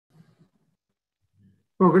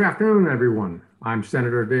Well, good afternoon, everyone. I'm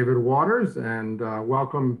Senator David Waters, and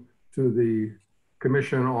welcome to the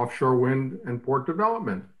Commission on Offshore Wind and Port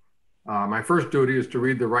Development. My first duty is to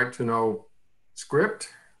read the right to know script.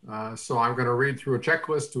 So I'm going to read through a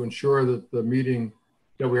checklist to ensure that the meeting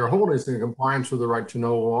that we are holding is in compliance with the right to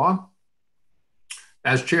know law.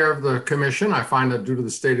 As chair of the commission, I find that due to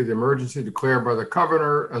the state of the emergency declared by the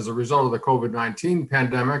governor as a result of the COVID-19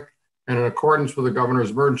 pandemic, and in accordance with the governor's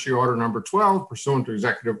emergency order number 12, pursuant to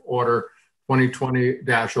executive order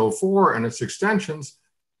 2020-04 and its extensions,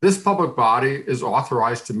 this public body is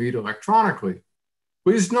authorized to meet electronically.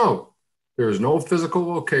 Please note, there is no physical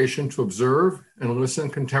location to observe and listen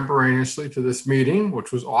contemporaneously to this meeting,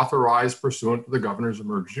 which was authorized pursuant to the governor's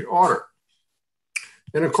emergency order.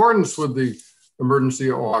 In accordance with the emergency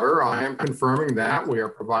order, I am confirming that we are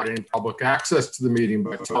providing public access to the meeting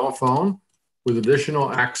by telephone, with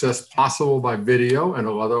additional access possible by video and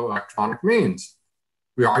other electronic means.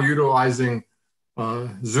 We are utilizing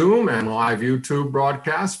Zoom and live YouTube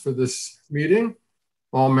broadcasts for this meeting.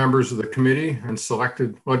 All members of the committee and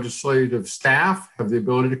selected legislative staff have the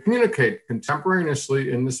ability to communicate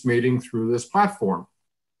contemporaneously in this meeting through this platform.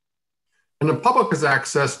 And the public has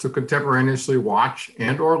access to contemporaneously watch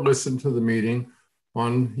and or listen to the meeting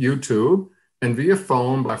on YouTube and via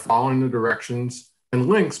phone by following the directions and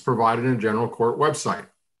links provided in the general court website.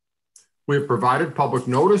 We have provided public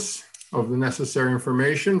notice of the necessary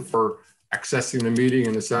information for accessing the meeting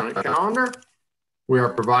in the Senate calendar. We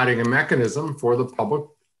are providing a mechanism for the public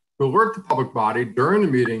to alert the public body during the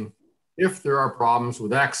meeting if there are problems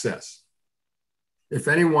with access. If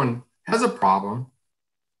anyone has a problem,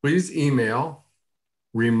 please email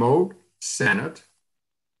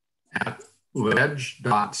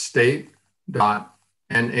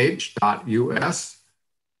remotesenate@ledge.state.nh.us.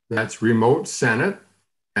 That's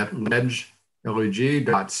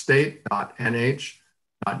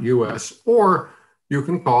remotesenate@ledge.state.nh.us, or you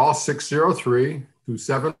can call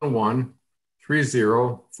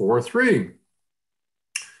 603-271-3043.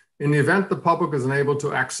 In the event the public is unable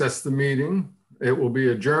to access the meeting, it will be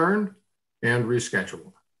adjourned and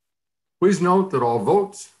rescheduled. Please note that all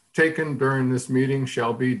votes taken during this meeting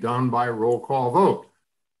shall be done by roll call vote.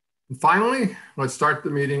 And finally, let's start the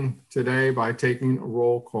meeting today by taking a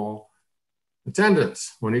roll call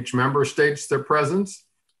attendance. When each member states their presence,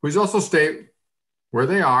 please also state where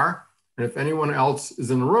they are and if anyone else is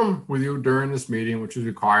in the room with you during this meeting, which is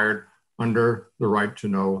required under the right to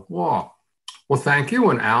know law. Well, thank you.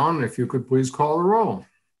 And Alan, if you could please call the roll.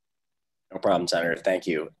 No problem, Senator. Thank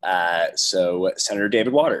you. So Senator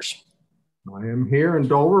David Waters. I am here in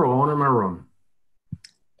Dover, alone in my room.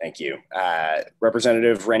 Thank you.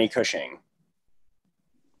 Representative Rennie Cushing.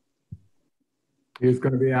 He is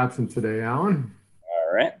going to be absent today, Alan.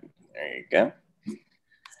 All right, there you go.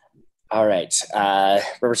 All right,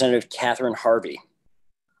 Representative Catherine Harvey.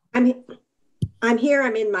 I'm here.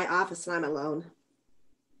 I'm in my office and I'm alone.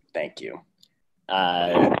 Thank you.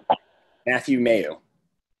 Matthew Mayo.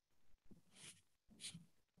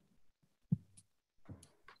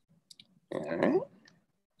 All right.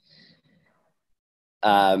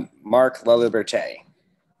 Mark LaLiberte.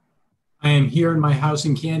 I am here in my house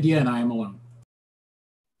in Candia and I am alone.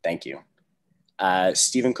 Thank you.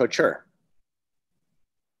 Stephen Couture.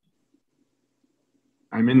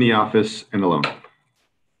 I'm in the office and alone.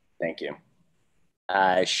 Thank you.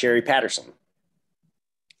 Sherry Patterson.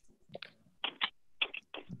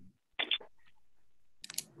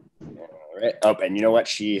 All right. Oh, and you know what?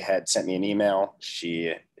 She had sent me an email.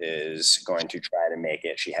 She is going to try to make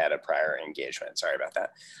it. She had a prior engagement. Sorry about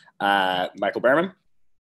that. Michael Berman.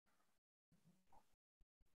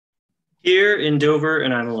 Here in Dover,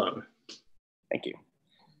 and I'm alone. Thank you.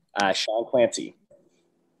 Sean Clancy.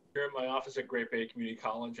 Here in my office at Great Bay Community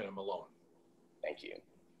College, and I'm alone. Thank you.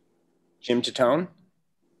 Jim Tatone.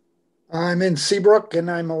 I'm in Seabrook,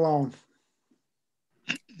 and I'm alone.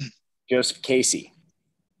 Joseph Casey.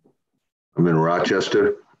 I'm in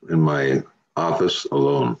Rochester, in my office,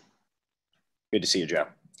 alone. Good to see you, Joe.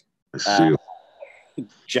 I see you.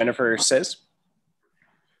 Jennifer Sis.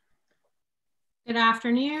 Good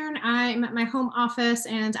afternoon. I'm at my home office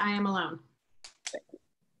and I am alone. Thank you.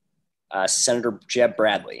 Senator Jeb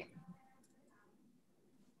Bradley.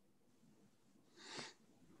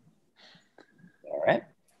 All right.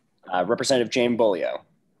 Representative Jane Bolio.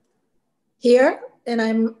 Here, and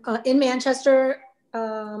I'm in Manchester,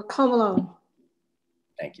 home alone.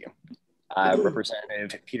 Thank you.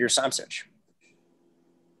 Representative Peter Samsich.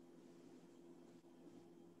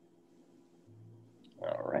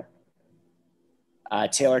 All right.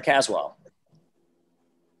 Taylor Caswell.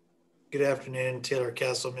 Good afternoon, Taylor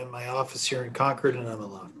Castle. I'm in my office here in Concord and I'm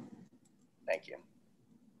alone. Thank you.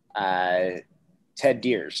 Ted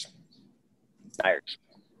Deers.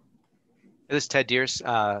 This is Ted Deers.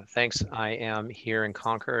 Thanks. I am here in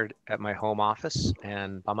Concord at my home office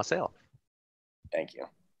and by myself. Thank you.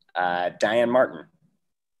 Diane Martin.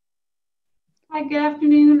 Hi, good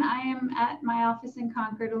afternoon. I am at my office in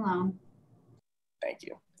Concord alone. Thank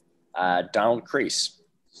you. Donald Crease.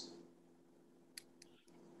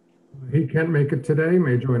 He can't make it today,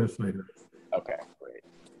 may join us later. Okay, great.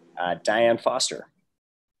 Diane Foster.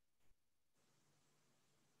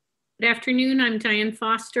 Good afternoon. I'm Diane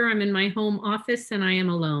Foster. I'm in my home office and I am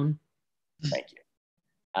alone. Thank you.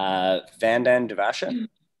 Vandan Devasha.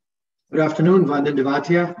 Good afternoon, Vandan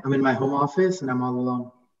Devatia. I'm in my home office and I'm all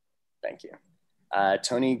alone. Thank you.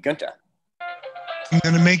 Tony Gunta. I'm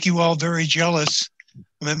going to make you all very jealous.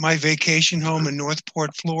 I'm at my vacation home in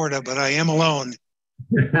Northport, Florida, but I am alone.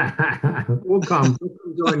 We'll come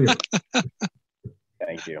join you.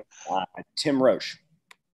 Thank you. Tim Roche.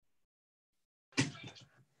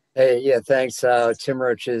 Hey, yeah, thanks. Tim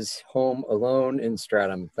Roach is home alone in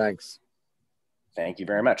Stratham. Thanks. Thank you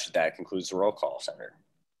very much. That concludes the roll call, Senator.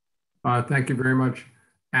 Thank you very much,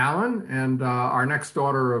 Alan. And our next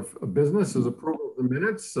order of business is approval of the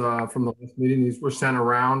minutes from the last meeting. These were sent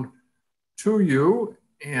around to you.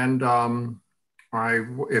 And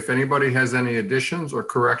if anybody has any additions or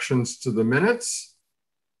corrections to the minutes,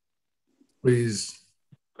 please.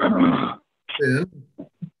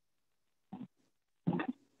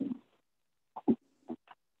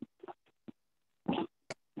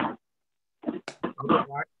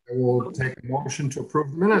 Otherwise, I will take a motion to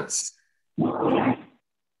approve the minutes.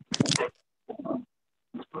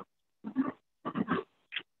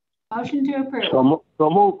 Motion to approve. So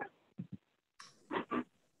moved.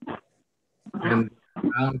 And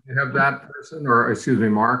Alan, do you have that person, or excuse me,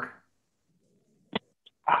 Mark?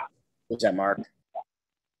 Was that Mark?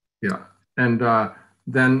 Yeah. And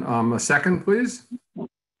then a second, please.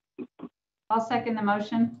 I'll second the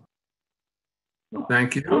motion.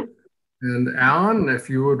 Thank you. And Alan, if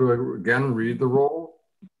you would again read the roll.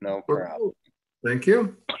 No problem. Thank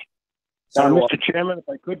you. Mr. Chairman, if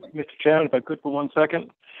I could for 1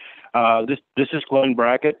 second. This is Glenn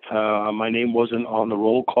Brackett. My name wasn't on the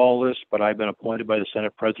roll call list, but I've been appointed by the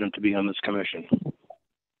Senate President to be on this commission.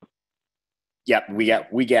 Yep,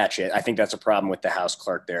 we got you. I think that's a problem with the House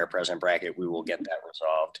Clerk there, President Brackett. We will get that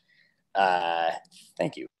resolved.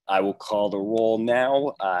 Thank you. I will call the roll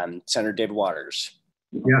now. Senator David Waters.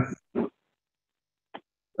 Yes.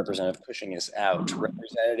 Representative Cushing is out.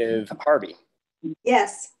 Representative Harvey.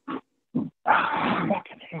 Yes.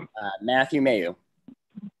 Matthew Mayu.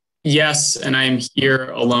 Yes, and I'm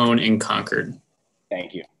here alone in Concord.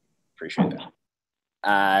 Thank you. Appreciate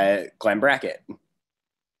that. Glenn Brackett.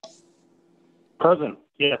 Present.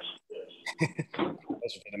 Yes. Those are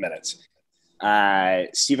for the minutes.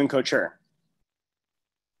 Stephen Couture.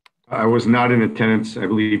 I was not in attendance. I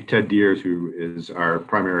believe Ted Deers, who is our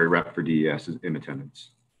primary rep for DES, is in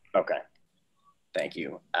attendance. Okay. Thank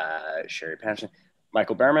you. Sherry Patterson.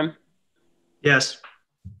 Michael Berman. Yes.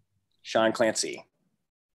 Sean Clancy.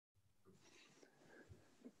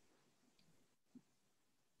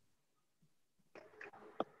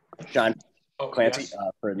 Sean Clancy, yes.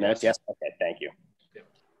 For the minutes. Yes. Okay. Thank you.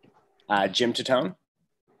 Jim Tatone.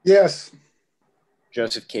 Yes.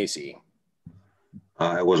 Joseph Casey.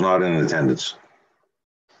 I was not in attendance.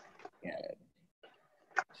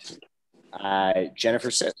 Jennifer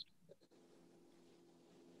Sitt.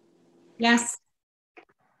 Yes.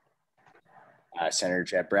 Senator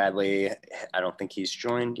Jeb Bradley. I don't think he's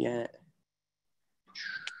joined yet.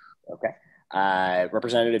 Okay.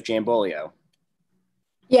 Representative Jambolio.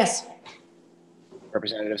 Yes.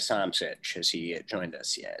 Representative Somsich. Has he joined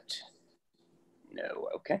us yet? No.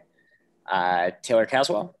 Okay. Taylor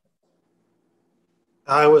Caswell.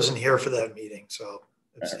 I wasn't here for that meeting, so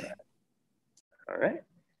abstain. All right.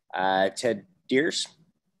 Ted Deers.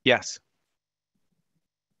 Yes.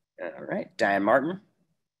 All right. Diane Martin.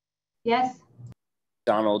 Yes.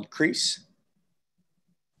 Donald Crease.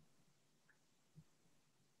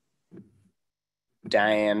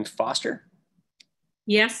 Diane Foster.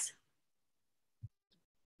 Yes.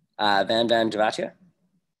 Vandan Devatia.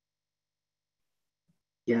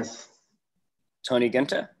 Yes. Tony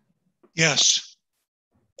Gunta. Yes.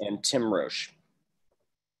 And Tim Roche.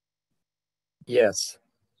 Yes.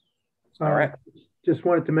 All right. Just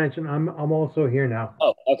wanted to mention I'm also here now.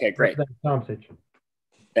 Oh, okay, great. Tomsich.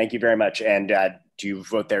 Thank you very much. And do you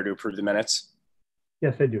vote there to approve the minutes?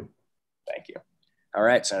 Yes, I do. Thank you. All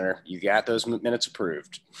right, Senator, you got those minutes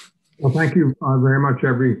approved. Well, thank you very much,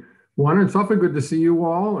 everyone. It's awfully good to see you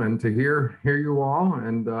all and to hear you all.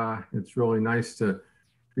 And it's really nice to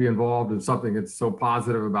be involved in something that's so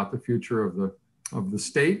positive about the future of the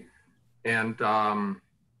state. And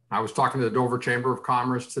I was talking to the Dover Chamber of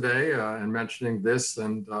Commerce today and mentioning this.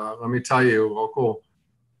 And let me tell you, local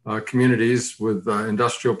communities with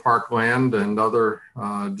industrial park land and other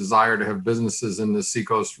desire to have businesses in the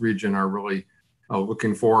Seacoast region are really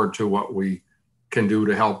looking forward to what we can do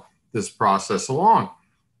to help this process along.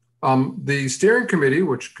 The steering committee,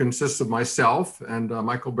 which consists of myself and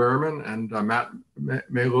Michael Berman and Matt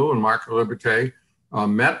Melou and Mark Liberté,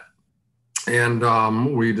 met,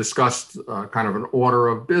 and we discussed kind of an order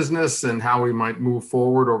of business and how we might move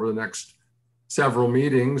forward over the next several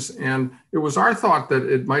meetings. And it was our thought that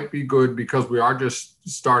it might be good, because we are just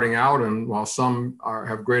starting out, and while some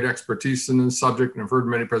have great expertise in this subject and have heard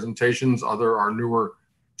many presentations, others are newer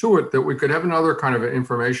to it, that we could have another kind of an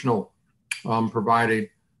informational providing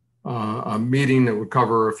a meeting that would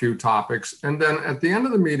cover a few topics. And then at the end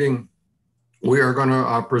of the meeting, we are going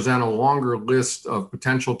to present a longer list of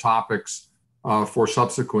potential topics for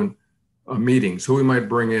subsequent meetings, who we might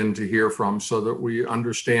bring in to hear from, so that we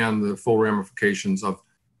understand the full ramifications of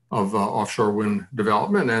offshore wind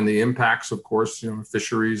development and the impacts, of course,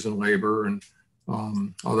 fisheries and labor and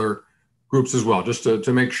other groups as well, just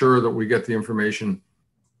to make sure that we get the information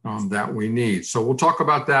that we need. So we'll talk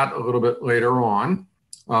about that a little bit later on.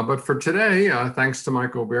 But for today, thanks to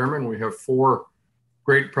Michael Berman, we have 4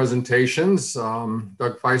 great presentations.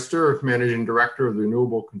 Doug Feister, Managing Director of the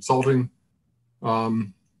Renewable Consulting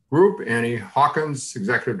Group, Annie Hawkins,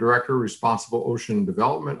 Executive Director, Responsible Ocean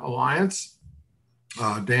Development Alliance,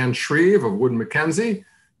 Dan Shreve of Wood Mackenzie,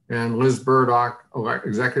 and Liz Burdock,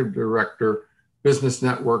 Executive Director, Business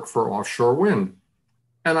Network for Offshore Wind.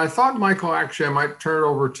 And I thought, Michael, actually, I might turn it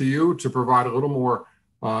over to you to provide a little more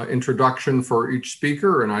introduction for each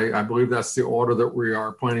speaker. And I believe that's the order that we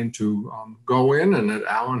are planning to go in, and that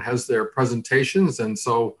Alan has their presentations. And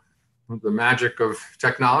so with the magic of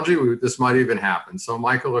technology, this might even happen. So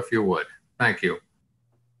Michael, if you would, thank you.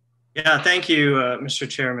 Yeah, thank you, Mr.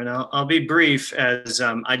 Chairman. I'll be brief, as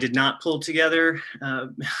I did not pull together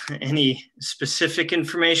any specific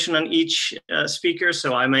information on each speaker,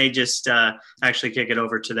 so I may just actually kick it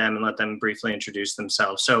over to them and let them briefly introduce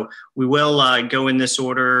themselves. So we will go in this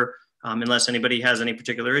order unless anybody has any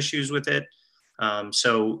particular issues with it.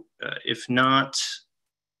 If not,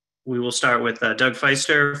 we will start with Doug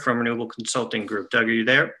Feister from Renewable Consulting Group. Doug, are you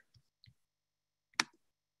there?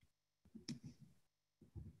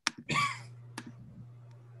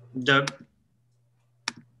 Doug?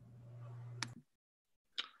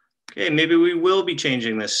 Okay, maybe we will be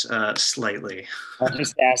changing this slightly. I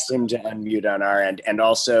just asked him to unmute on our end. And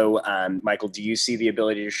also, Michael, do you see the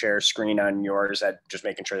ability to share a screen on yours? Just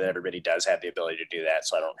making sure that everybody does have the ability to do that,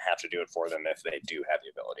 so I don't have to do it for them if they do have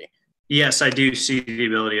the ability. Yes, I do see the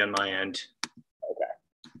ability on my end. Okay.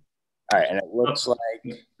 All right, and it looks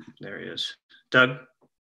like... There he is. Doug?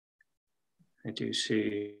 I do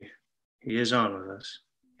see he is on with us.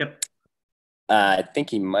 Yep. I think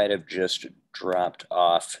he might have just dropped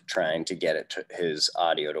off trying to get his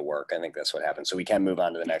audio to work. I think that's what happened. So we can move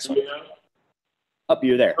on to the next one. Oh,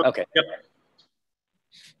 you're there. Okay. Yep.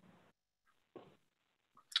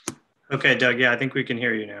 Okay, Doug. Yeah, I think we can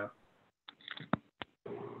hear you now.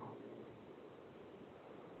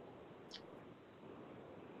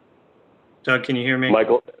 Doug, can you hear me?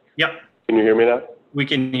 Michael? Yep. Can you hear me now? We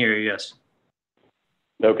can hear you, yes.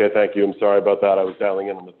 Okay, thank you. I'm sorry about that. I was dialing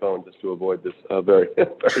in on the phone just to avoid this very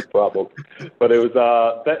problem. But it was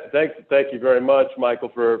thank you very much, Michael,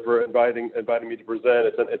 for inviting me to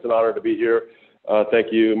present. It's an honor to be here.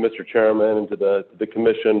 Thank you, Mr. Chairman, and to the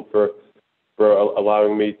Commission for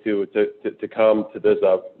allowing me to come to this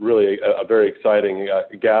really a very exciting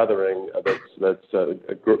gathering that's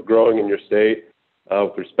growing in your state.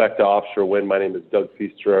 With respect to offshore wind, my name is Doug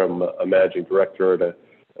Feister. I'm a managing director at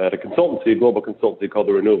a consultancy, global consultancy called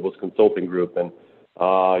the Renewables Consulting Group. And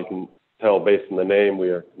you can tell based on the name,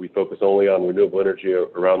 we focus only on renewable energy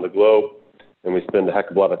around the globe. And we spend a heck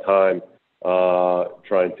of a lot of time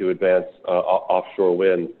trying to advance offshore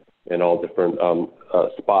wind in all different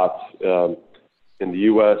spots in the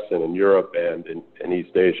US and in Europe and in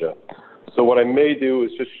East Asia. So what I may do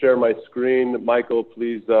is just share my screen. Michael,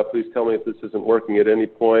 please tell me if this isn't working at any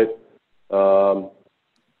point.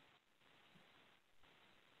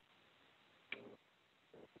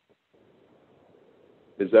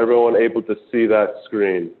 Is everyone able to see that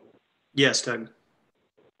screen? Yes, Doug.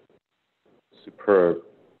 Superb.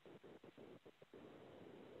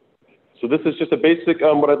 So this is just a basic,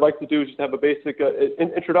 what I'd like to do is just have a basic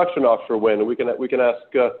introduction to offshore wind, and we can ask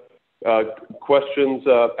questions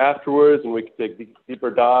afterwards, and we can take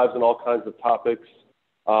deeper dives on all kinds of topics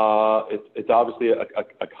It's obviously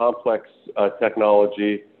a complex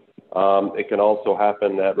technology. It can also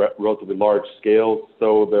happen at relatively large scales.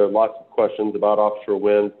 So there are lots of questions about offshore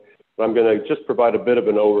wind. But I'm going to just provide a bit of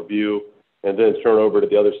an overview and then turn over to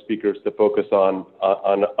the other speakers to focus on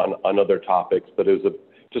other topics. But it was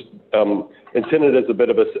just intended as a bit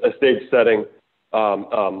of a stage setting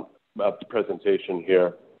presentation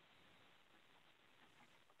here.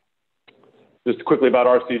 Just quickly about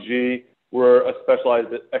RCG. We're a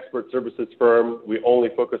specialized expert services firm. We only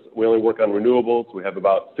work on renewables. We have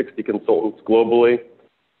about 60 consultants globally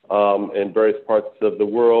in various parts of the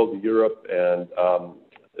world, Europe and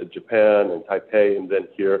Japan and Taipei, and then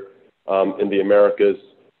here in the Americas.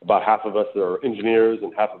 About half of us are engineers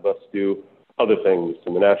and half of us do other things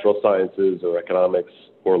in the natural sciences or economics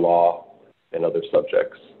or law and other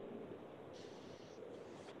subjects.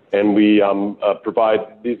 And we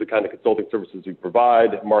provide, these are the kind of consulting services we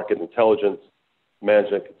provide: market intelligence,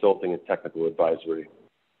 management consulting, and technical advisory.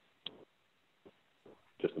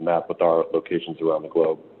 Just a map with our locations around the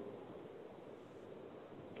globe.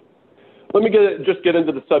 Let me just get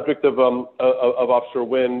into the subject of offshore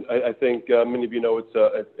wind. I think many of you know it's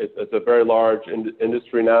a very large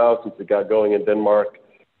industry now since it got going in Denmark,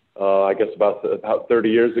 I guess about 30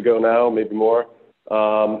 years ago now, maybe more.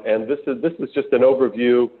 And this is just an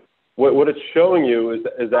overview. What it's showing you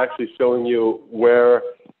is actually showing you where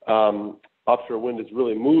offshore wind is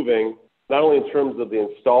really moving, not only in terms of the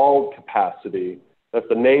installed capacity, that's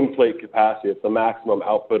the nameplate capacity, it's the maximum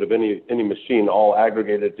output of any machine all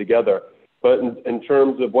aggregated together, but in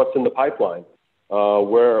terms of what's in the pipeline.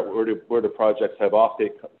 Where do projects have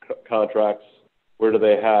offtake contracts? Where have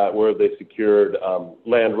they secured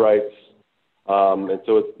land rights? And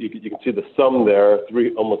so you can see the sum there,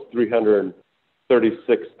 almost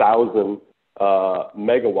 336,000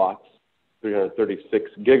 megawatts,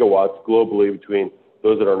 336 gigawatts globally between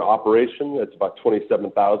those that are in operation. It's about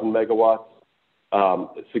 27,000 megawatts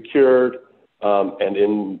secured and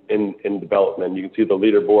in development. You can see the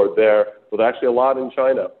leaderboard there with actually a lot in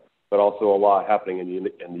China, but also a lot happening in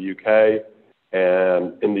the UK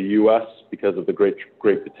and in the US because of the great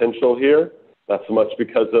potential here. Not so much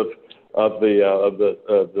because of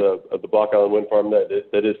the Block Island wind farm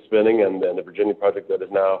that is spinning and the Virginia project that is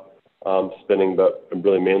now spinning, but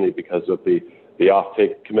really mainly because of the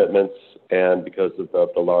offtake commitments and because of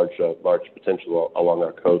the large potential along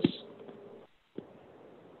our coasts.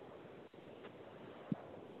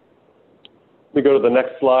 Let me go to the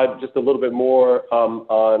next slide, just a little bit more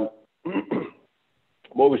on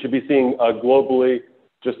what we should be seeing globally.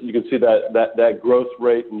 Just you can see that growth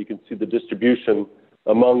rate, and you can see the distribution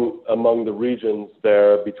among the regions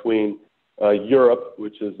there between Europe,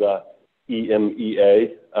 which is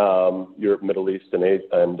EMEA, Europe, Middle East,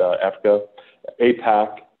 and Africa,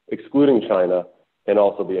 APAC, excluding China, and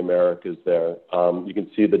also the Americas there. You can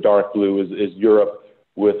see the dark blue is Europe,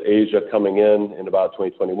 with Asia coming in about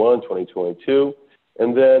 2021, 2022,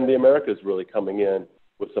 and then the Americas really coming in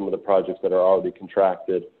with some of the projects that are already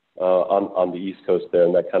contracted on the East Coast there,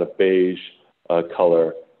 in that kind of beige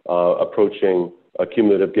color, approaching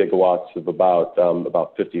cumulative gigawatts of about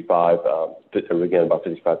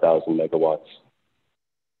 55,000 megawatts.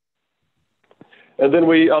 And then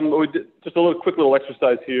we did just a quick little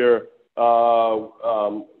exercise here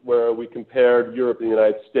where we compared Europe and the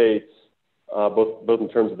United States, both in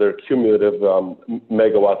terms of their cumulative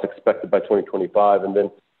megawatts expected by 2025, and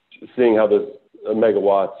then seeing how those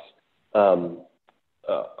megawatts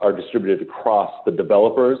are distributed across the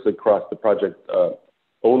developers, across the project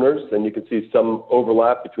owners. And you can see some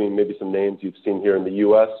overlap between maybe some names you've seen here in the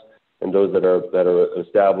U.S. and those that are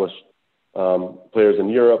established players in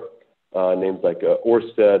Europe, names like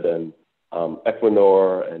Ørsted and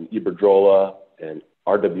Equinor and Iberdrola and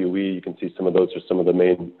RWE. You can see some of those are some of the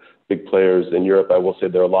main big players in Europe. I will say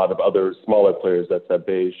there are a lot of other smaller players. That's that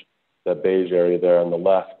beige area there on the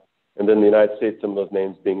left. And then the United States, some of those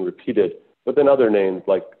names being repeated, but then other names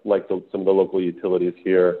like some of the local utilities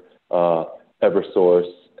here,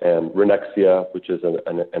 Eversource and Renexia, which is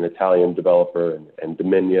an Italian developer, and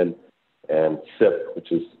Dominion, and SIP,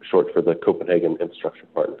 which is short for the Copenhagen Infrastructure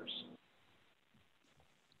Partners.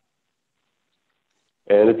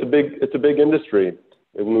 And it's a big industry.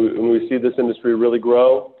 When we see this industry really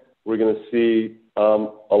grow, we're going to see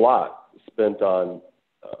a lot spent on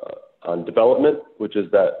development, which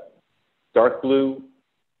is that dark blue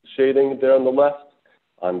shading there on the left,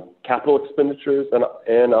 on capital expenditures,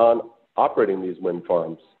 and on operating these wind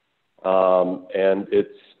farms. And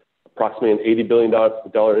it's approximately an $80 billion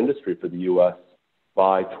industry for the U.S.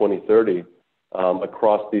 by 2030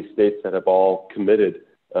 across these states that have all committed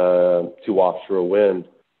to offshore wind.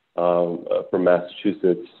 from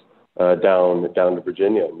Massachusetts down to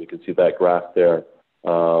Virginia. And you can see that graph there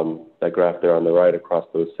on the right across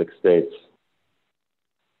those 6 states.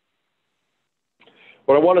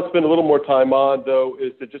 What I want to spend a little more time on, though,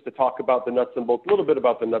 is just to talk about the nuts and bolts, a little bit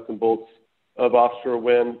about the nuts and bolts of offshore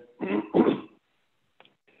wind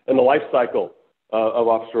and the life cycle of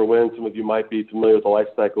offshore wind. Some of you might be familiar with the life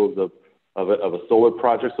cycles of a solar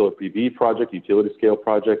project, solar PV project, utility scale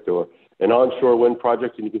project, or an onshore wind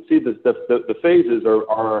project. And you can see the phases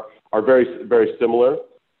are very, very similar,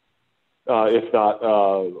 if not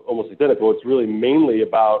almost identical. It's really mainly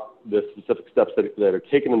about the specific steps that are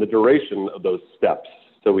taken in the duration of those steps.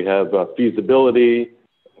 So we have feasibility,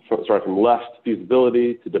 from left,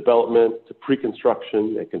 feasibility to development to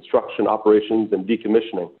pre-construction and construction operations and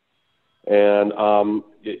decommissioning. And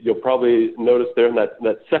you'll probably notice there in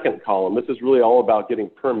that second column, this is really all about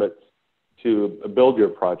getting permits to build your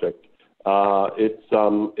project.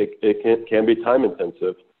 It can be time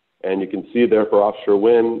intensive. And you can see there for offshore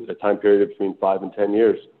wind, a time period between 5 and 10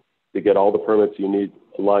 years to get all the permits you need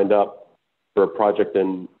lined up for a project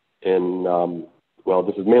well,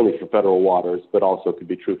 this is mainly for federal waters, but also could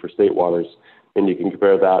be true for state waters. And you can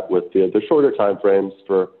compare that with the shorter time frames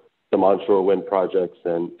for some onshore wind projects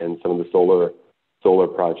and some of the solar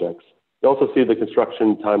projects. You also see the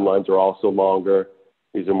construction timelines are also longer.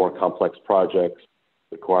 These are more complex projects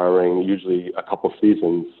requiring usually a couple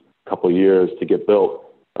seasons, a couple years to get built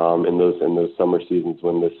in those summer seasons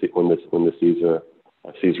when the seas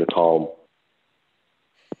are calm.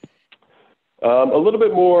 A little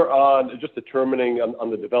bit more on just determining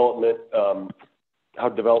on the development, how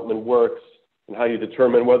development works, and how you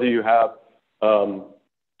determine whether you have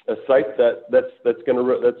a site that's going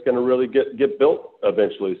to really get built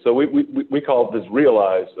eventually. So we call this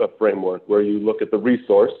realize a framework, where you look at the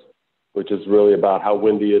resource, which is really about how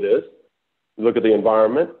windy it is. You look at the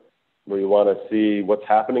environment, where you want to see what's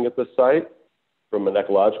happening at the site from an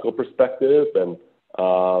ecological perspective and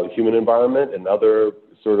human environment and other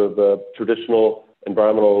sort of traditional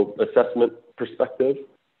environmental assessment perspective.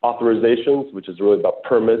 Authorizations, which is really about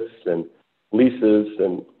permits and leases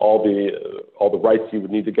and all the rights you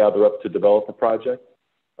would need to gather up to develop a project.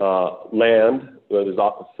 Land, where there's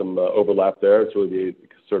some overlap there. It's really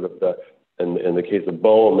in the case of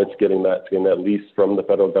BOEM, it's getting that lease from the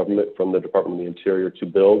federal government, from the Department of the Interior to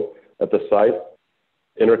build at the site.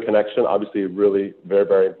 Interconnection, obviously really very,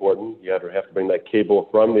 very important. You have to bring that cable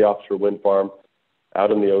from the offshore wind farm out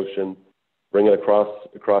in the ocean, bring it across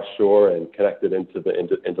shore and connect it into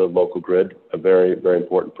the local grid, a very, very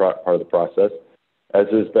important part of the process, as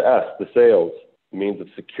is the sales, means of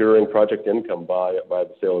securing project income by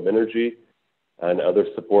the sale of energy and other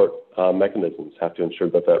support mechanisms. Have to ensure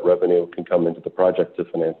that revenue can come into the project to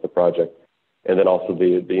finance the project. And then also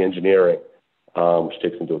the engineering, which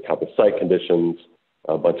takes into account the site conditions,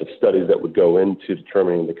 a bunch of studies that would go into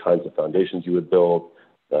determining the kinds of foundations you would build,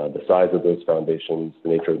 the size of those foundations, the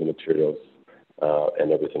nature of the materials,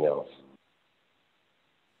 and everything else.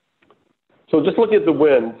 So just looking at the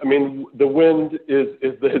wind, I mean, the wind is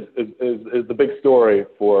the big story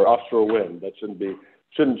for offshore wind. That shouldn't be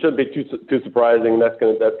too surprising. That's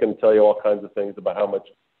going to tell you all kinds of things about how much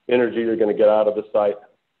energy you're going to get out of the site,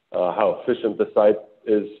 how efficient the site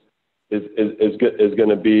is going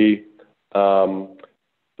to be.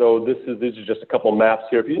 So these are just a couple maps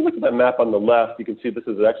here. If you look at that map on the left, you can see this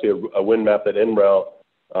is actually a wind map that NREL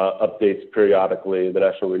updates periodically, the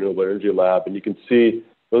National Renewable Energy Lab, and you can see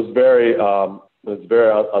those very on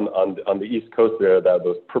the east coast there,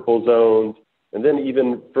 those purple zones, and then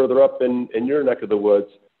even further up in your neck of the woods,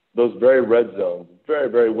 those very red zones, very,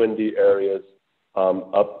 very windy areas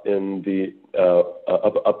up in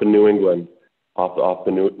New England, off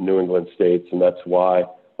the New England states, and that's why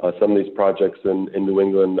some of these projects in New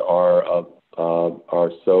England are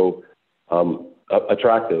so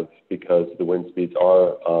attractive, because the wind speeds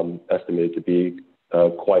are estimated to be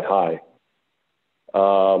quite high.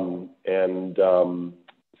 So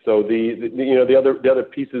the other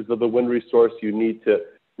pieces of the wind resource, you need to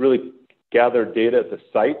really gather data at the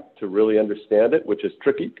site to really understand it, which is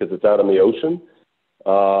tricky because it's out in the ocean.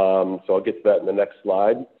 So I'll get to that in the next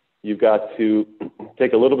slide. You've got to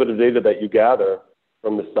take a little bit of data that you gather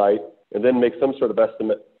from the site and then make some sort of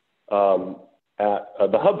estimate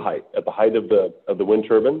at the hub height, at the height of the wind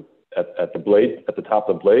turbine, at the blade, at the top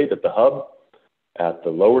of the blade, at the hub, at the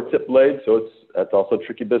lower tip blade. So that's also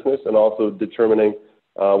tricky business, and also determining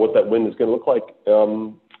what that wind is going to look like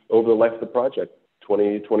over the life of the project,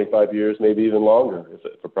 20, 25 years, maybe even longer,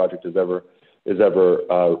 if a project is ever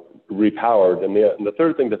repowered. And the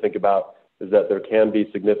third thing to think about is that there can be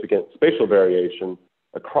significant spatial variation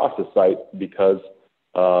across the site because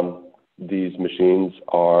these machines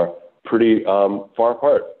are pretty far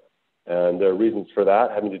apart. And there are reasons for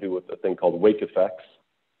that, having to do with a thing called wake effects,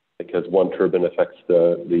 because one turbine affects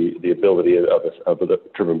the ability of the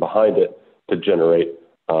turbine behind it to generate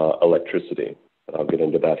electricity. And I'll get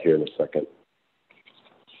into that here in a second.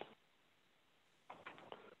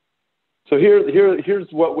 So here's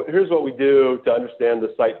what we do to understand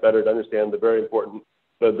the site better, to understand the very important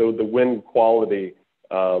the wind quality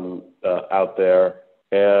out there.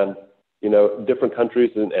 And you know, different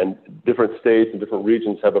countries and different states and different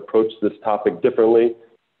regions have approached this topic differently.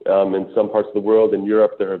 In some parts of the world, in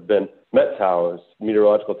Europe, there have been Met towers,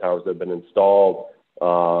 meteorological towers that have been installed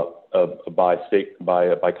by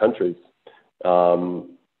countries. And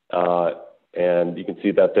you can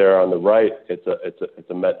see that there on the right. It's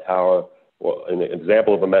a Met tower. Well, an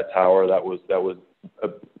example of a Met tower that was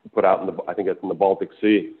put out in the, I think it's in the Baltic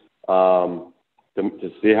Sea, to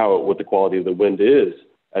see what the quality of the wind is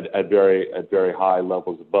at very high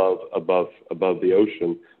levels above the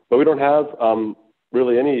ocean. But we don't have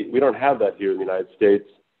we don't have that here in the United States.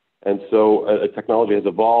 And so a technology has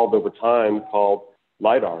evolved over time called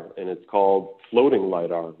LIDAR, and it's called floating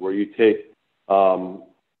LIDAR, where you take a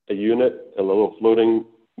unit, a little floating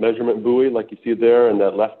measurement buoy like you see there in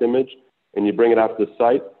that left image, and you bring it out to the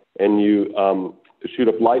site, and you shoot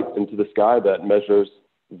up light into the sky that measures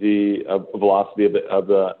the velocity of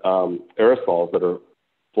the aerosols that are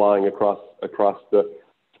flying across the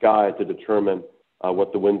sky to determine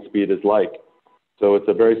what the wind speed is like. So it's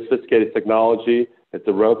a very sophisticated technology. It's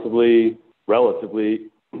a relatively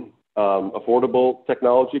affordable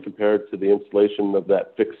technology compared to the installation of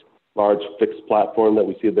that large fixed platform that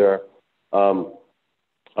we see there on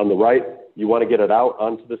the right. You want to get it out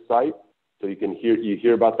onto the site, so you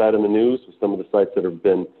hear about that in the news with some of the sites that have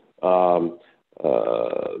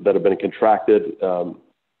been contracted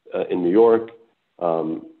in New York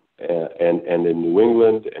and in New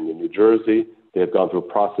England and in New Jersey. They have gone through a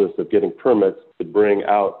process of getting permits to bring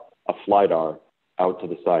out a FLIDAR out to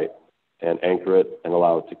the site and anchor it and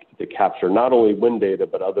allow it to capture not only wind data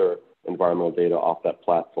but other environmental data off that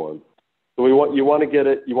platform. So you want to get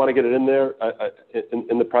it in there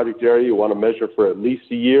in the project area. You want to measure for at least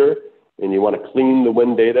a year, and you want to clean the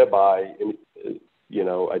wind data by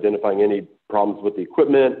identifying any problems with the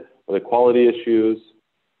equipment or the quality issues.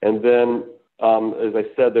 And then, as I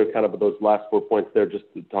said, there are kind of those last 4 points there, just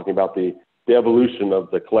talking about the evolution of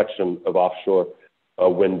the collection of offshore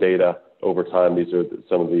wind data over time. These are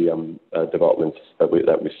some of the developments that we've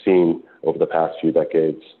seen over the past few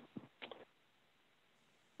decades.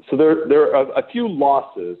 So there are a few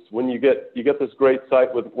losses when you get this great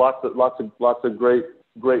site with lots of great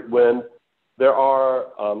wind. There are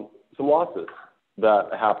some losses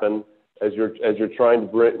that happen as you're trying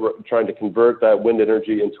to convert that wind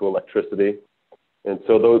energy into electricity. And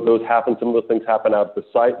so those happen. Some of those things happen out at the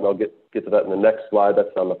site, and I'll get to that in the next slide.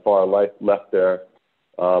 That's on the far left there.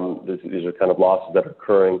 These are kind of losses that are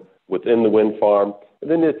occurring within the wind farm,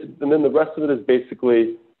 and then the rest of it is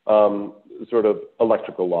basically sort of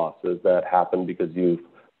electrical losses that happen because you've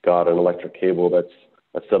got an electric cable that's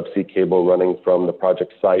a subsea cable running from the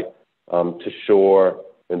project site to shore,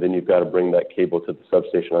 and then you've got to bring that cable to the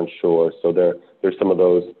substation on shore. So there's some of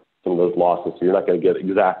those losses. So you're not going to get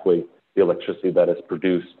exactly the electricity that is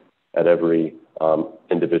produced at every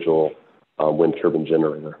individual wind turbine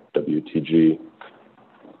generator, WTG.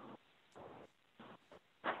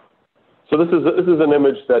 So this is an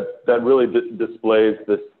image that really displays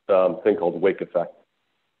this thing called wake effect.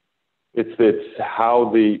 It's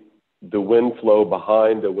how the wind flow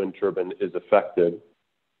behind the wind turbine is affected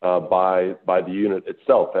by the unit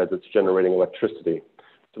itself as it's generating electricity.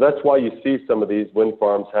 So that's why you see some of these wind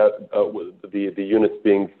farms have the units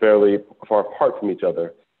being fairly far apart from each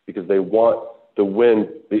other, because they want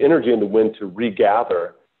the energy in the wind to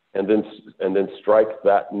regather and then strike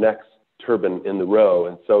that next turbine in the row.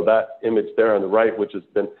 And so that image there on the right, which has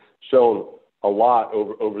been shown a lot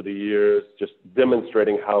over the years, just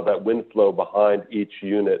demonstrating how that wind flow behind each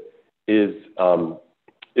unit is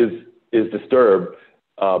disturbed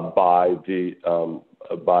by the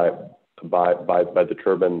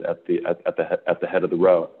turbine at the head of the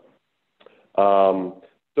row.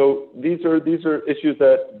 So these are issues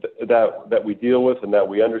that we deal with and that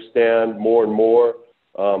we understand more and more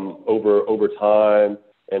over time,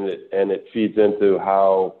 and it feeds into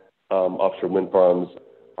how offshore wind farms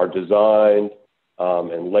are designed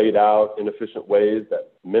and laid out in efficient ways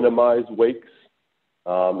that minimize wakes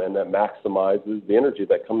and that maximizes the energy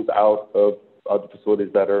that comes out of the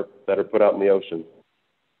facilities that are put out in the ocean.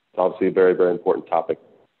 It's obviously a very, very important topic.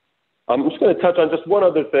 I'm just going to touch on just one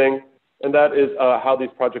other thing and that is how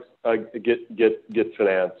these projects get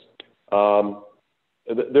financed.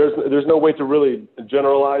 There's no way to really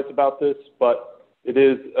generalize about this, but it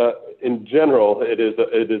is in general it is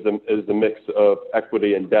a mix of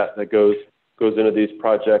equity and debt that goes into these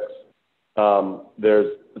projects.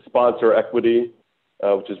 There's sponsor equity,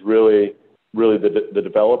 which is really the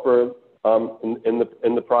developer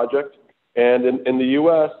in the project, and in the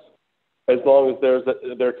U.S., as long as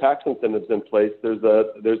there are tax incentives in place,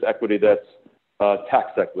 there's equity that's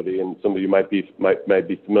tax equity, and some of you might be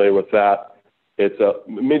familiar with that. It's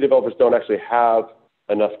many developers don't actually have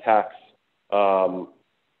enough tax. They're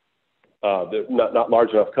not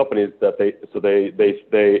large enough companies that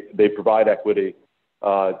they provide equity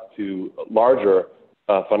to larger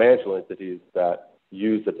financial entities that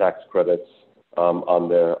use the tax credits on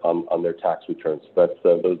their tax returns. That's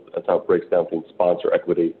how it breaks down between sponsor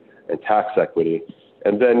equity and tax equity.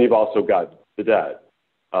 And then you've also got the debt.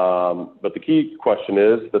 But the key question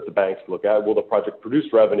is that the banks look at: will the project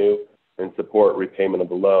produce revenue and support repayment of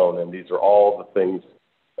the loan? And these are all the things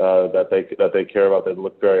that they care about. They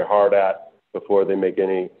look very hard at before they make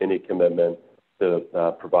any commitment to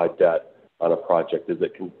provide debt on a project. Is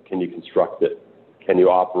it can you construct it? Can you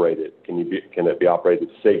operate it? Can it be operated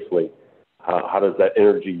safely? How does that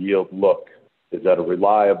energy yield look? Is that a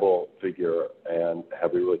reliable figure? And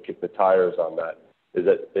have we really kicked the tires on that? Is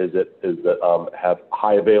it have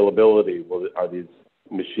high availability? Are these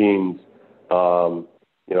machines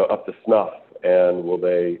up to snuff? And will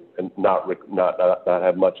they not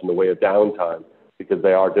have much in the way of downtime, because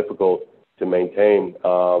they are difficult to maintain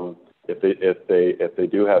if they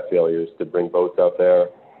do have failures, to bring boats out there,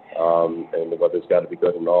 and the weather's got to be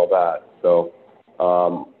good and all that. So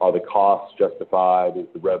are the costs justified? Is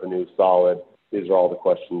the revenue solid? These are all the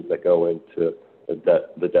questions that go into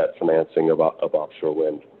the debt financing of offshore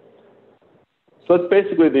wind. So that's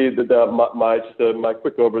basically my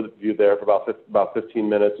quick overview there for about 15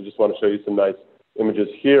 minutes. I just want to show you some nice images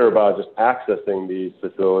here about just accessing these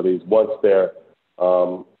facilities once they're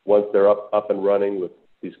up and running, with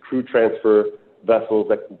these crew transfer vessels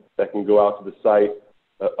that can go out to the site.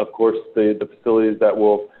 Of course, the facilities that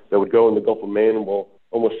would go in the Gulf of Maine will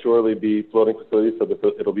almost surely be floating facilities, so that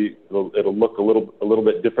it'll look a little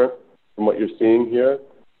bit different from what you're seeing here.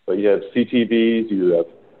 But you have CTVs, you have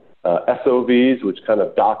SOVs, which kind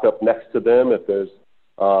of dock up next to them if there's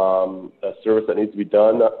a service that needs to be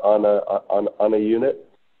done on a unit.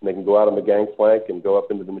 And they can go out on the gangplank and go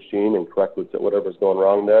up into the machine and correct whatever's going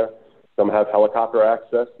wrong there. Some have helicopter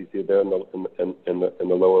access. You see it there in the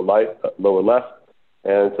lower left.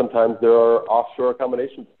 And sometimes there are offshore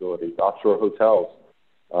accommodation facilities, offshore hotels,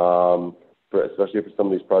 especially for some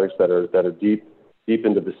of these projects that are deep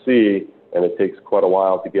into the sea, and it takes quite a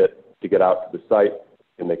while to get out to the site.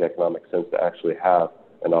 It can make economic sense to actually have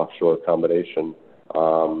an offshore accommodation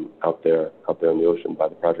out there in the ocean by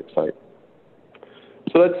the project site.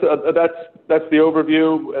 So that's the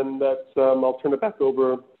overview, and that's I'll turn it back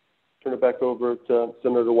over to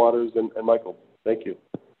Senator Waters and Michael. Thank you.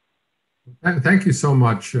 Thank you so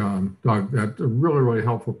much, Doug. That's a really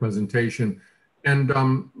helpful presentation. And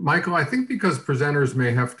Michael, I think because presenters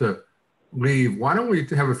may have to leave, why don't we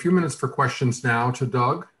have a few minutes for questions now to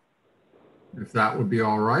Doug, if that would be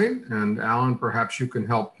all right. And Alan, perhaps you can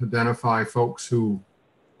help identify folks who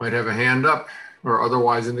might have a hand up or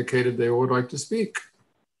otherwise indicated they would like to speak.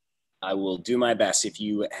 I will do my best. If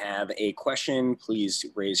you have a question, please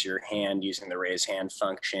raise your hand using the raise hand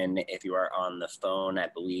function. If you are on the phone, I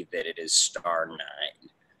believe that it is *9.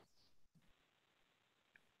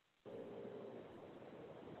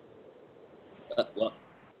 Well,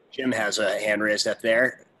 Jim has a hand raised up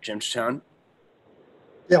there. Jim Stone.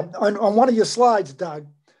 Yeah, on one of your slides, Doug,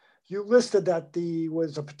 you listed that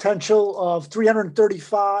was a potential of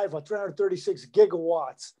 335 or 336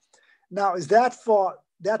 gigawatts. Now, is that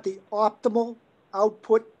the optimal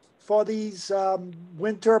output for these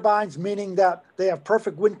wind turbines, meaning that they have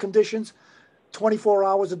perfect wind conditions, 24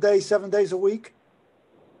 hours a day, 7 days a week?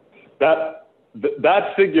 That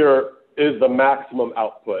figure is the maximum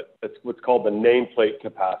output. It's what's called the nameplate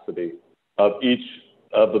capacity of each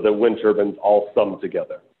of the wind turbines all summed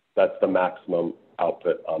together. That's the maximum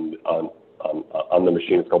output on the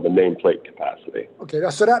machine. It's called the nameplate capacity. Okay,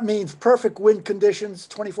 so that means perfect wind conditions,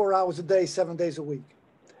 24 hours a day, 7 days a week.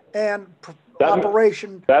 And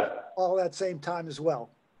operation all at same time as well.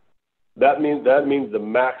 That means the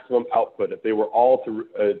maximum output. If they were all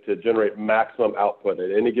to generate maximum output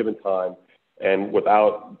at any given time, and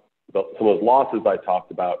without some of those losses I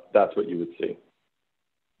talked about, that's what you would see.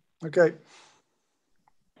 Okay.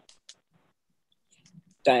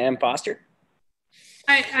 Diane Foster.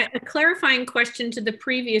 A clarifying question to the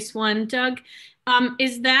previous one, Doug.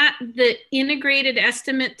 Is that the integrated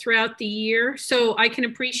estimate throughout the year? So I can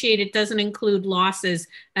appreciate it doesn't include losses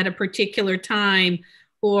at a particular time.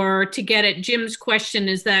 Or to get at Jim's question,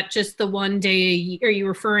 is that just the one day a year? Are you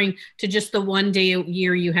referring to just the one day a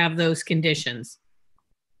year you have those conditions?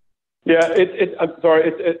 Yeah, I'm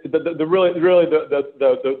sorry. The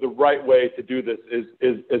right way to do this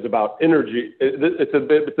is about energy. It's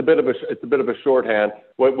a bit of a shorthand.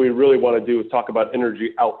 What we really want to do is talk about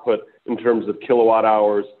energy output in terms of kilowatt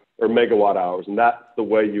hours or megawatt hours, and that's the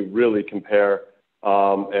way you really compare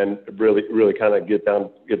and really kind of get down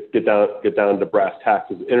to brass tacks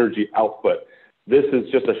is energy output. This is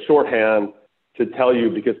just a shorthand to tell you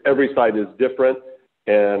because every site is different,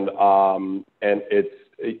 and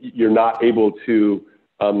you're not able to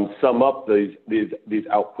sum up these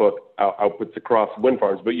outputs across wind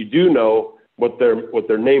farms, but you do know what their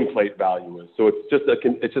nameplate value is. So it's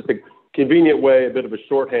just a convenient way, a bit of a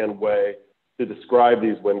shorthand way to describe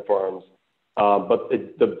these wind farms. But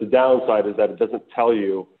the downside is that it doesn't tell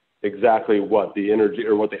you exactly what the energy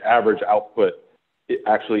or what the average output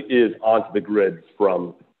actually is onto the grid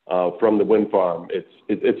from the wind farm.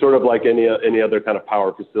 It's sort of like any other kind of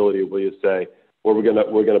power facility where you say, well,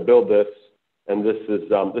 we're gonna build this, and this is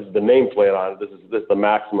the nameplate on it. This is the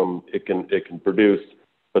maximum it can produce.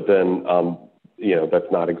 But then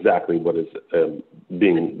that's not exactly what is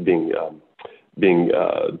being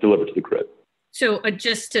delivered to the grid. So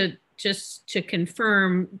just to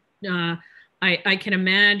confirm, I can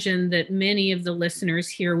imagine that many of the listeners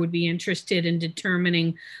here would be interested in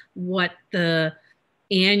determining what the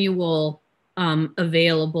annual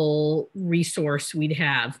available resource we'd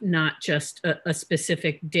have, not just a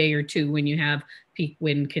specific day or two when you have peak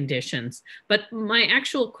wind conditions. But my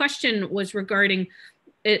actual question was regarding,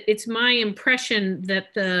 it's my impression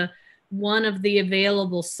that one of the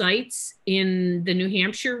available sites in the New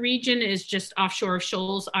Hampshire region is just offshore of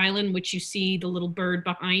Shoals Island, which you see the little bird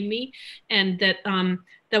behind me, and that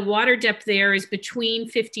the water depth there is between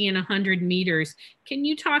 50 and 100 meters. Can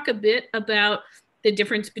you talk a bit about the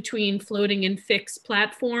difference between floating and fixed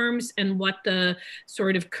platforms and what the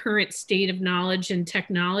sort of current state of knowledge and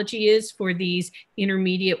technology is for these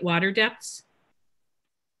intermediate water depths?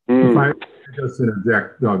 If I just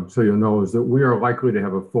interject, Doug, so you'll know, is that we are likely to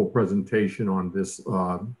have a full presentation on this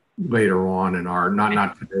later on in our,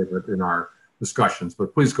 not today, but in our discussions.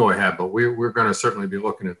 But please go ahead. But we're going to certainly be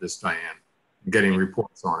looking at this, Diane, and getting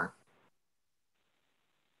reports on it.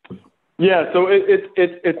 Yeah, so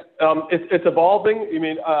it's evolving. I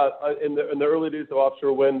mean, in the early days of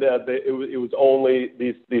offshore wind, it was only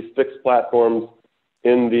these fixed platforms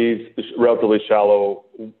in these relatively shallow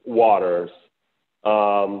waters.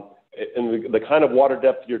 And the kind of water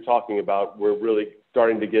depth you're talking about, we're really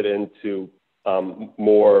starting to get into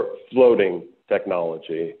more floating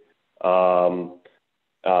technology. It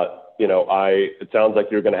sounds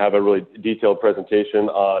like you're going to have a really detailed presentation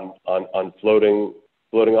on floating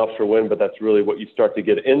offshore wind, but that's really what you start to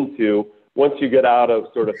get into once you get out of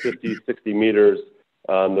sort of 50, 60 meters,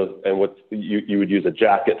 and what you would use a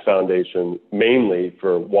jacket foundation mainly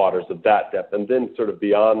for waters of that depth. And then sort of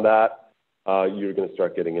beyond that, you're going to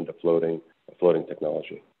start getting into floating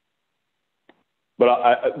technology.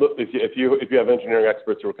 But look, if you have engineering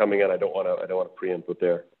experts who are coming in, I don't want to preempt what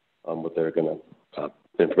they're going to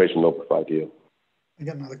the information they'll provide to you. I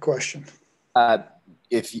got another question.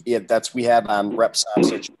 We have Rep.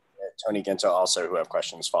 Sausage, Tony Ginto also who have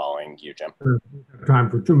questions following you, Jim. Time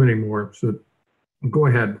for too many more, so go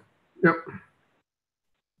ahead. Yep.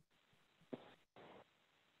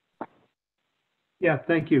 Yeah,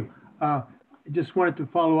 thank you. I just wanted to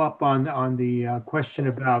follow up on the question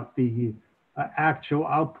about the actual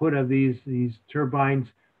output of these turbines.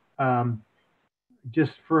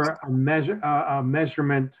 Just for a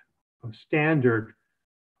measurement of standard,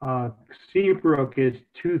 Seabrook is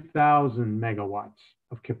 2,000 megawatts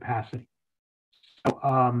of capacity. So,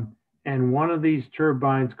 and one of these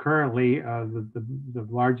turbines currently, the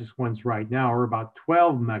largest ones right now, are about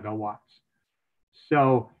 12 megawatts.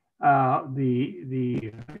 So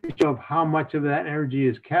the issue of how much of that energy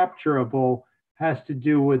is capturable has to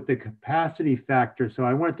do with the capacity factor. So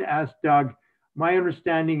I wanted to ask Doug, my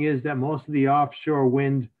understanding is that most of the offshore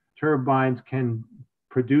wind turbines can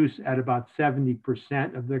produce at about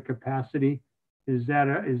 70% of their capacity. Is that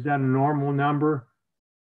a normal number?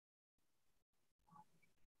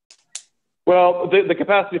 Well, the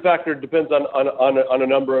capacity factor depends on a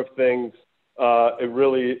number of things. It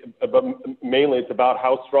really, but mainly it's about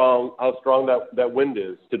how strong that wind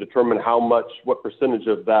is to determine what percentage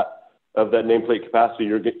of that nameplate capacity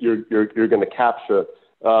you're going to capture.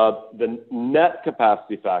 the net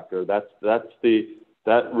capacity factor,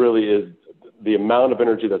 that really is the amount of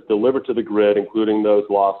energy that's delivered to the grid, including those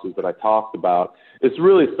losses that I talked about. It's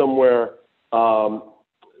really somewhere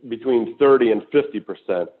between 30 and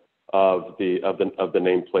 50% of the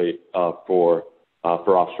nameplate for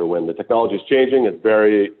offshore wind. The technology is changing. It's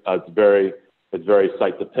very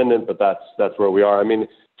site dependent, but that's where we are. I mean,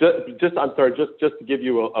 just to give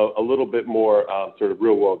you a little bit more sort of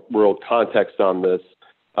real world context on this.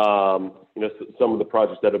 Some of the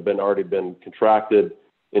projects that have already been contracted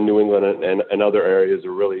in New England and other areas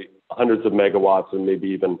are really hundreds of megawatts, and maybe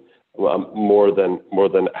even more than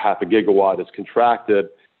half a gigawatt is contracted,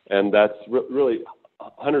 and that's really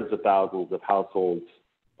hundreds of thousands of households,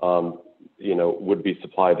 would be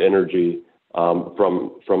supplied energy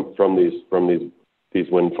from these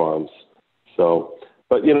wind farms. So,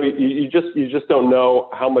 but you just don't know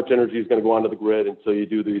how much energy is going to go onto the grid until you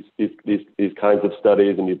do these kinds of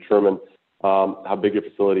studies and you determine how big your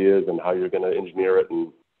facility is and how you're going to engineer it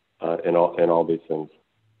and all these things.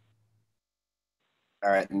 All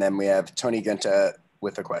right, and then we have Tony Gunta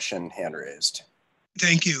with a question, hand raised.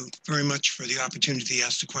 Thank you very much for the opportunity to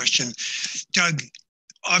ask the question. Doug,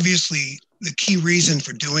 obviously, the key reason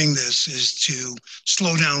for doing this is to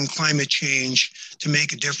slow down climate change, to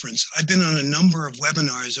make a difference. I've been on a number of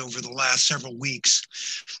webinars over the last several weeks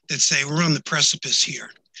that say we're on the precipice here.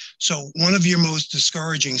 So one of your most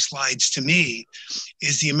discouraging slides to me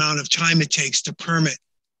is the amount of time it takes to permit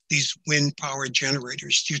these wind power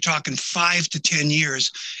generators. You're talking 5 to 10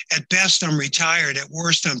 years. At best, I'm retired. At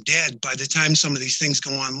worst, I'm dead by the time some of these things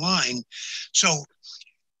go online. So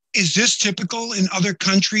is this typical in other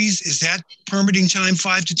countries? Is that permitting time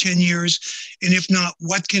 5 to 10 years? And if not,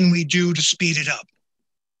 what can we do to speed it up?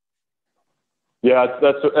 Yeah,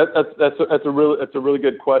 that's a really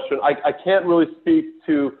good question. I can't really speak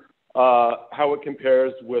to how it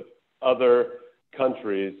compares with other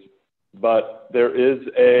countries, but there is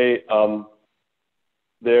a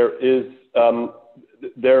bit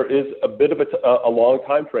of a long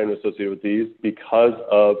time frame associated with these because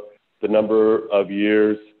of the number of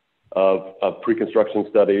years of pre-construction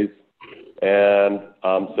studies, and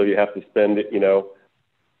so you have to spend a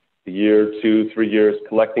year, 2, 3 years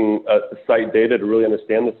collecting site data to really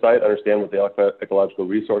understand the site, understand what the ecological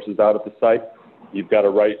resources out at the site. You've got to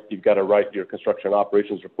write your construction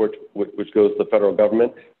operations report, which goes to the federal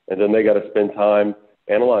government, and then they got to spend time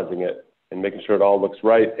analyzing it and making sure it all looks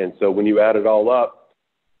right. And so when you add it all up,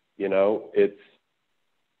 it's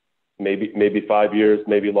maybe 5 years,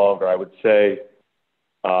 maybe longer. I would say,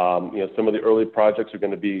 some of the early projects are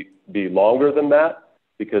going to be longer than that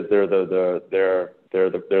because they're the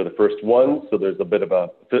first ones. So there's a bit of a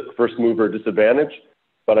first mover disadvantage.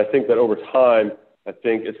 But I think that over time,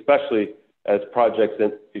 especially as projects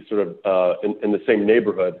in the same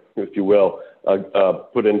neighborhood, if you will,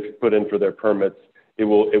 put in for their permits, it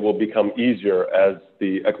will become easier as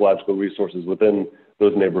the ecological resources within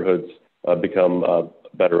those neighborhoods become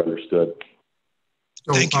better understood.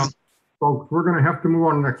 So, Thank you. Folks, we're going to have to move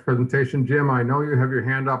on to the next presentation. Jim, I know you have your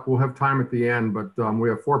hand up. We'll have time at the end, but we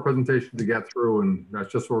have 4 presentations to get through, and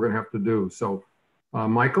that's just what we're going to have to do. So,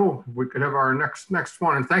 Michael, we could have our next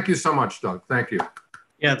one. And thank you so much, Doug. Thank you.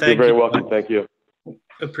 Yeah, thank you. You're very welcome. Thank you.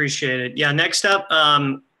 Appreciate it. Yeah, next up,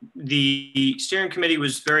 the steering committee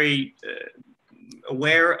was very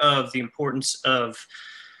aware of the importance of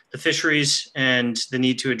the fisheries and the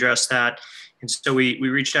need to address that. And so we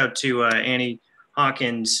reached out to Annie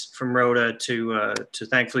Hawkins from Rhoda to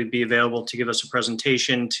thankfully be available to give us a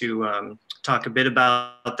presentation to talk a bit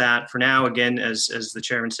about that. For now, again, as the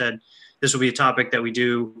chairman said, this will be a topic that we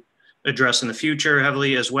do address in the future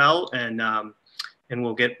heavily as well, and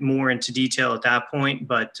we'll get more into detail at that point.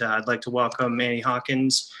 But I'd like to welcome Annie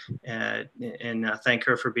Hawkins and thank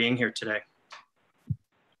her for being here today.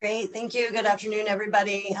 Great, thank you. Good afternoon,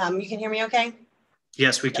 everybody. You can hear me okay?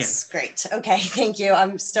 Yes, we can. Yes, great. Okay, thank you.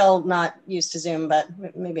 I'm still not used to Zoom, but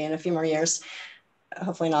maybe in a few more years.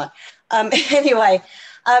 Hopefully not. Anyway,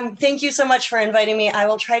 thank you so much for inviting me. I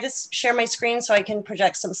will try to share my screen so I can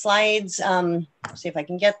project some slides. See if I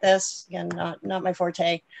can get this. Again, not my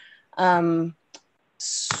forte.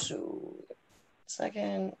 So,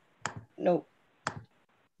 second. Nope.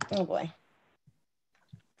 Oh boy.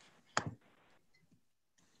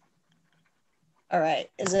 All right,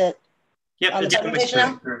 is it on the presentation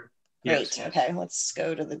now? Yes. Great, okay, let's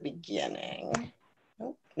go to the beginning.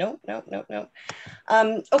 Nope.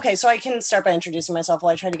 Okay, so I can start by introducing myself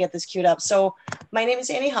while I try to get this queued up. So my name is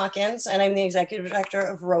Annie Hawkins, and I'm the executive director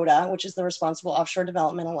of Rhoda, which is the Responsible Offshore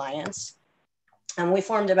Development Alliance. We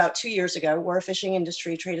formed about 2 years ago. We're a fishing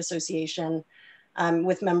industry trade association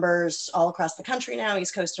with members all across the country now,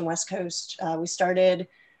 East Coast and West Coast. We started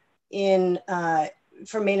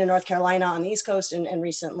from Maine and North Carolina on the East Coast and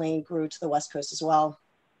recently grew to the West Coast as well.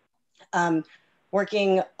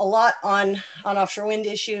 Working a lot on offshore wind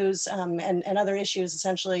issues and other issues.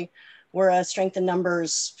 Essentially, we're a strength in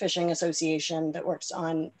numbers fishing association that works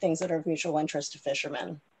on things that are of mutual interest to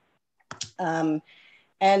fishermen.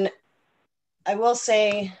 And I will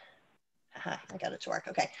say, I got it to work,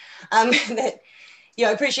 okay. That,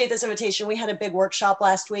 I appreciate this invitation. We had a big workshop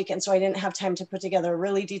last week, and so I didn't have time to put together a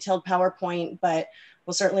really detailed PowerPoint, but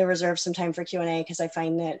we'll certainly reserve some time for Q&A because I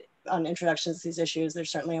find that on introductions to these issues,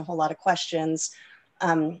 there's certainly a whole lot of questions.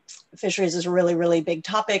 Fisheries is a really, really big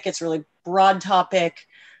topic. It's a really broad topic.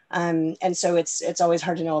 And so it's always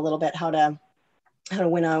hard to know a little bit how to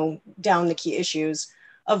winnow down the key issues,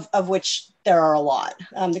 of which there are a lot.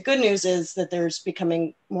 The good news is that there's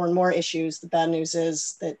becoming more and more issues. The bad news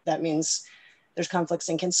is that means there's conflicts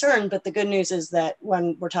and concern, but the good news is that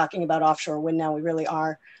when we're talking about offshore wind now, we really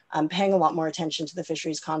are paying a lot more attention to the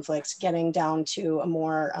fisheries conflicts, getting down to a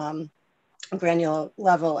more granular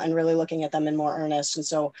level and really looking at them in more earnest. And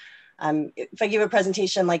so if I give a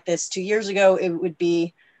presentation like this 2 years ago, it would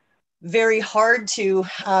be very hard to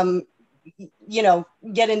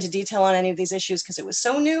get into detail on any of these issues because it was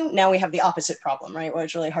so new. Now we have the opposite problem, right? Where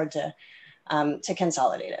it's really hard to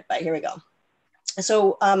consolidate it, but here we go.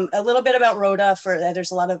 So a little bit about ROTA.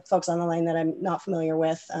 There's a lot of folks on the line that I'm not familiar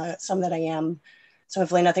with, some that I am. So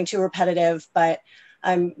hopefully nothing too repetitive, but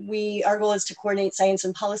our goal is to coordinate science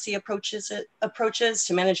and policy approaches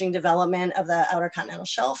to managing development of the Outer Continental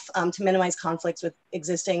Shelf to minimize conflicts with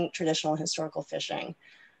existing traditional and historical fishing.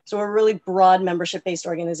 So we're a really broad membership-based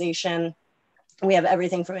organization. We have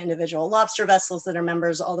everything from individual lobster vessels that are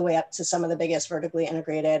members all the way up to some of the biggest vertically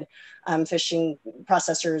integrated fishing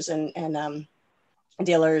processors and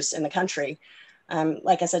dealers in the country.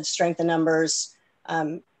 Like I said, strength in numbers.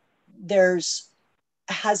 There's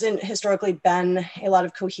hasn't historically been a lot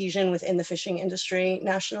of cohesion within the fishing industry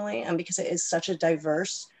nationally, because it is such a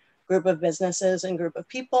diverse group of businesses and group of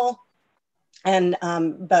people. And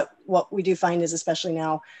but what we do find is, especially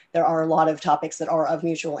now, there are a lot of topics that are of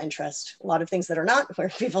mutual interest, a lot of things that are not, where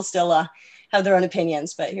people still have their own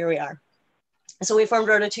opinions, but here we are. So we formed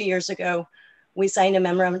ROTA 2 years ago. We signed a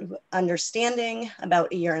memorandum of understanding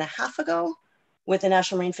about 1.5 years ago with the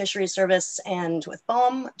National Marine Fisheries Service and with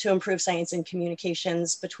BOEM to improve science and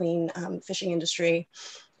communications between fishing industry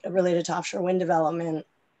related to offshore wind development.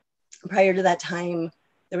 Prior to that time,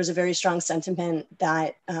 there was a very strong sentiment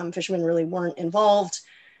that fishermen really weren't involved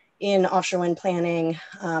in offshore wind planning,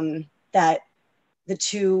 that the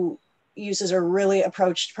two uses are really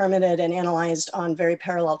approached, permitted, and analyzed on very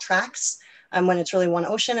parallel tracks when it's really one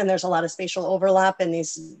ocean and there's a lot of spatial overlap, and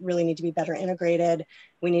these really need to be better integrated.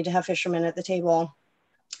 We need to have fishermen at the table,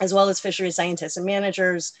 as well as fisheries scientists and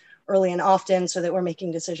managers early and often, so that we're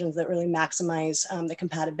making decisions that really maximize the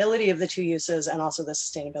compatibility of the two uses and also the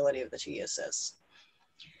sustainability of the two uses.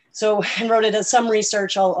 So, and ROTA does some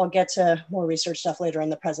research. I'll get to more research stuff later in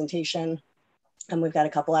the presentation. And we've got a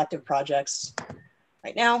couple active projects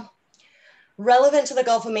right now. Relevant to the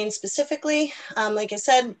Gulf of Maine specifically, like I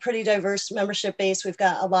said, pretty diverse membership base. We've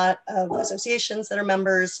got a lot of associations that are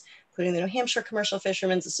members, including the New Hampshire Commercial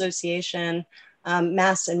Fishermen's Association,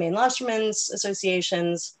 Mass and Maine Lobstermen's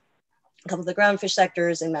Associations, a couple of the groundfish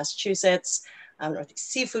sectors in Massachusetts,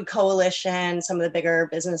 Northeast Seafood Coalition, some of the bigger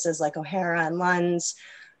businesses like O'Hara and Lund's,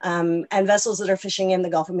 and vessels that are fishing in the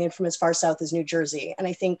Gulf of Maine from as far south as New Jersey. And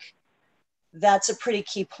I think that's a pretty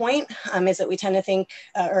key point, is that we tend to think,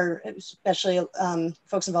 or especially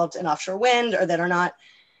folks involved in offshore wind or that are not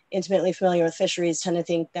intimately familiar with fisheries tend to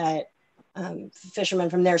think that fishermen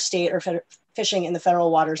from their state are fishing in the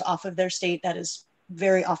federal waters off of their state. That is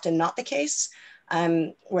very often not the case,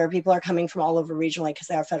 where people are coming from all over regionally because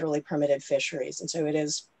they are federally permitted fisheries. And so it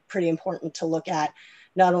is pretty important to look at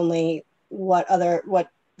not only what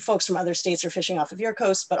folks from other states are fishing off of your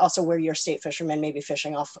coast, but also where your state fishermen may be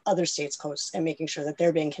fishing off other states' coasts and making sure that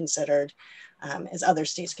they're being considered as other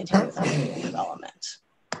states continue with offshore development.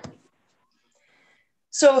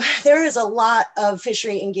 So there is a lot of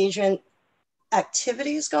fishery engagement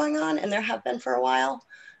activities going on, and there have been for a while.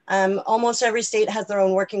 Almost every state has their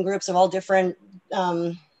own working groups of all different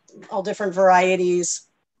varieties,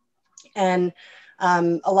 and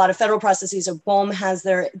a lot of federal processes. So BOEM has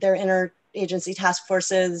their interagency task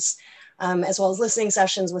forces, as well as listening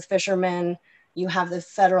sessions with fishermen. You have the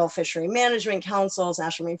Federal Fishery Management Councils,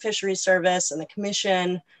 National Marine Fisheries Service, and the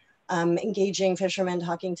Commission engaging fishermen,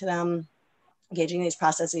 talking to them, engaging these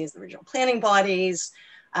processes, the regional planning bodies.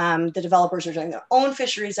 The developers are doing their own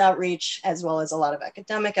fisheries outreach, as well as a lot of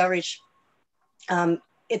academic outreach.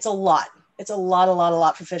 It's a lot. It's a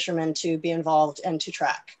lot for fishermen to be involved and to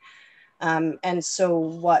track. And so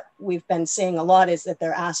what we've been seeing a lot is that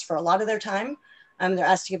they're asked for a lot of their time. They're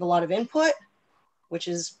asked to give a lot of input, which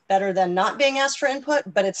is better than not being asked for input,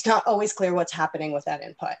 but it's not always clear what's happening with that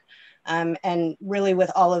input. And really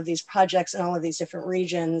with all of these projects and all of these different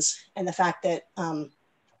regions and the fact that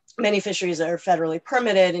many fisheries are federally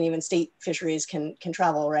permitted and even state fisheries can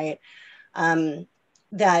travel, right?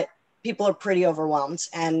 That people are pretty overwhelmed.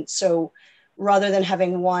 And so rather than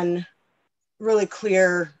having one really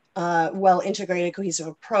clear, well-integrated, cohesive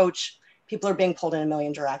approach, people are being pulled in a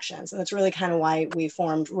million directions. And that's really kind of why we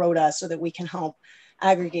formed ROTA, so that we can help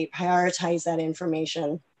aggregate, prioritize that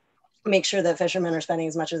information, make sure that fishermen are spending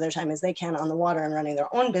as much of their time as they can on the water and running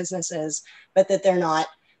their own businesses, but that they're not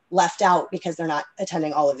left out because they're not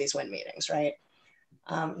attending all of these WIN meetings, right?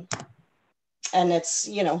 And it's,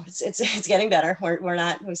 you know, it's getting better.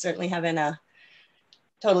 We certainly haven't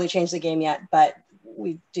totally changed the game yet, but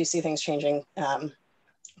we do see things changing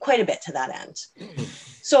quite a bit to that end.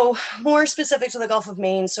 So more specific to the Gulf of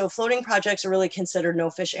Maine, so floating projects are really considered no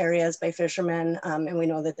fish areas by fishermen. And we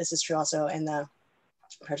know that this is true also in the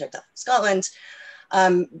project of Scotland.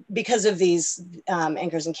 Because of these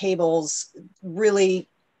anchors and cables, really,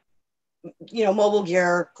 you know, mobile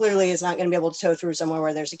gear clearly is not going to be able to tow through somewhere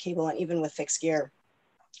where there's a cable, and even with fixed gear,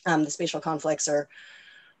 the spatial conflicts are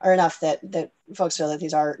enough that folks feel that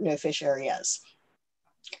these are no fish areas.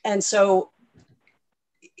 And so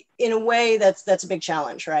in a way, that's a big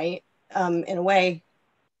challenge, right? In a way,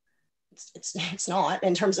 it's not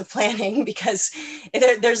in terms of planning, because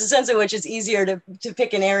there's a sense in which it's easier to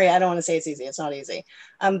pick an area. I don't want to say it's easy, it's not easy.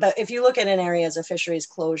 But if you look at an area as a fisheries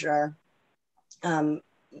closure,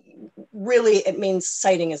 really it means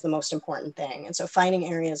siting is the most important thing. And so finding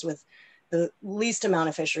areas with the least amount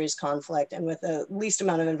of fisheries conflict and with the least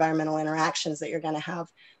amount of environmental interactions that you're going to have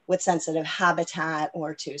with sensitive habitat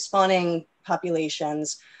or to spawning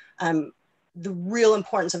populations. The real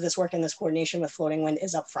importance of this work and this coordination with floating wind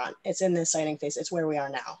is up front. It's in this siting phase. It's where we are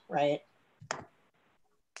now, right?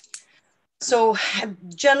 So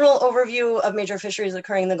general overview of major fisheries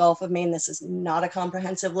occurring in the Gulf of Maine. This is not a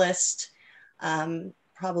comprehensive list.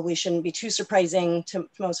 Probably shouldn't be too surprising to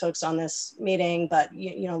most folks on this meeting, but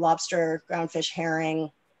you know, lobster, groundfish,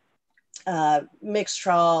 herring, mixed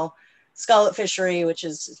trawl, scallop fishery, which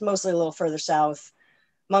is mostly a little further south,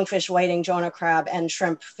 monkfish, whiting, Jonah crab, and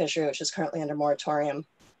shrimp fishery, which is currently under moratorium.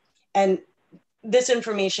 And this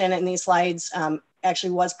information in these slides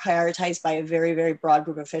actually was prioritized by a very, very broad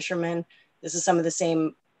group of fishermen. This is some of the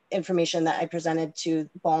same information that I presented to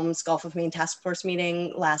BOEM's Gulf of Maine Task Force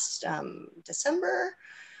meeting last December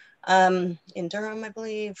in Durham, I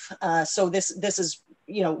believe. So this is,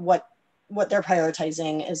 you know, what they're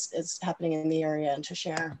prioritizing is happening in the area and to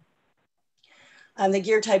share. The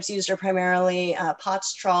gear types used are primarily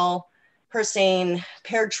POTS trawl, Persane,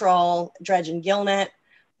 paired trawl, dredge, and gillnet.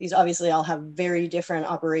 These obviously all have very different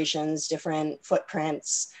operations, different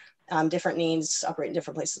footprints, different needs, operate in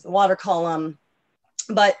different places in the water column,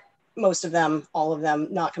 but most of them, all of them,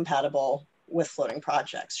 not compatible with floating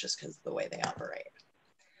projects just because of the way they operate.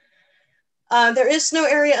 There is no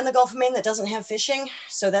area in the Gulf of Maine that doesn't have fishing.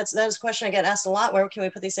 So that is a question I get asked a lot. Where can we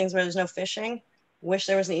put these things where there's no fishing? Wish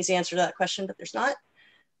there was an easy answer to that question, but there's not.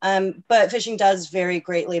 But fishing does vary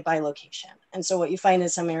greatly by location. And so what you find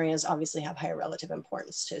is some areas obviously have higher relative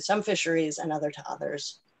importance to some fisheries and other to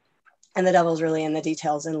others. And the devil's really in the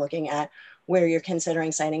details in looking at where you're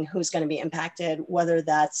considering siting, who's going to be impacted, whether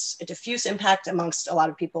that's a diffuse impact amongst a lot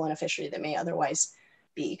of people in a fishery that may otherwise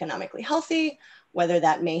be economically healthy, whether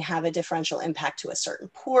that may have a differential impact to a certain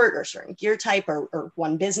port or certain gear type or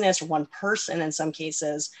one business or one person in some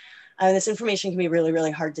cases. This information can be really,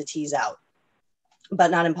 really hard to tease out, but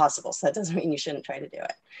not impossible. So that doesn't mean you shouldn't try to do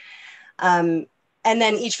it. And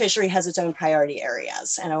then each fishery has its own priority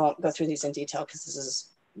areas. And I won't go through these in detail because this is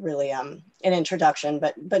really an introduction,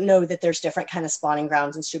 but know that there's different kind of spawning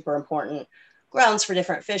grounds and super important grounds for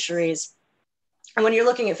different fisheries. And when you're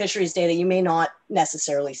looking at fisheries data, you may not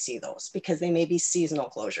necessarily see those because they may be seasonal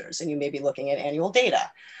closures and you may be looking at annual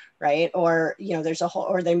data, right? Or, you know, there's a whole,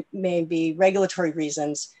 or there may be regulatory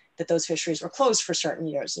reasons that those fisheries were closed for certain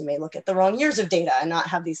years. You may look at the wrong years of data and not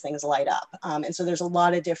have these things light up. And so there's a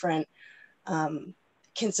lot of different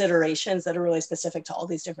considerations that are really specific to all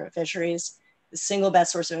these different fisheries. The single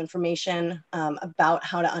best source of information about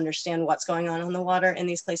how to understand what's going on the water in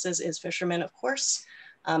these places is fishermen, of course.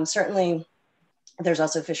 Certainly, there's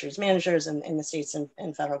also fisheries managers in the states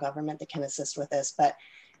and federal government that can assist with this, but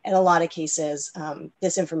in a lot of cases,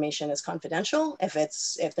 this information is confidential.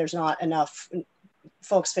 If there's not enough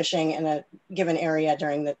folks fishing in a given area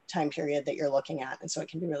during the time period that you're looking at. And so it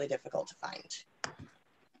can be really difficult to find.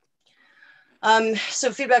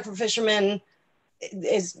 So feedback from fishermen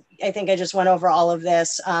is, I think I just went over all of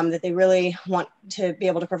this, that they really want to be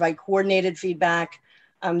able to provide coordinated feedback.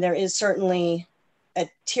 There is certainly a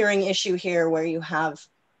tiering issue here where you have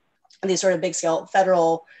these sort of big scale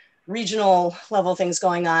federal, regional level things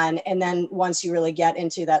going on. And then once you really get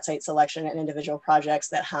into that site selection and individual projects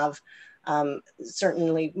that have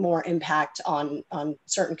certainly more impact on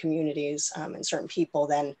certain communities and certain people,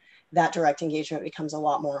 then that direct engagement becomes a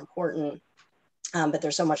lot more important. But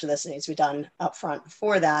there's so much of this that needs to be done upfront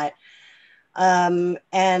for that.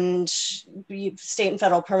 And state and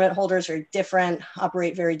federal permit holders are different,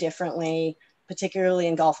 operate very differently, particularly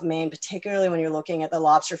in Gulf of Maine, particularly when you're looking at the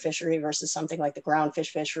lobster fishery versus something like the groundfish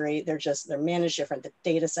fishery. They're managed different, the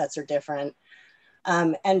data sets are different.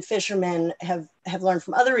 And fishermen have learned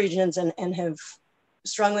from other regions and have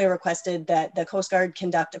strongly requested that the Coast Guard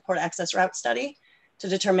conduct a port access route study to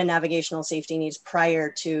determine navigational safety needs prior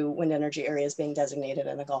to wind energy areas being designated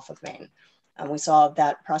in the Gulf of Maine. We saw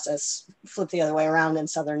that process flip the other way around in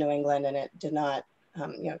southern New England, and it did not,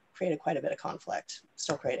 created quite a bit of conflict,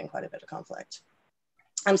 still creating quite a bit of conflict.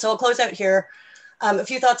 So I'll close out here. A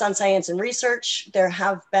few thoughts on science and research. There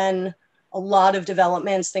have been a lot of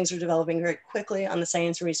developments. Things are developing very quickly on the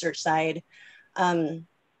science and research side.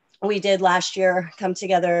 We did last year come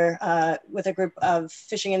together with a group of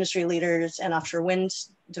fishing industry leaders and offshore wind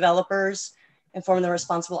developers and form the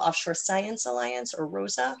Responsible Offshore Science Alliance, or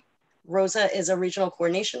ROSA. ROSA is a regional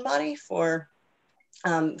coordination body for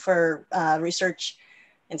research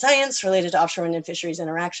and science related to offshore wind and fisheries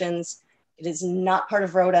interactions. It is not part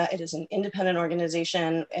of ROTA. It is an independent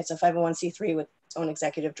organization. It's a 501c3 with its own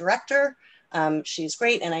executive director. She's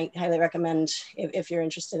great, and I highly recommend, if you're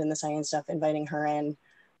interested in the science stuff, inviting her in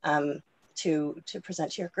to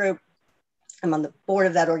present to your group. I'm on the board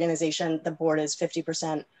of that organization. The board is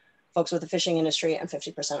 50% folks with the fishing industry and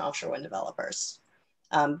 50% offshore wind developers.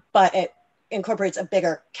 But it incorporates a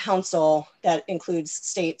bigger council that includes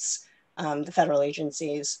states, the federal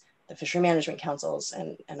agencies, the fishery management councils,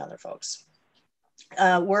 and other folks.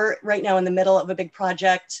 We're right now in the middle of a big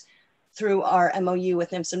project through our MOU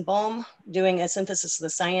with NIMS and BOEM, doing a synthesis of the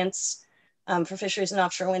science for fisheries and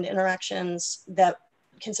offshore wind interactions that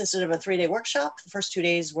consisted of a 3-day workshop. The first 2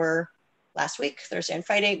 days were last week, Thursday and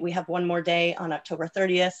Friday. We have one more day on October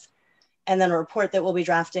 30th, and then a report that we'll be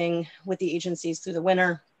drafting with the agencies through the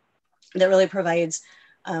winter that really provides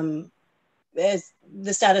the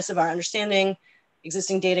status of our understanding,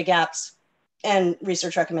 existing data gaps, and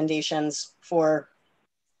research recommendations for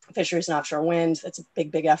fisheries and offshore wind. That's a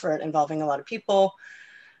big, big effort involving a lot of people.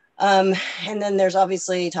 And then there's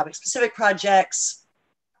obviously topic-specific projects.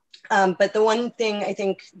 But the one thing I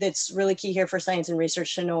think that's really key here for science and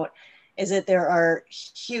research to note is that there are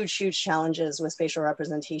huge, huge challenges with spatial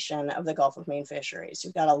representation of the Gulf of Maine fisheries.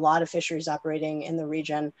 You've got a lot of fisheries operating in the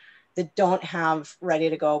region that don't have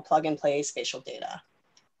ready-to-go plug-and-play spatial data.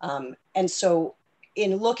 And so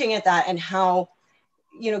in looking at that and how,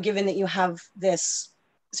 given that you have this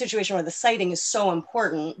situation where the siting is so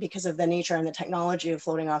important because of the nature and the technology of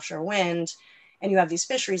floating offshore wind, and you have these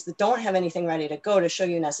fisheries that don't have anything ready to go to show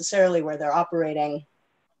you necessarily where they're operating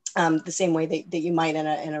the same way that you might in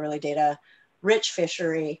a really data-rich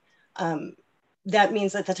fishery, that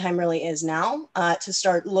means that the time really is now to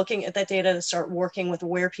start looking at that data, to start working with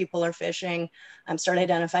where people are fishing, start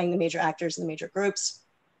identifying the major actors and the major groups.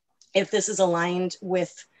 If this is aligned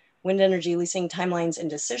with wind energy leasing timelines and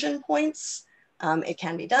decision points, it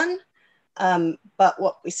can be done. But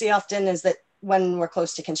what we see often is that when we're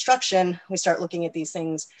close to construction, we start looking at these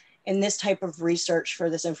things, and this type of research for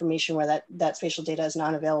this information where that spatial data is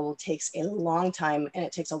not available takes a long time, and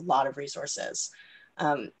it takes a lot of resources.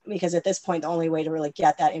 Because at this point, the only way to really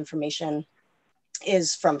get that information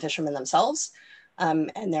is from fishermen themselves.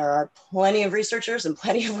 And there are plenty of researchers and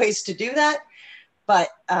plenty of ways to do that, but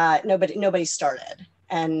nobody started.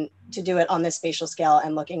 And to do it on this spatial scale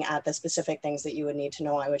and looking at the specific things that you would need to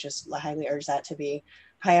know, I would just highly urge that to be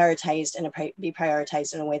prioritized and be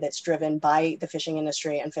prioritized in a way that's driven by the fishing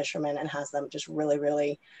industry and fishermen and has them just really,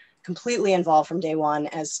 really completely involved from day one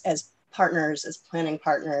as partners, as planning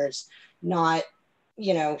partners, not,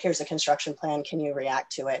 here's a construction plan, can you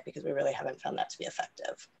react to it? Because we really haven't found that to be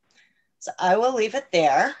effective. So I will leave it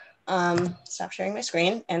there. Stop sharing my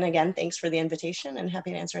screen. And again, thanks for the invitation and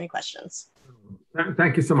happy to answer any questions.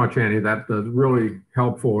 Thank you so much, Annie. That was really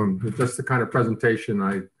helpful, and just the kind of presentation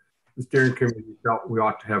the steering committee felt we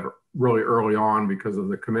ought to have really early on because of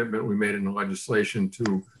the commitment we made in the legislation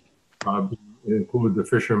to include the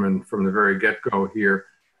fishermen from the very get-go here.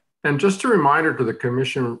 And just a reminder to the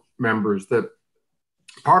commission members that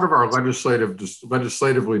part of our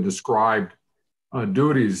legislatively described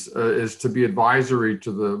duties is to be advisory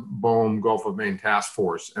to the BOEM Gulf of Maine Task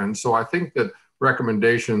Force. And so I think that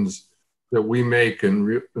recommendations that we make in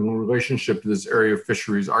relationship to this area of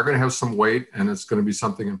fisheries are going to have some weight, and it's going to be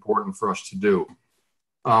something important for us to do.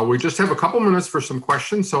 We just have a couple minutes for some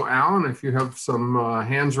questions. So Alan, if you have some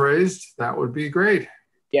hands raised, that would be great.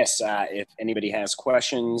 Yes, if anybody has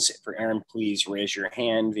questions for Aaron, please raise your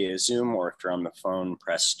hand via Zoom, or if you're on the phone,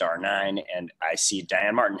 press *9. And I see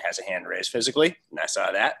Diane Martin has a hand raised physically, and I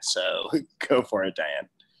saw that. So go for it, Diane.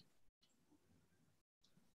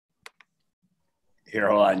 Here,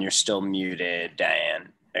 hold on. You're still muted,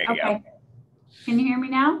 Diane. There you go. Can you hear me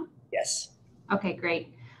now? Yes. Okay,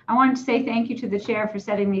 great. I wanted to say thank you to the chair for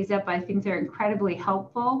setting these up. I think they're incredibly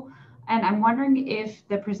helpful. And I'm wondering if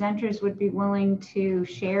the presenters would be willing to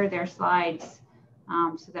share their slides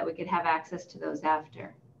so that we could have access to those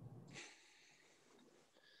after.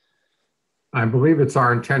 I believe it's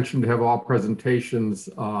our intention to have all presentations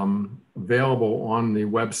available on the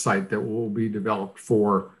website that will be developed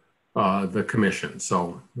for the commission.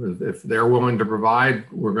 So if they're willing to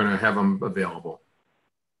provide, we're going to have them available.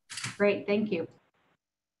 Great, thank you.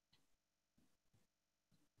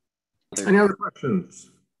 Any other questions?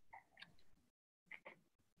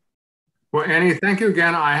 Well, Annie, thank you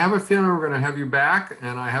again. I have a feeling we're going to have you back,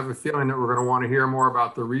 and I have a feeling that we're going to want to hear more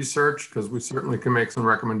about the research, because we certainly can make some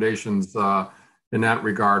recommendations in that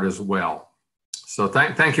regard as well. So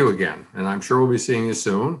thank you again, and I'm sure we'll be seeing you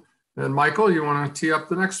soon. And Michael, you want to tee up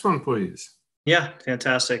the next one, please? Yeah,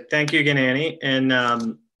 fantastic. Thank you again, Annie. And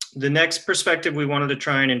the next perspective we wanted to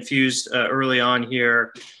try and infuse early on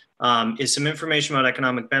here is some information about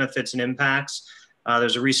economic benefits and impacts.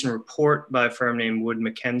 There's a recent report by a firm named Wood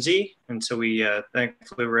Mackenzie, and so we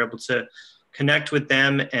thankfully were able to connect with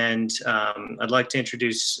them. And I'd like to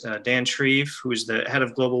introduce Dan Shreve, who is the head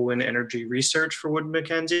of global wind energy research for Wood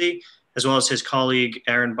Mackenzie, as well as his colleague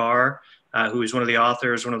Aaron Barr, who is one of the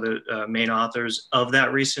authors, one of the main authors of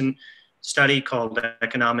that recent study called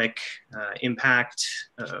Economic Impact.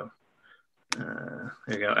 There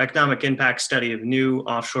you go. Economic Impact Study of New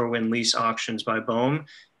Offshore Wind Lease Auctions by BOEM,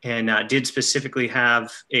 and did specifically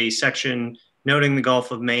have a section noting the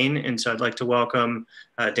Gulf of Maine. And so I'd like to welcome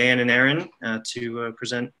Dan and Aaron to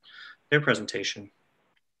present their presentation.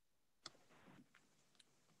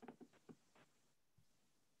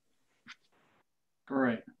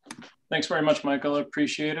 Great. Thanks very much, Michael. I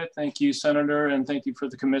appreciate it. Thank you, Senator, and thank you for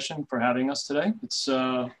the commission for having us today. It's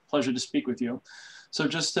a pleasure to speak with you. So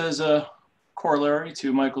just as a corollary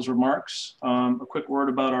to Michael's remarks, a quick word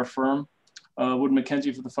about our firm. Wood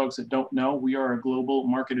Mackenzie, for the folks that don't know, we are a global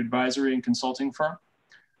market advisory and consulting firm.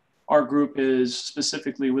 Our group is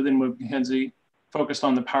specifically within Wood Mackenzie focused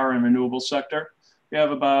on the power and renewable sector. We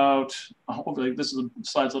have about, hopefully this is the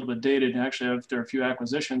slide's a little bit dated, actually after a few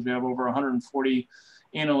acquisitions, we have over 140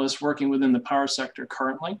 analysts working within the power sector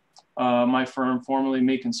currently. My firm, formerly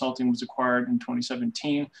May Consulting, was acquired in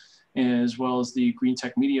 2017, as well as the Green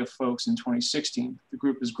Tech Media folks in 2016. The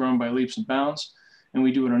group has grown by leaps and bounds, and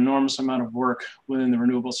we do an enormous amount of work within the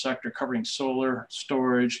renewable sector, covering solar,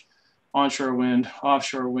 storage, onshore wind,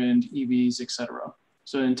 offshore wind, EVs, et cetera.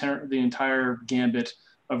 So the entire gambit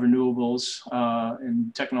of renewables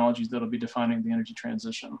and technologies that'll be defining the energy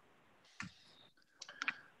transition.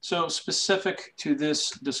 So specific to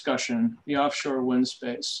this discussion, the offshore wind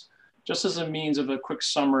space, just as a means of a quick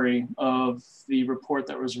summary of the report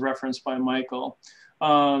that was referenced by Michael,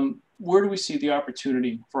 where do we see the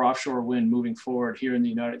opportunity for offshore wind moving forward here in the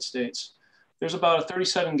United States? There's about a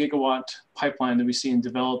 37 gigawatt pipeline that we see in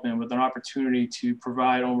development with an opportunity to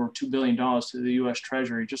provide over $2 billion to the US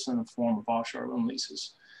Treasury just in the form of offshore wind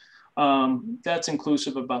leases. That's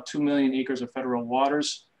inclusive of about 2 million acres of federal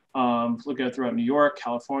waters, looking at throughout New York,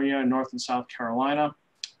 California, North and South Carolina.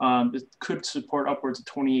 It could support upwards of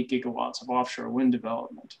 28 gigawatts of offshore wind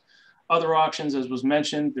development. Other auctions, as was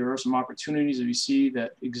mentioned, there are some opportunities that we see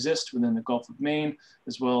that exist within the Gulf of Maine,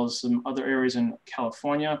 as well as some other areas in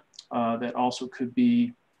California that also could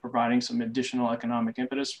be providing some additional economic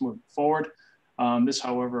impetus moving forward. This,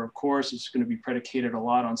 however, of course, is going to be predicated a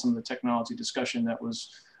lot on some of the technology discussion that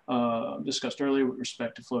was discussed earlier with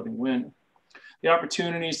respect to floating wind. The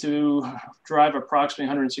opportunities to drive approximately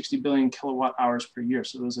 160 billion kilowatt hours per year.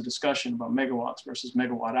 So there's a discussion about megawatts versus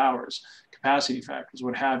megawatt hours, capacity factors,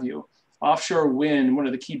 what have you. Offshore wind, one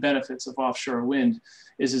of the key benefits of offshore wind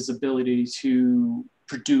is its ability to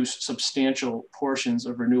produce substantial portions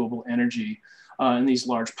of renewable energy in these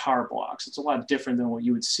large power blocks. It's a lot different than what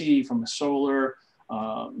you would see from a solar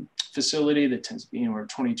facility that tends to be anywhere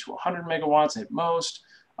 20 to 100 megawatts at most.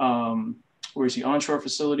 Where you see onshore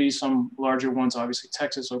facilities, some larger ones, obviously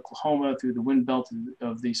Texas, Oklahoma, through the wind belt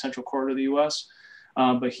of the central corridor of the US.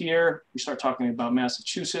 But here we start talking about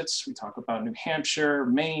Massachusetts, we talk about New Hampshire,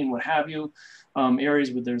 Maine, what have you,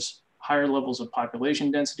 areas where there's higher levels of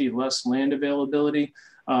population density, less land availability.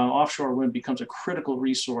 Offshore wind becomes a critical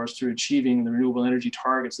resource to achieving the renewable energy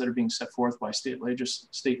targets that are being set forth by state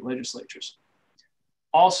legislatures.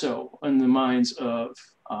 Also in the minds of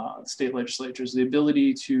state legislatures, the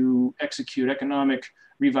ability to execute economic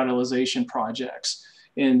revitalization projects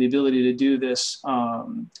and the ability to do this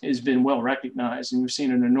has been well recognized. And we've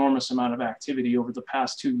seen an enormous amount of activity over the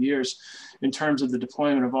past 2 years in terms of the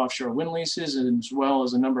deployment of offshore wind leases, and as well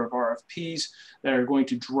as a number of RFPs that are going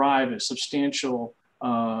to drive a substantial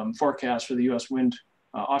forecast for the US wind,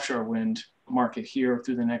 offshore wind market here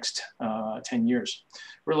through the next 10 years.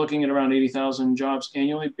 We're looking at around 80,000 jobs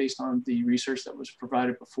annually based on the research that was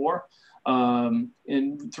provided before. And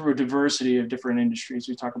through a diversity of different industries.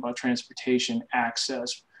 We talk about transportation,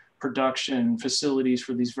 access, production, facilities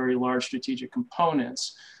for these very large strategic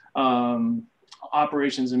components,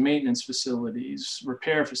 operations and maintenance facilities,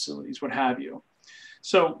 repair facilities, what have you.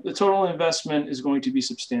 So the total investment is going to be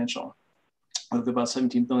substantial, with about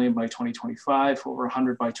 17 billion by 2025, over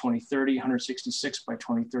 100 by 2030, 166 by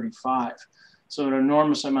 2035. So an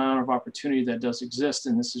enormous amount of opportunity that does exist,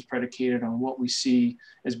 and this is predicated on what we see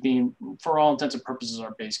as being, for all intents and purposes,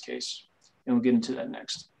 our base case. And we'll get into that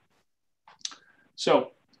next.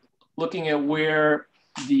 So looking at where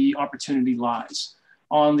the opportunity lies.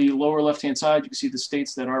 On the lower left-hand side, you can see the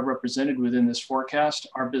states that are represented within this forecast.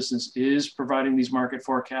 Our business is providing these market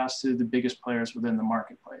forecasts to the biggest players within the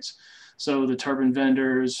marketplace. So the turbine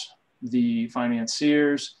vendors, the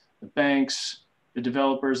financiers, the banks, the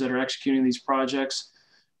developers that are executing these projects.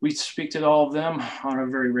 We speak to all of them on a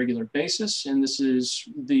very regular basis, and this is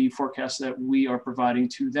the forecast that we are providing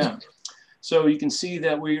to them. So you can see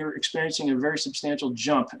that we are experiencing a very substantial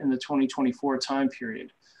jump in the 2024 time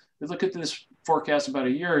period. If you look at this forecast about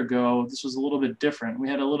a year ago, this was a little bit different. We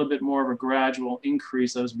had a little bit more of a gradual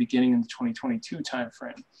increase that was beginning in the 2022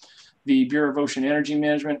 timeframe. The Bureau of Ocean Energy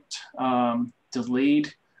Management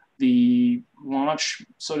delayed the launch,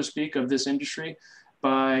 so to speak, of this industry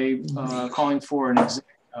by calling for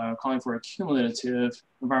a cumulative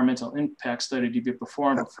environmental impact study to be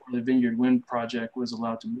performed before the Vineyard Wind project was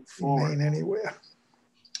allowed to move forward. Maine anywhere.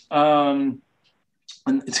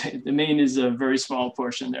 And the Maine is a very small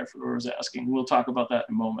portion there for who was asking. We'll talk about that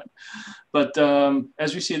in a moment. But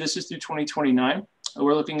as we see, this is through 2029.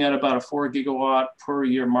 We're looking at about a 4 gigawatt per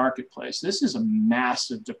year marketplace. This is a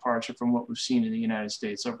massive departure from what we've seen in the United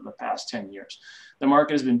States over the past 10 years. The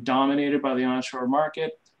market has been dominated by the onshore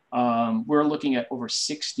market. We're looking at over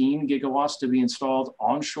 16 gigawatts to be installed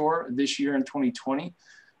onshore this year in 2020,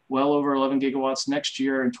 well over 11 gigawatts next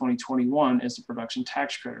year in 2021 as the production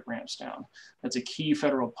tax credit ramps down. That's a key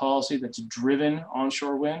federal policy that's driven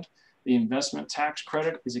onshore wind. The investment tax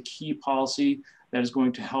credit is a key policy that is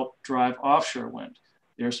going to help drive offshore wind.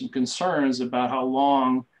 There are some concerns about how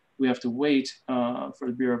long we have to wait for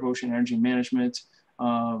the Bureau of Ocean Energy Management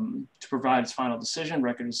to provide its final decision.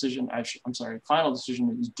 Final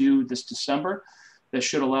decision is due this December. That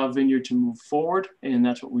should allow Vineyard to move forward, and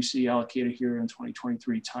that's what we see allocated here in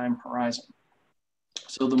 2023 time horizon.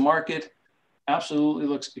 So the market absolutely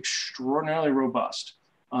looks extraordinarily robust,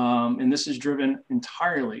 and this is driven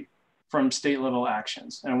entirely from state level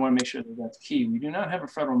actions. And I want to make sure that that's key. We do not have a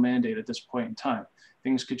federal mandate at this point in time.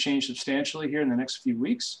 Things could change substantially here in the next few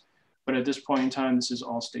weeks, but at this point in time, this is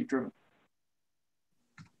all state driven.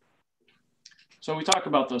 So we talk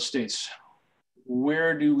about those states.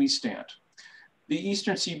 Where do we stand? The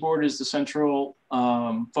Eastern Seaboard is the central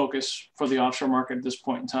focus for the offshore market at this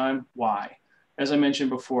point in time. Why? As I mentioned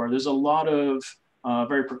before, there's a lot of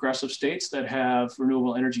very progressive states that have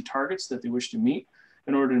renewable energy targets that they wish to meet.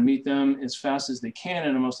 In order to meet them as fast as they can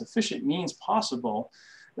in the most efficient means possible,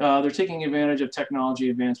 they're taking advantage of technology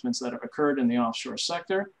advancements that have occurred in the offshore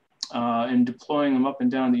sector and deploying them up and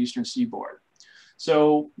down the Eastern Seaboard.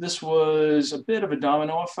 So this was a bit of a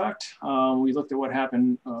domino effect. We looked at what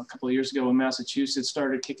happened a couple of years ago in Massachusetts,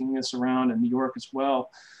 started kicking this around in New York as well.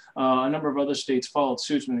 A number of other states followed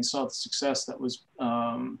suit when they saw the success that was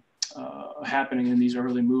happening in these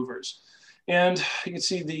early movers. And you can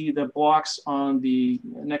see the blocks on the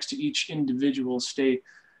next to each individual state,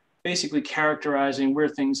 basically characterizing where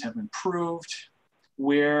things have improved,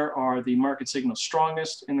 where are the market signals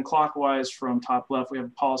strongest. In the clockwise from top left, we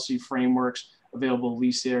have policy frameworks, available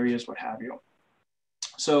lease areas, what have you.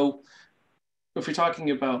 So if we're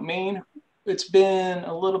talking about Maine, it's been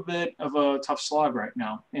a little bit of a tough slog right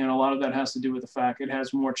now. And a lot of that has to do with the fact it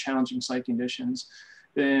has more challenging site conditions.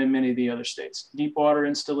 than many of the other states. Deep water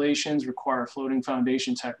installations require floating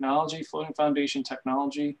foundation technology. Floating foundation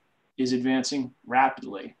technology is advancing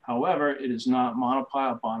rapidly. However, it is not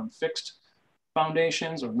monopile bottom fixed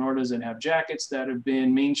foundations, or nor does it have jackets that have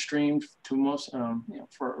been mainstreamed to most,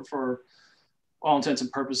 for all intents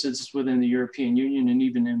and purposes within the European Union and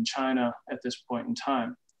even in China at this point in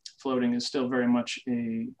time. Floating is still very much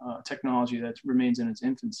a technology that remains in its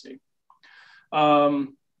infancy.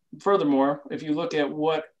 Furthermore, if you look at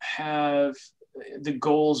what have the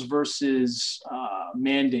goals versus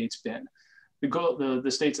mandates been,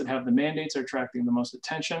 the states that have the mandates are attracting the most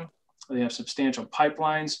attention. They have substantial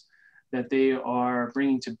pipelines that they are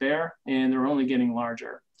bringing to bear, and they're only getting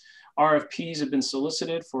larger. RFPs have been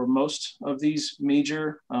solicited for most of these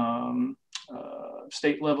major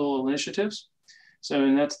state level initiatives. So,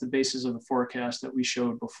 and that's the basis of the forecast that we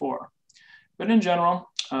showed before. But in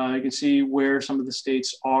general, you can see where some of the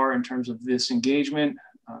states are in terms of this engagement.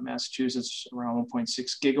 Massachusetts around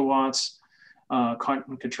 1.6 gigawatts,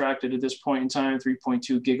 contracted at this point in time,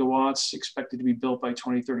 3.2 gigawatts expected to be built by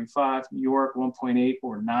 2035. New York, 1.8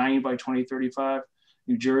 or 9 by 2035.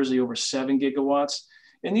 New Jersey, over 7 gigawatts.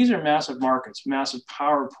 And these are massive markets, massive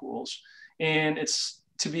power pools. And it's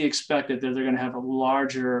to be expected that they're going to have a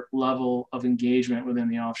larger level of engagement within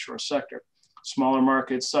the offshore sector. Smaller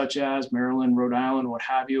markets such as Maryland, Rhode Island, what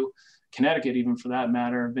have you, Connecticut even for that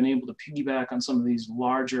matter, have been able to piggyback on some of these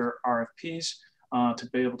larger RFPs to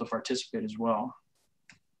be able to participate as well.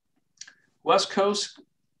 West Coast,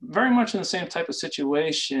 very much in the same type of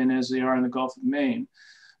situation as they are in the Gulf of Maine.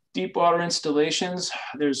 Deep water installations,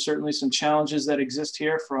 there's certainly some challenges that exist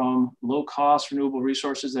here from low cost renewable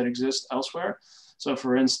resources that exist elsewhere. So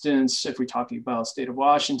for instance, if we're talking about state of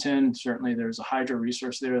Washington, certainly there's a hydro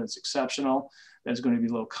resource there that's exceptional, that's going to be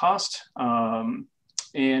low cost. And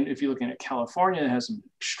if you're looking at California, it has some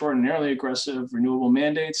extraordinarily aggressive renewable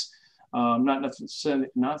mandates,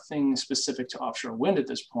 nothing specific to offshore wind at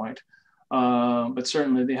this point, but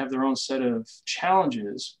certainly they have their own set of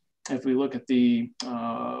challenges. If we look at the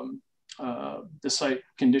site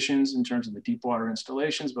conditions in terms of the deep water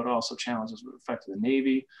installations, but also challenges with respect to the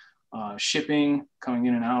Navy, shipping coming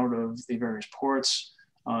in and out of the various ports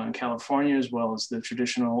in California, as well as the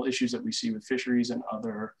traditional issues that we see with fisheries and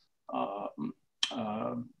other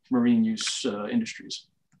marine use industries.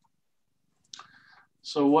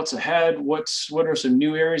 So what's ahead? What are some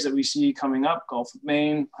new areas that we see coming up? Gulf of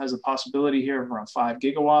Maine has a possibility here of around 5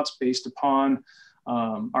 gigawatts based upon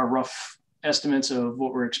our rough estimates of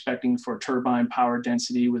what we're expecting for turbine power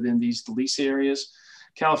density within these lease areas.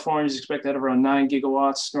 California is expected to have around 9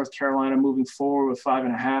 gigawatts. North Carolina moving forward with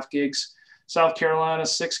 5.5 gigs. South Carolina,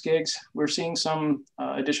 6 gigs. We're seeing some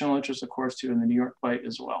additional interest, of course, too, in the New York Bight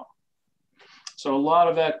as well. So a lot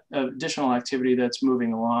of that additional activity that's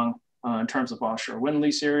moving along in terms of offshore wind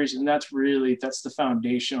lease areas. And that's the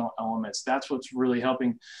foundational elements. That's what's really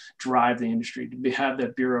helping drive the industry, to have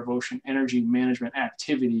that Bureau of Ocean Energy Management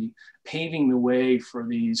activity paving the way for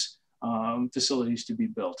these facilities to be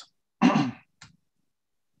built.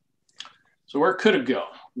 So where could it go?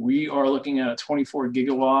 We are looking at a 24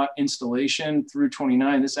 gigawatt installation through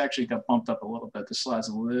 29. This actually got bumped up a little bit. This slide's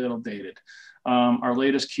a little dated. Our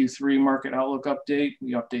latest Q3 market outlook update,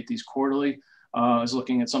 we update these quarterly, is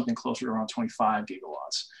looking at something closer to around 25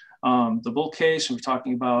 gigawatts. The bull case, we're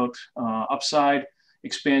talking about upside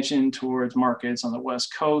expansion towards markets on the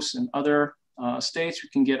West Coast and other states. We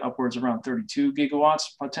can get upwards around 32 gigawatts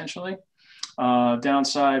potentially.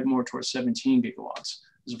 Downside more towards 17 gigawatts.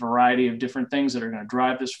 There's a variety of different things that are going to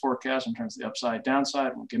drive this forecast in terms of the upside,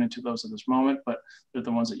 downside. We'll get into those at this moment, but they're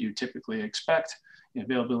the ones that you typically expect. The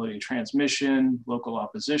availability of transmission, local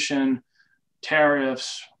opposition,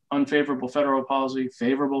 tariffs, unfavorable federal policy,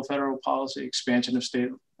 favorable federal policy, expansion of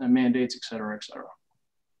state mandates, et cetera, et cetera.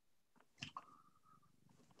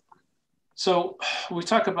 So we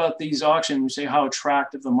talk about these auctions, we say how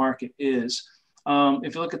attractive the market is.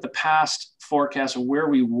 If you look at the past forecast of where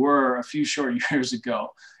we were a few short years ago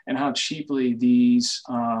and how cheaply these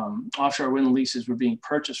offshore wind leases were being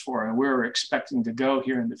purchased for and where we're expecting to go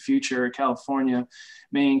here in the future, California,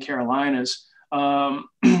 Maine, Carolinas,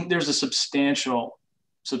 there's a substantial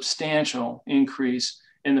increase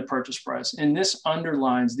in the purchase price. And this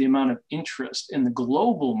underlines the amount of interest in the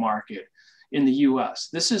global market in the US.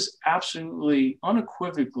 This is absolutely,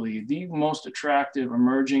 unequivocally, the most attractive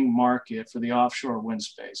emerging market for the offshore wind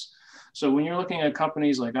space. So when you're looking at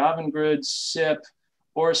companies like Avangrid, SIP,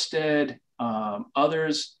 Ørsted,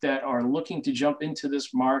 others that are looking to jump into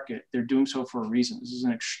this market, they're doing so for a reason. This is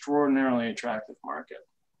an extraordinarily attractive market,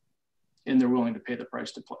 and they're willing to pay the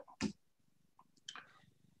price to play.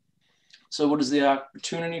 So what is the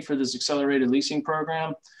opportunity for this accelerated leasing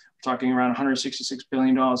program? We're talking around $166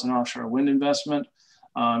 billion in offshore wind investment.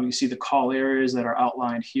 You see the call areas that are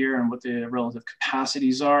outlined here and what the relative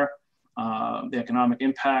capacities are, the economic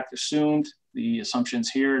impact assumed, the assumptions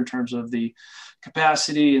here in terms of the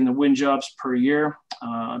capacity and the wind jobs per year.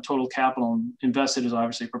 Total capital invested is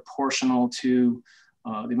obviously proportional to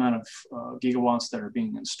the amount of gigawatts that are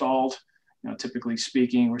being installed. Typically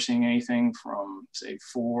speaking, we're seeing anything from say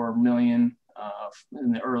 4 million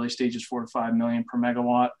in the early stages, 4 to 5 million per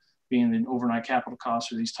megawatt being the overnight capital cost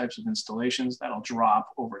for these types of installations. That'll drop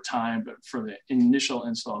over time, but for the initial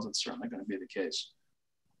installs, it's certainly going to be the case.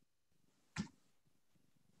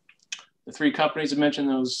 The three companies I mentioned,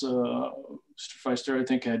 those, Mr. Feister, I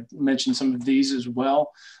think had mentioned some of these as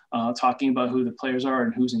well, talking about who the players are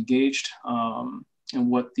and who's engaged, and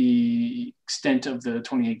what the extent of the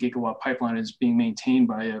 28 gigawatt pipeline is being maintained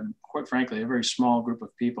by, quite frankly, a very small group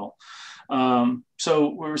of people. So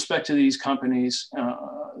with respect to these companies,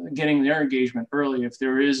 getting their engagement early, if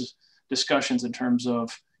there is discussions in terms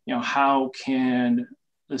of, how can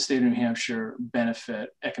the state of New Hampshire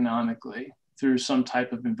benefit economically through some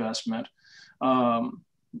type of investment,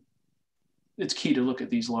 it's key to look at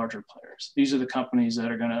these larger players. These are the companies that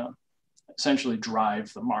are going to essentially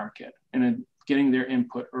drive the market, and getting their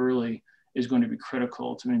input early is going to be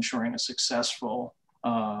critical to ensuring a successful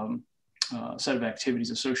set of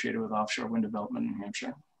activities associated with offshore wind development in New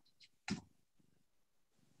Hampshire.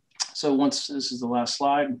 So once this is the last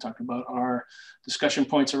slide, we talked about our discussion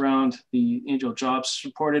points around the angel jobs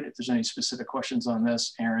reported. If there's any specific questions on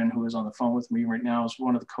this, Aaron, who is on the phone with me right now, is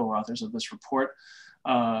one of the co-authors of this report.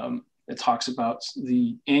 It talks about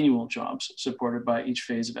the annual jobs supported by each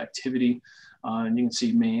phase of activity. And you can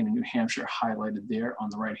see Maine and New Hampshire highlighted there on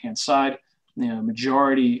the right-hand side. The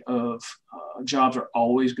majority of jobs are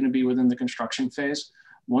always going to be within the construction phase.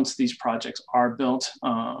 Once these projects are built,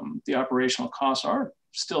 the operational costs are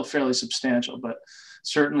still fairly substantial, but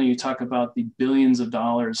certainly you talk about the billions of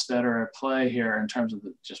dollars that are at play here in terms of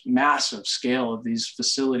the just massive scale of these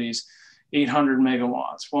facilities, 800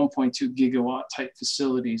 megawatts, 1.2 gigawatt type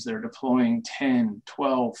facilities that are deploying 10,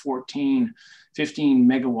 12, 14, 15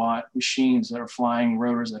 megawatt machines that are flying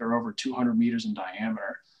rotors that are over 200 meters in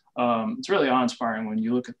diameter. It's really awe-inspiring when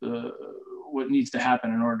you look at what needs to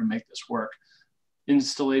happen in order to make this work.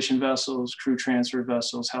 Installation vessels, crew transfer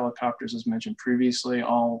vessels, helicopters, as mentioned previously,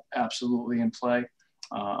 all absolutely in play.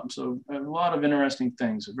 So a lot of interesting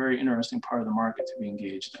things, a very interesting part of the market to be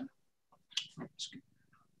engaged in.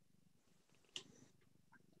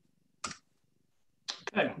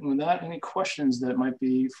 Okay, with that, any questions that might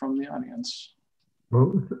be from the audience?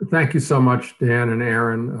 Well, thank you so much, Dan and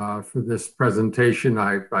Aaron, for this presentation.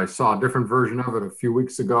 I saw a different version of it a few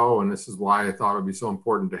weeks ago, and this is why I thought it would be so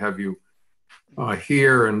important to have you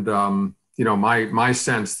here. And, my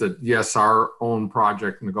sense that, yes, our own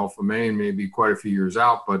project in the Gulf of Maine may be quite a few years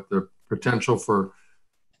out, but the potential for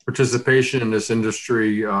participation in this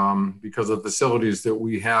industry because of facilities that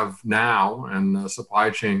we have now and the supply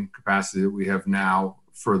chain capacity that we have now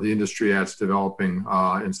for the industry that's developing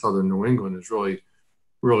in Southern New England is really,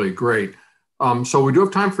 really great. So we do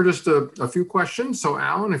have time for just a few questions. So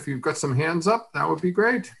Alan, if you've got some hands up, that would be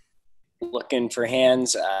great. Looking for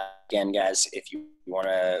hands. Again, guys, if you want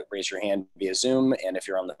to raise your hand via Zoom, and if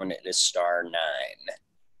you're on the phone, it is *9.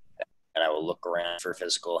 And I will look around for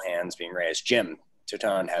physical hands being raised. Jim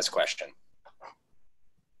Tuton has a question.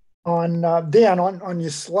 On Dan, on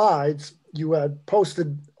your slides, you had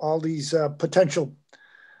posted all these potential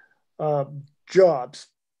jobs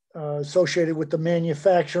associated with the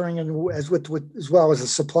manufacturing and as well as the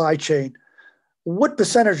supply chain. What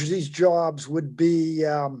percentage of these jobs would be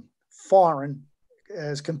foreign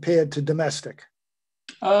as compared to domestic?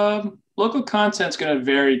 Local content's going to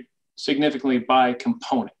vary significantly by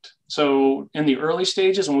component. So in the early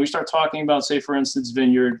stages, when we start talking about, say, for instance,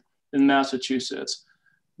 Vineyard in Massachusetts,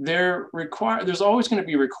 there's always going to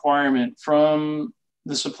be a requirement from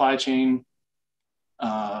the supply chain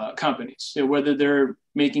companies, whether they're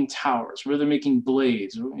making towers, whether they're making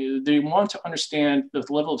blades. They want to understand the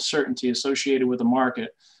level of certainty associated with the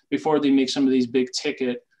market before they make some of these big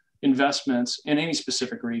ticket investments in any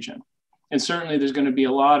specific region. And certainly there's going to be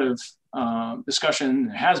a lot of discussion,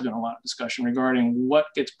 there has been a lot of discussion regarding what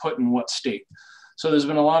gets put in what state. So there's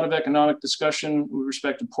been a lot of economic discussion with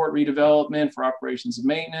respect to port redevelopment for operations and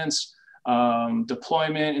maintenance,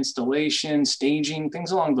 deployment, installation, staging,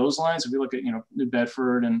 things along those lines. If we look at, New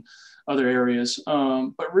Bedford and other areas,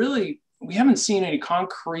 but really we haven't seen any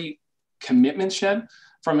concrete commitments yet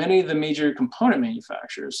from any of the major component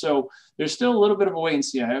manufacturers. So there's still a little bit of a wait and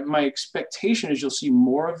see. My expectation is you'll see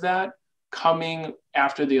more of that coming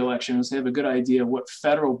after the elections, they have a good idea what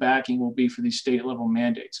federal backing will be for these state level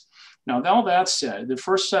mandates. Now, all that said, the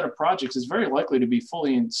first set of projects is very likely to be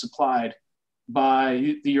fully supplied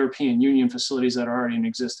by the European Union facilities that are already in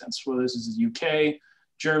existence, whether this is the UK,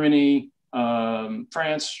 Germany,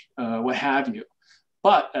 France, what have you.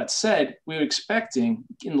 But that said, we're expecting,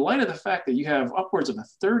 in light of the fact that you have upwards of a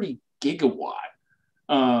 30 gigawatt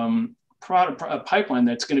pipeline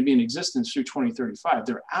that's going to be in existence through 2035,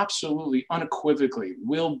 there absolutely unequivocally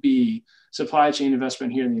will be supply chain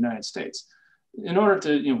investment here in the United States. In order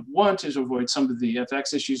to, one, to avoid some of the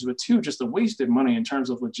FX issues, but two, just the wasted money in terms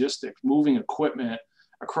of logistics, moving equipment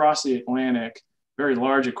across the Atlantic, very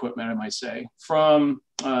large equipment, I might say, from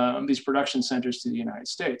these production centers to the United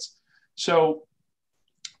States. So,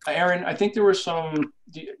 Aaron, I think there were some,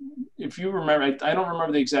 if you remember, I don't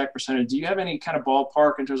remember the exact percentage. Do you have any kind of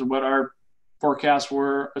ballpark in terms of what our forecasts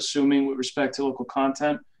were assuming with respect to local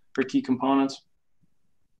content for key components?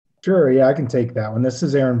 Sure, yeah, I can take that one. This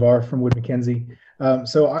is Aaron Barr from Wood Mackenzie.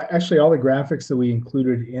 Actually, all the graphics that we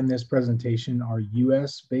included in this presentation are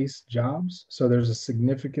US-based jobs. So there's a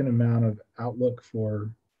significant amount of outlook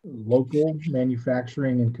for local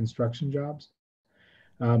manufacturing and construction jobs.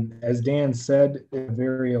 As Dan said, they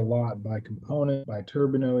vary a lot by component, by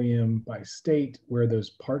turbine OEM, by state, where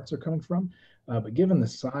those parts are coming from. But given the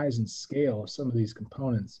size and scale of some of these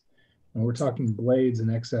components, and we're talking blades in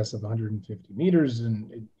excess of 150 meters,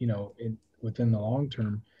 and within the long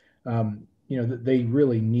term, they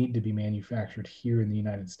really need to be manufactured here in the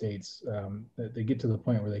United States. They get to the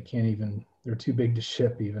point where they can't even; they're too big to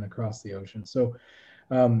ship even across the ocean. So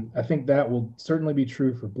I think that will certainly be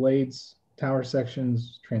true for blades, tower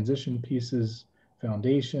sections, transition pieces,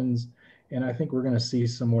 foundations, and I think we're going to see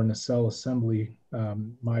some more nacelle assembly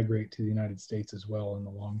migrate to the United States as well in the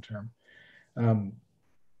long term.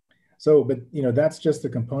 But that's just the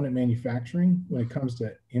component manufacturing. When it comes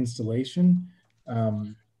to installation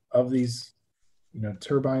of these,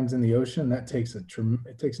 turbines in the ocean, that takes it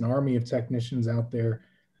takes an army of technicians out there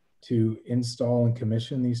to install and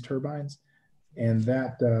commission these turbines, and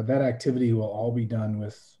that activity will all be done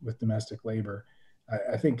with domestic labor.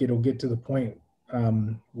 I think it'll get to the point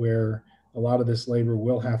where a lot of this labor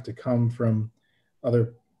will have to come from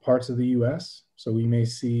other parts of the U.S. So we may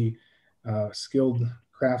see skilled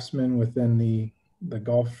craftsmen within the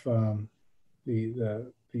Gulf, down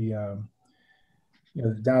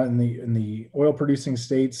in the oil producing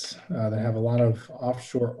states that have a lot of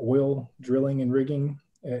offshore oil drilling and rigging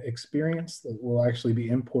experience that will actually be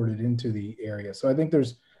imported into the area. So I think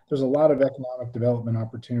there's a lot of economic development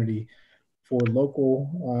opportunity for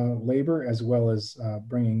local labor, as well as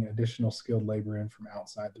bringing additional skilled labor in from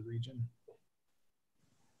outside the region.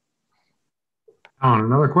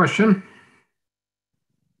 Another question?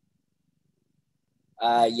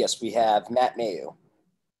 Yes, we have Matt Mayu.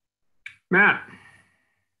 Matt.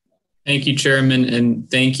 Thank you, Chairman, and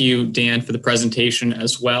thank you, Dan, for the presentation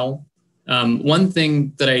as well. One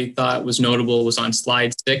thing that I thought was notable was on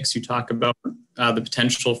slide 6, you talk about the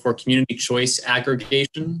potential for community choice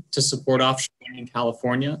aggregation to support offshore wind in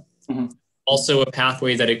California. Mm-hmm. Also a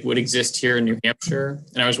pathway that it would exist here in New Hampshire.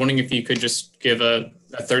 And I was wondering if you could just give a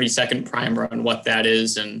 30-second primer on what that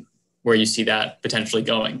is and where you see that potentially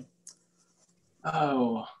going.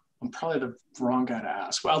 Oh, I'm probably the wrong guy to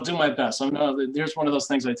ask. Well, I'll do my best. There's one of those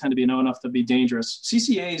things I tend to know enough to be dangerous.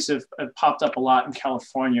 CCAs have popped up a lot in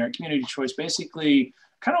California. Community choice, basically,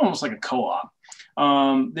 kind of almost like a co-op.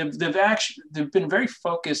 They've been very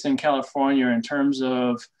focused in California in terms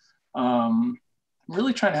of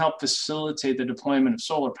really trying to help facilitate the deployment of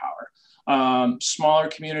solar power. Smaller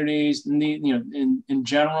communities need, in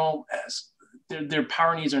general, their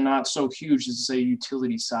power needs are not so huge as, say,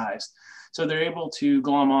 utility sized. So they're able to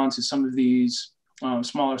glom on to some of these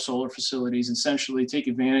smaller solar facilities, essentially take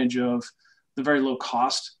advantage of the very low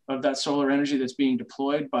cost of that solar energy that's being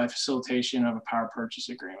deployed by facilitation of a power purchase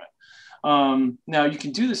agreement. Now, you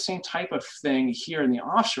can do the same type of thing here in the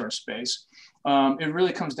offshore space. It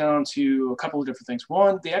really comes down to a couple of different things.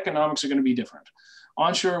 One, the economics are going to be different.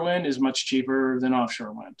 Onshore wind is much cheaper than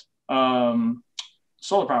offshore wind.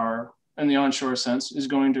 Solar power, in the onshore sense, is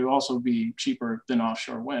going to also be cheaper than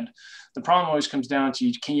offshore wind. The problem always comes down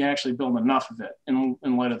to, can you actually build enough of it in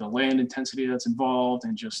light of the land intensity that's involved,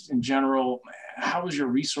 and just in general, how does your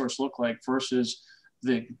resource look like versus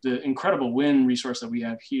the incredible wind resource that we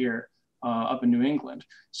have here up in New England.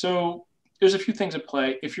 So there's a few things at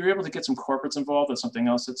play. If you're able to get some corporates involved, that's something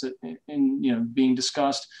else that's being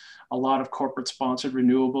discussed. a lot of corporate sponsored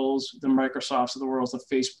renewables, the Microsofts of the world,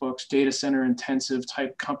 the Facebooks, data center intensive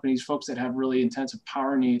type companies, folks that have really intensive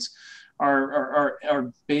power needs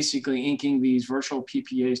are basically inking these virtual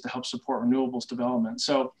PPAs to help support renewables development.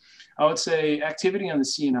 So I would say activity on the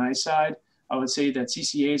C&I side, I would say that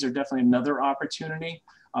CCAs are definitely another opportunity.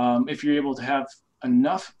 If you're able to have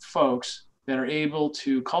enough folks that are able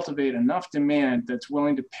to cultivate enough demand that's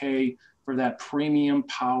willing to pay for that premium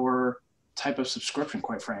power type of subscription,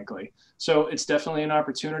 quite frankly. So it's definitely an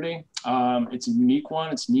opportunity. It's a unique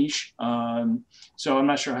one, it's niche. So I'm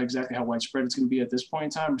not sure exactly how widespread it's going to be at this point in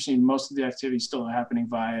time. We're seeing most of the activity still happening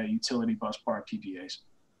via utility bus bar PPAs.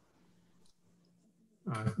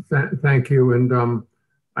 Thank you. And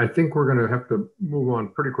I think we're going to have to move on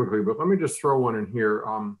pretty quickly, but let me just throw one in here.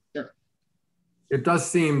 Sure. It does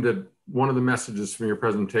seem that one of the messages from your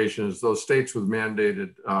presentation is those states with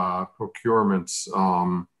mandated procurements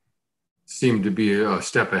seem to be a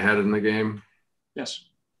step ahead in the game. Yes.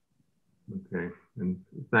 Okay, and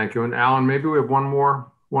thank you. And Alan, maybe we have one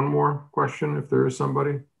more question if there is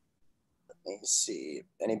somebody. Let me see.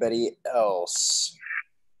 Anybody else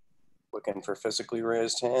looking for physically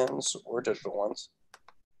raised hands or digital ones?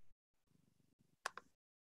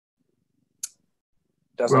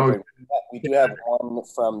 Doesn't we do have one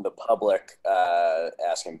from the public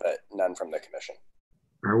asking, but none from the commission.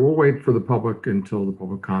 All right, we'll wait for the public until the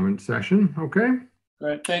public comment session. Okay.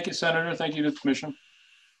 Great. Thank you, Senator. Thank you to the commission.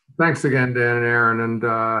 Thanks again, Dan and Aaron. And,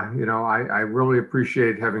 you know, I really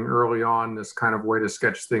appreciate having early on this kind of way to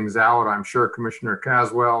sketch things out. I'm sure Commissioner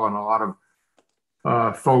Caswell and a lot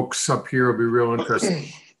of folks up here will be real interested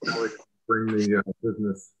to bring the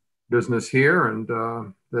business here.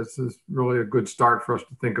 And this is really a good start for us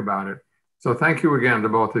to think about it. So thank you again to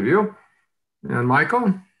both of you. And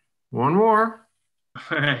Michael, one more.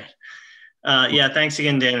 All right. Yeah, thanks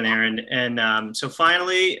again, Dan and Aaron. And so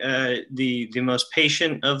finally, the most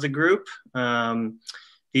patient of the group,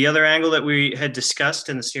 the other angle that we had discussed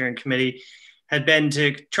in the steering committee had been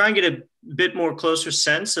to try and get a bit more closer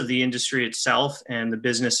sense of the industry itself and the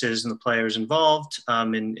businesses and the players involved.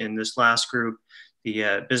 In this last group,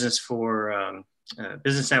 the Business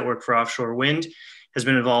Network for Offshore Wind has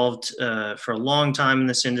been involved for a long time in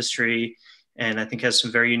this industry, and I think has some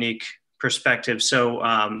very unique perspective. So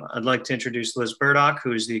I'd like to introduce Liz Burdock,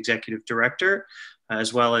 who is the executive director,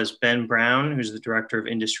 as well as Ben Brown, who's the director of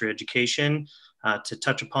industry education, to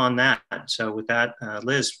touch upon that. So with that,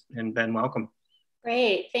 Liz and Ben, welcome.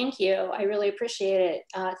 Great, thank you. I really appreciate it.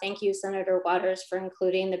 Thank you, Senator Waters, for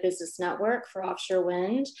including the Business Network for Offshore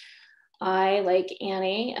Wind. I, like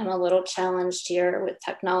Annie, am a little challenged here with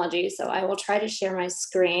technology, so I will try to share my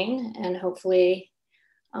screen and hopefully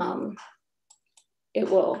it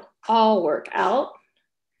will all work out.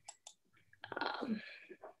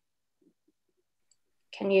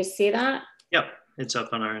 Can you see that? Yep, it's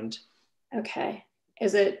up on our end. Okay,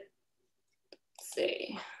 let's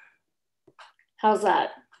see. How's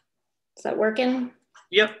that? Is that working?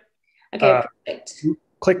 Yep. Okay, perfect.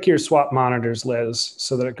 Click your swap monitors, Liz,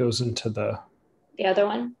 so that it goes into the other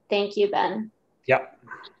one. Thank you, Ben. Yep.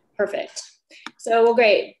 Perfect. So, well,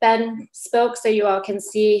 great. Ben spoke so you all can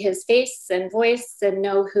see his face and voice and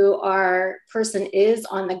know who our person is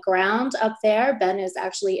on the ground up there. Ben is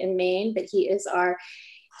actually in Maine, but he is our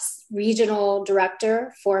regional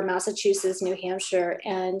director for Massachusetts, New Hampshire,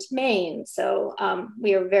 and Maine. So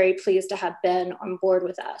we are very pleased to have Ben on board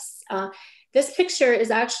with us. This picture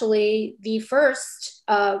is actually the first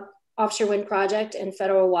offshore wind project in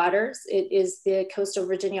federal waters. It is the Coastal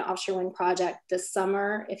Virginia Offshore Wind Project this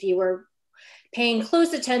summer. If you were paying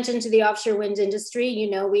close attention to the offshore wind industry, you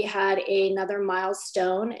know we had another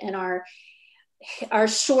milestone in our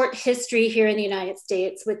short history here in the United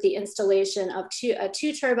States with the installation of a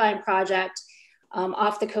two turbine project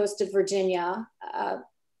off the coast of Virginia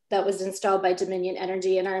that was installed by Dominion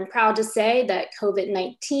Energy. And I'm proud to say that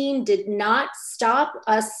COVID-19 did not stop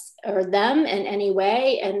us or them in any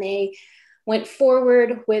way. And they went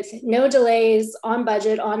forward with no delays, on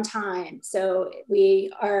budget, on time. So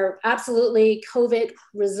we are absolutely COVID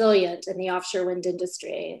resilient in the offshore wind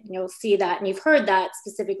industry. And you'll see that, and you've heard that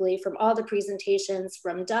specifically from all the presentations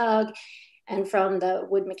from Doug and from the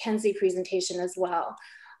Wood Mackenzie presentation as well.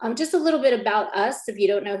 Just a little bit about us, if you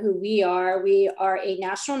don't know who we are a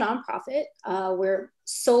national nonprofit. We're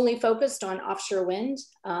solely focused on offshore wind.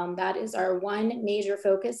 That is our one major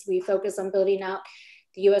focus. We focus on building out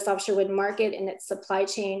the U.S. offshore wind market and its supply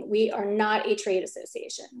chain. We are not a trade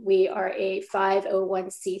association. We are a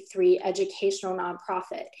 501c3 educational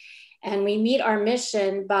nonprofit. And we meet our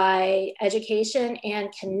mission by education and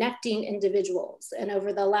connecting individuals. And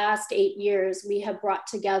over the last 8 years, we have brought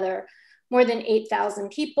together more than 8,000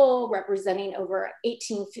 people representing over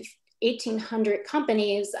 1,800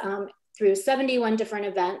 companies through 71 different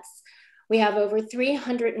events. We have over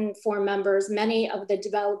 304 members.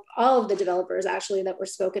 All of the developers actually that were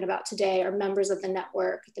spoken about today are members of the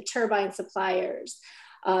network, the turbine suppliers,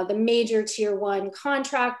 the major tier 1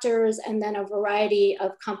 contractors, and then a variety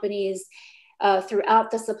of companies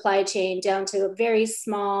throughout the supply chain down to a very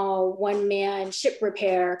small one-man ship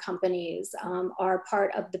repair companies are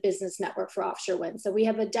part of the business network for offshore wind. So we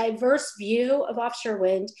have a diverse view of offshore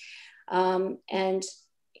wind and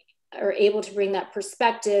are able to bring that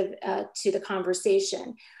perspective to the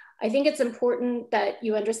conversation. I think it's important that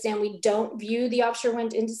you understand we don't view the offshore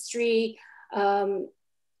wind industry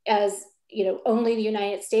as only the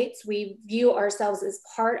United States. We view ourselves as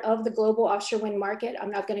part of the global offshore wind market. I'm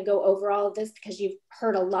not going to go over all of this because you've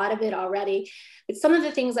heard a lot of it already. But some of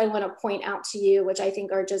the things I want to point out to you, which I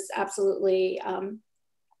think are just absolutely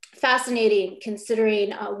fascinating,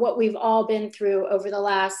 considering what we've all been through over the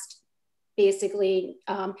last basically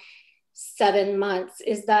 7 months,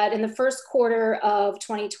 is that in the first quarter of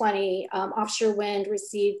 2020, offshore wind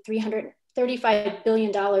received $335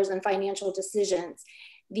 billion in financial decisions.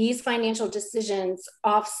 These financial decisions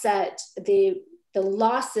offset the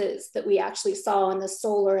losses that we actually saw in the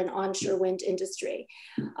solar and onshore wind industry.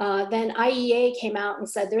 Then IEA came out and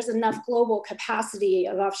said there's enough global capacity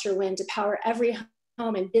of offshore wind to power every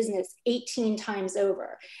home and business 18 times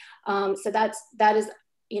over. So that is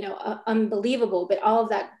unbelievable, but all of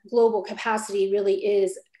that global capacity really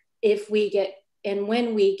is if we get and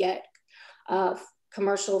when we get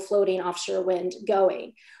commercial floating offshore wind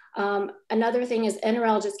going. Another thing is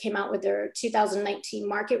NREL just came out with their 2019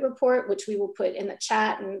 market report, which we will put in the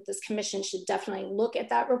chat, and this commission should definitely look at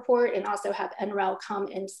that report and also have NREL come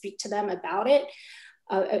and speak to them about it,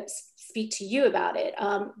 speak to you about it.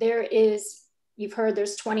 You've heard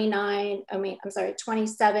there's 27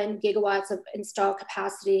 gigawatts of installed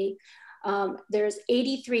capacity. There's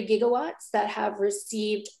 83 gigawatts that have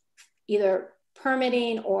received either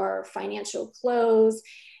permitting or financial close,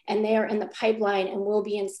 and they are in the pipeline and will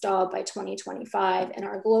be installed by 2025. And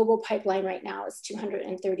our global pipeline right now is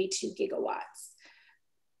 232 gigawatts.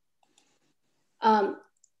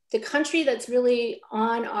 The country that's really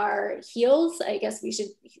on our heels, I guess we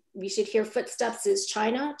should hear footsteps, is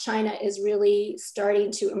China. China is really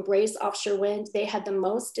starting to embrace offshore wind. They had the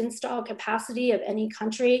most installed capacity of any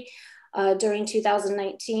country during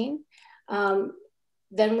 2019.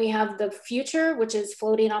 Then we have the future, which is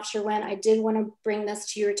floating offshore wind. I did want to bring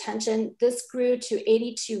this to your attention. This grew to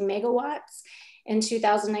 82 megawatts in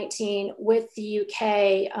 2019, with the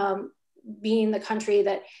UK being the country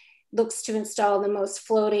that looks to install the most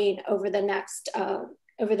floating over the next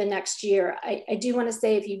year. I do want to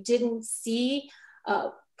say, if you didn't see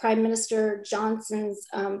Prime Minister Johnson's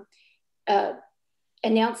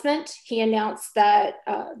announcement, he announced that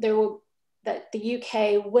that the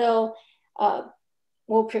UK will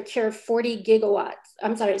procure 60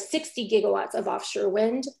 gigawatts of offshore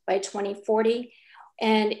wind by 2040.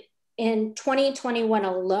 And in 2021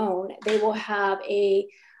 alone, they will have a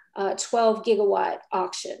 12 gigawatt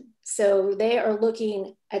auction. So they are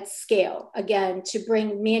looking at scale, again, to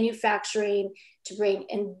bring manufacturing, to bring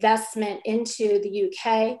investment into the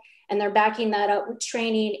UK, and they're backing that up with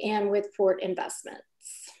training and with port investments.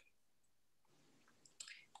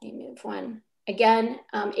 Let me move one. Again,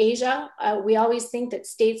 Asia, we always think that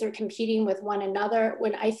states are competing with one another,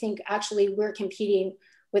 when I think actually we're competing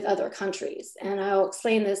with other countries. And I'll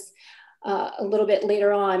explain this a little bit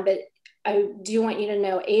later on, but I do want you to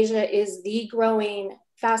know Asia is the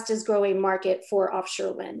fastest growing market for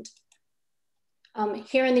offshore wind.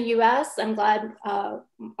 Here in the US, I'm glad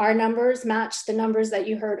our numbers match the numbers that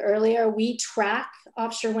you heard earlier. We track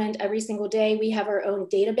offshore wind every single day. We have our own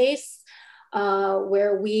database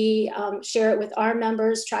where we share it with our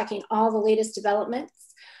members, tracking all the latest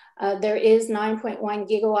developments. There is 9.1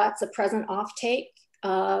 gigawatts of present offtake.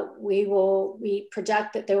 We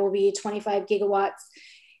project that there will be 25 gigawatts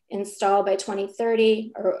installed by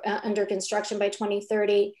 2030, or under construction by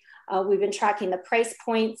 2030. We've been tracking the price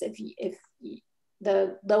points. If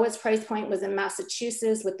the lowest price point was in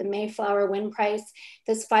Massachusetts with the Mayflower wind price,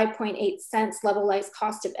 this 5.8 cents levelized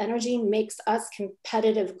cost of energy makes us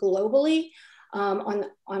competitive globally on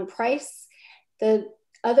price. The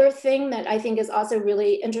other thing that I think is also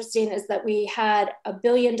really interesting is that we had $1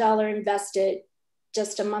 billion invested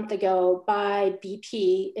just a month ago by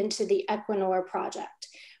BP into the Equinor project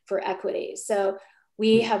for equity. So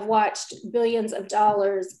we have watched billions of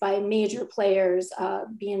dollars by major players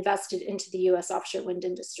be invested into the US offshore wind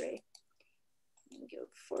industry. Go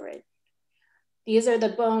forward. These are the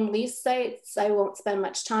BOEM lease sites. I won't spend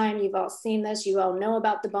much time. You've all seen this. You all know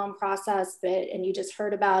about the BOEM process, and you just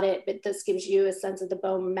heard about it, but this gives you a sense of the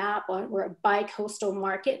BOEM map. We're a bi-coastal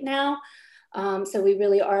market now. So we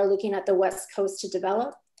really are looking at the West Coast to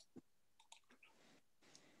develop.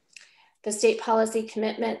 The state policy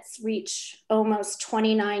commitments reach almost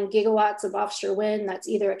 29 gigawatts of offshore wind. That's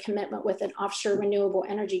either a commitment with an offshore renewable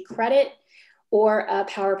energy credit or a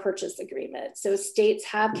power purchase agreement. So states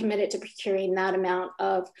have committed to procuring that amount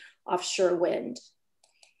of offshore wind.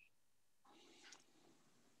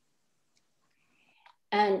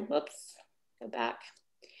 And whoops, go back.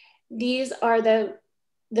 This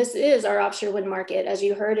is our offshore wind market. As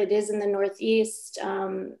you heard, it is in the Northeast,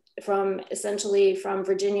 essentially from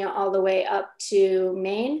Virginia all the way up to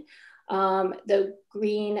Maine. The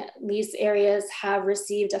green lease areas have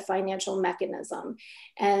received a financial mechanism.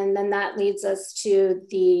 And then that leads us to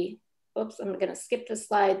the, oops, I'm gonna skip this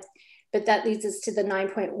slide, but that leads us to the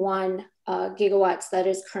 9.1 gigawatts that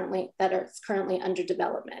is currently under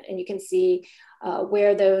development. And you can see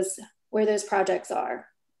where those projects are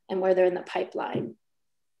and where they're in the pipeline.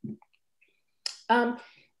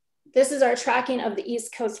 This is our tracking of the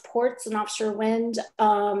East Coast ports and offshore wind.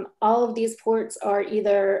 All of these ports are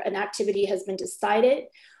either an activity has been decided.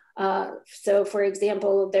 So for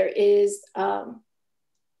example, there is monopile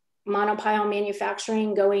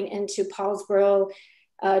manufacturing going into Paulsboro,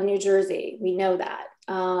 New Jersey. We know that.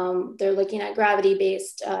 They're looking at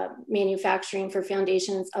gravity-based manufacturing for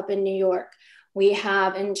foundations up in New York. We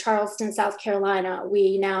have in Charleston, South Carolina,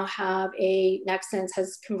 we now have Nexans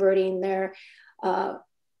has converting their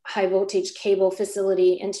high voltage cable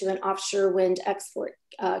facility into an offshore wind export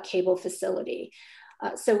cable facility.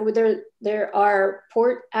 So there are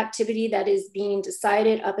port activity that is being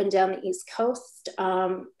decided up and down the East Coast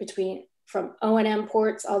from O&M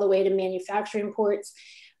ports all the way to manufacturing ports.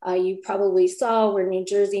 You probably saw where New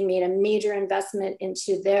Jersey made a major investment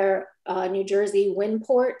into their New Jersey wind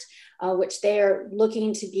port, which they are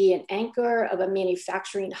looking to be an anchor of a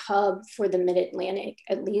manufacturing hub for the Mid-Atlantic,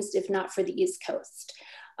 at least if not for the East Coast.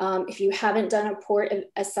 If you haven't done a port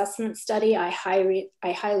assessment study, I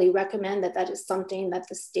highly recommend that is something that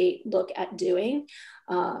the state look at doing.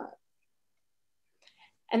 And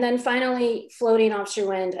then finally, floating offshore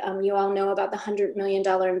wind. You all know about the $100 million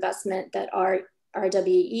investment that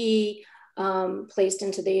RWE placed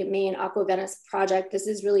into the Maine Aqua Venice project. This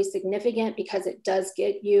is really significant because it does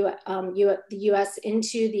get the US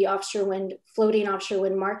into the floating offshore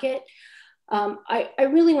wind market. I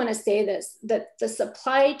really want to say this, that the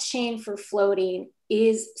supply chain for floating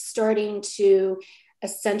is starting to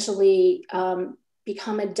essentially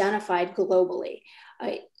become identified globally.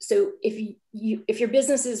 So if your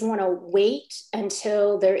businesses want to wait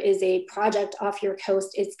until there is a project off your coast,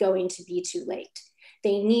 it's going to be too late.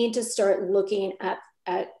 They need to start looking at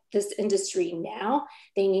this industry now.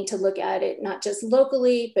 They need to look at it not just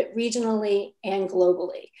locally, but regionally and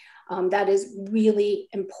globally. That is really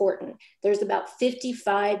important. There's about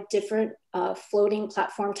 55 different floating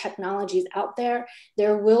platform technologies out there.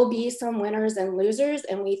 There will be some winners and losers,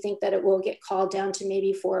 and we think that it will get called down to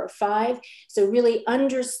maybe 4 or 5. So really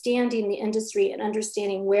understanding the industry and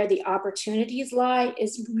understanding where the opportunities lie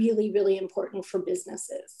is really, really important for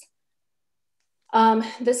businesses.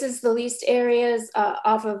 This is the leased areas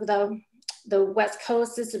off of the West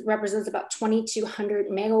Coast. This represents about 2,200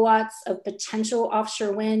 megawatts of potential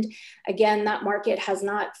offshore wind. Again, that market has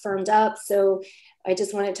not firmed up. So I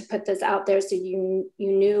just wanted to put this out there so you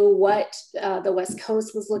knew what the West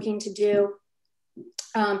Coast was looking to do.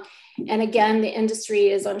 And again, the industry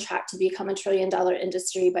is on track to become $1 trillion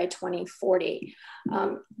industry by 2040.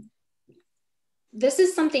 This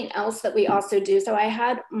is something else that we also do. So I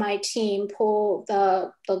had my team pull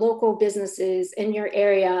the local businesses in your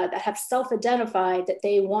area that have self-identified that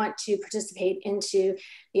they want to participate into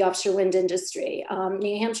the offshore wind industry.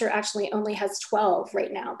 New Hampshire actually only has 12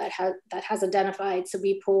 right now that has identified. So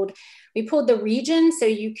we pulled the region so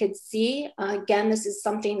you could see. Again, this is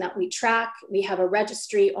something that we track. We have a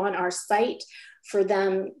registry on our site for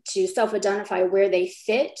them to self-identify where they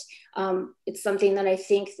fit. It's something that I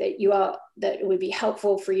think that that it would be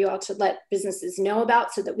helpful for you all to let businesses know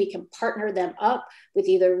about so that we can partner them up with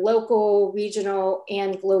either local, regional,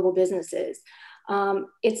 and global businesses.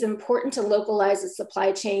 It's important to localize the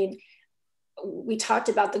supply chain. We talked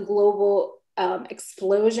about the global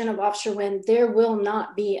explosion of offshore wind. There will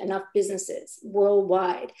not be enough businesses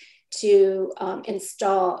worldwide to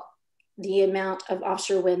install the amount of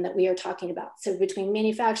offshore wind that we are talking about. So between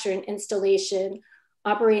manufacturing, installation,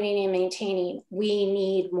 operating and maintaining, we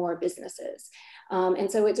need more businesses.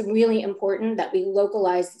 And so it's really important that we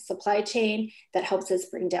localize the supply chain that helps us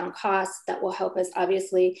bring down costs, that will help us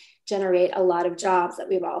obviously generate a lot of jobs that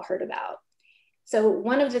we've all heard about. So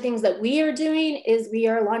one of the things that we are doing is we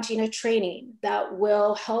are launching a training that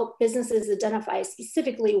will help businesses identify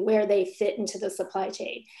specifically where they fit into the supply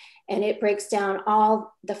chain. And it breaks down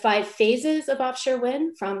all the 5 phases of offshore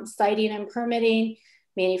wind, from siting and permitting,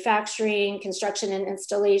 manufacturing, construction and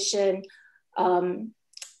installation,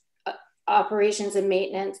 operations and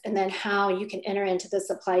maintenance, and then how you can enter into the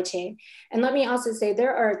supply chain. And let me also say,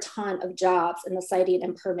 there are a ton of jobs in the siting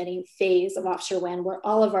and permitting phase of offshore wind, where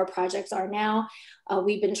all of our projects are now.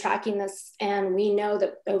 We've been tracking this, and we know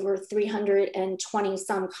that over 320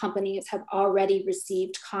 some companies have already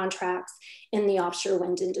received contracts in the offshore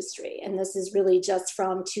wind industry. And this is really just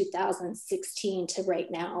from 2016 to right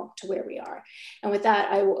now, to where we are. And with that,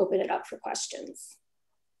 I will open it up for questions.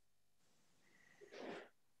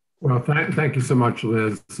 Well, thank you so much,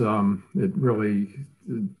 Liz. It really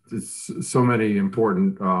is so many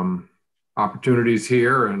important opportunities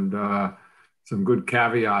here, and some good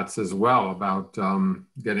caveats as well about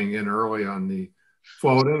getting in early on the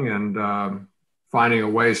floating and finding a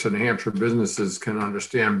way so New Hampshire businesses can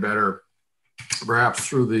understand better, perhaps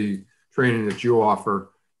through the training that you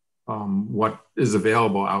offer, what is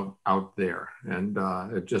available out there. And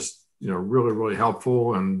it just, really, really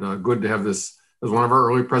helpful and good to have this as one of our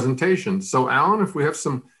early presentations. So Alan, if we have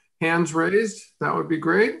some hands raised, that would be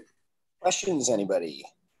great. Questions, anybody?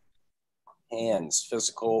 Hands,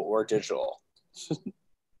 physical or digital?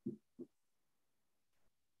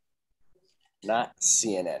 Not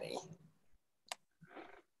seeing any.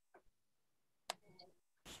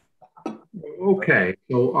 Okay,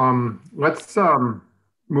 so let's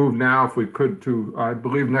move now, if we could, to, I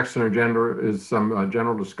believe next on our agenda is some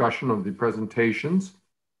general discussion of the presentations.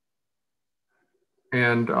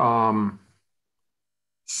 And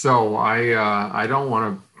so I don't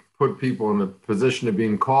want to put people in the position of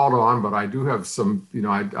being called on, but I do have some,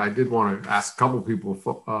 I did want to ask a couple people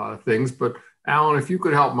things, but Alan, if you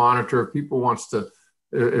could help monitor if people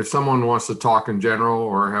if someone wants to talk in general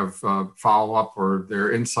or have follow up or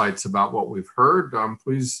their insights about what we've heard,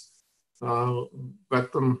 please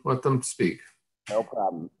let them speak. No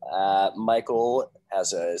problem. Michael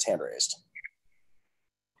has his hand raised.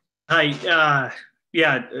 Hi.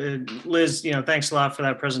 Yeah, Liz, thanks a lot for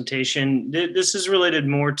that presentation. This is related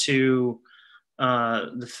more to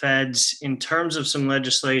the feds in terms of some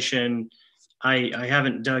legislation I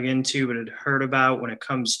haven't dug into, but had heard about when it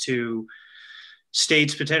comes to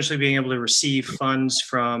states potentially being able to receive funds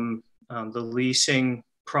from the leasing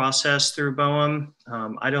process through BOEM.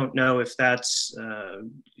 I don't know if that's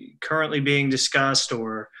currently being discussed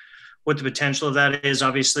or what the potential of that is.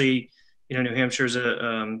 Obviously, New Hampshire is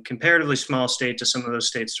a comparatively small state to some of those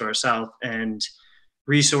states to our south, and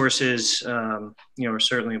resources, are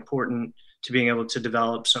certainly important to being able to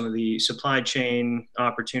develop some of the supply chain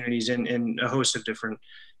opportunities in a host of different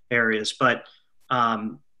areas. But,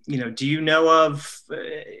 do you know of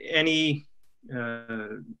any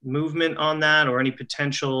movement on that or any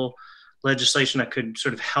potential legislation that could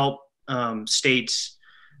sort of help states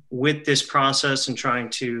with this process and trying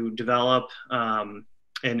to develop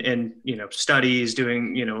and studies,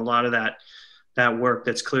 doing a lot of that work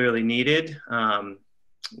that's clearly needed? Have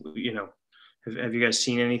you guys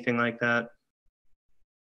seen anything like that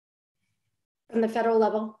from the federal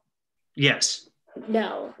level? Yes.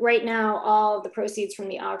 No, right now all the proceeds from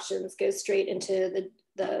the auctions go straight into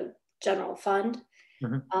the general fund.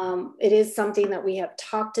 Mm-hmm. It is something that we have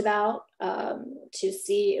talked about to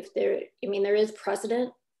see if there is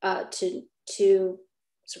precedent to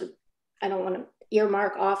sort of, I don't want to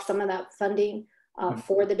earmark off some of that funding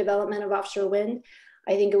for the development of offshore wind.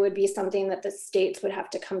 I think it would be something that the states would have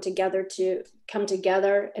to come together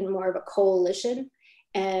in more of a coalition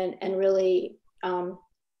and really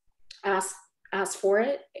ask for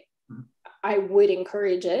it. I would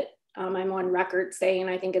encourage it. I'm on record saying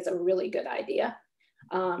I think it's a really good idea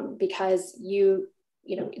because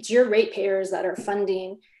it's your ratepayers that are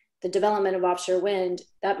funding the development of offshore wind.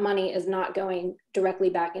 That money is not going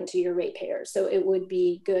directly back into your ratepayers. So it would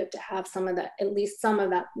be good to have at least some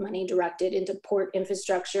of that money directed into port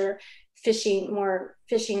infrastructure, more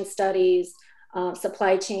fishing studies,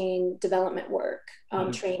 supply chain development work,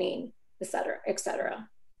 training, et cetera, et cetera.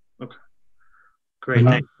 Okay, great.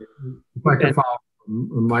 Thank you. If I could follow up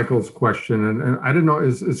on Michael's question, and I didn't know,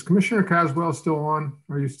 is Commissioner Caswell still on?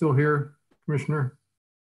 Are you still here, Commissioner?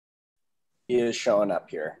 He is showing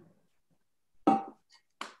up here.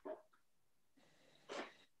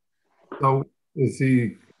 So is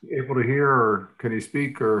he able to hear, or can he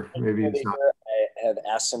speak, or maybe it's not? I have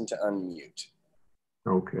asked him to unmute.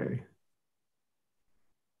 Okay.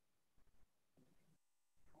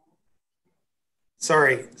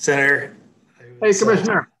 Sorry, Senator. Hey,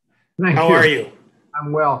 Commissioner. Thank How you. are you?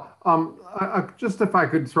 I'm well. Just if I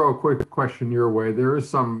could throw a quick question your way, there was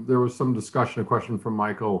some discussion, a question from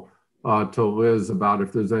Michael to Liz about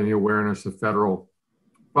if there's any awareness of federal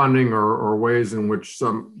funding or ways in which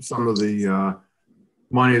some of the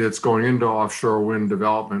money that's going into offshore wind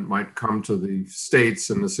development might come to the states,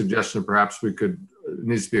 and the suggestion perhaps it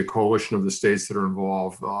needs to be a coalition of the states that are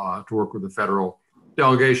involved to work with the federal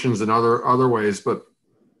delegations and other ways. But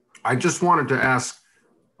I just wanted to ask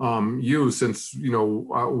you, since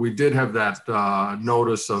we did have that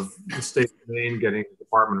notice of the state of Maine getting the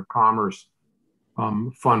Department of Commerce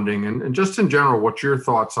funding, and just in general, what your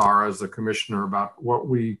thoughts are as a commissioner about what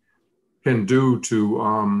we can do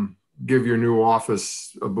to give your new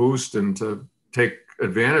office a boost and to take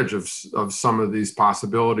advantage of some of these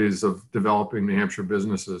possibilities of developing New Hampshire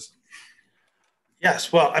businesses.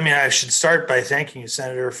 Yes, well, I mean, I should start by thanking you,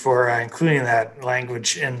 Senator, for including that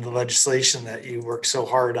language in the legislation that you worked so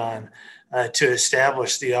hard on to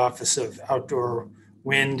establish the Office of Outdoor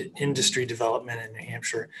Wind Industry Development in New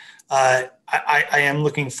Hampshire. I am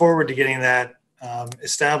looking forward to getting that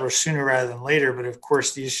established sooner rather than later, but of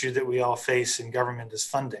course, the issue that we all face in government is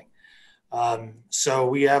funding. So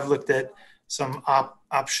we have looked at some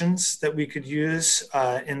options that we could use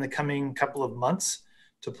in the coming couple of months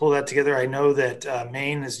to pull that together. I know that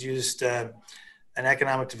Maine has used an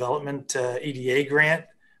economic development EDA grant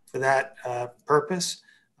for that purpose.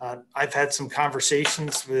 I've had some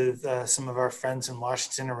conversations with some of our friends in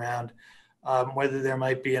Washington around whether there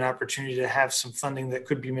might be an opportunity to have some funding that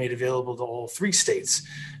could be made available to all 3 states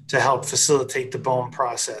to help facilitate the BOEM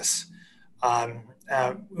process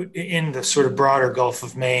in the sort of broader Gulf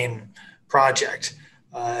of Maine project.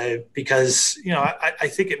 Because I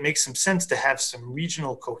think it makes some sense to have some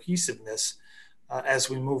regional cohesiveness as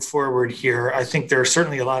we move forward here. I think there are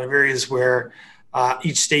certainly a lot of areas where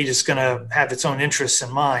each state is going to have its own interests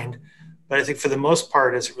in mind, but I think for the most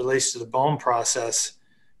part, as it relates to the BOEM process,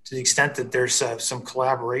 to the extent that there's some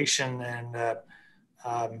collaboration and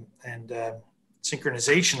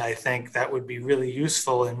synchronization, I think that would be really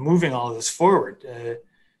useful in moving all of this forward.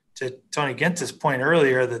 To Tony Ginta's point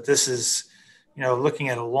earlier, that this is looking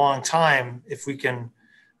at a long time, if we can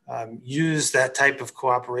use that type of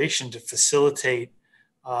cooperation to facilitate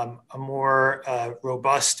a more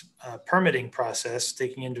robust permitting process,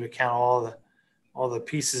 taking into account all the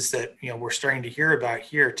pieces that we're starting to hear about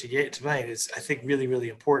here tonight, is I think really, really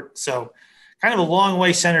important. So kind of a long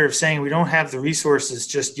way, Senator, of saying we don't have the resources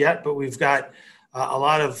just yet, but we've got a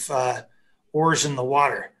lot of oars in the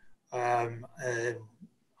water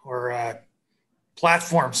or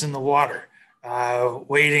platforms in the water.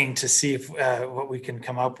 Waiting to see what we can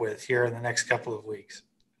come up with here in the next couple of weeks.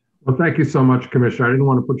 Well, thank you so much, Commissioner. I didn't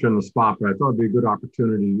want to put you on the spot, but I thought it'd be a good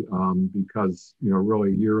opportunity because,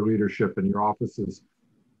 really your leadership and your offices,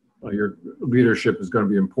 your leadership is going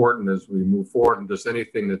to be important as we move forward, and just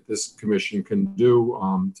anything that this commission can do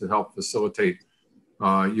to help facilitate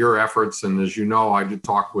your efforts. And as you know, I did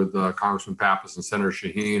talk with Congressman Pappas and Senator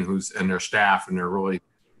Shaheen, and their staff, and they're really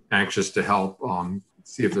anxious to help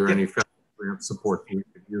see if there are any grant support we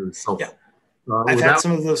could use. So yeah. I've had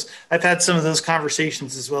some of those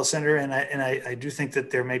conversations as well, Senator, and I do think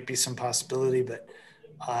that there might be some possibility, but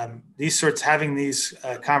having these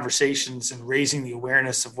conversations and raising the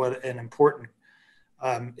awareness of what an important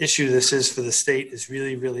issue this is for the state is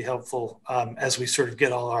really, really helpful as we sort of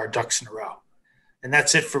get all our ducks in a row. And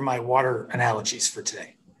that's it for my water analogies for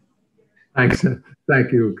today. Thanks.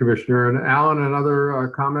 Thank you, Commissioner. And Alan,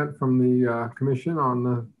 another comment from the commission on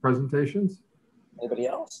the presentations? Anybody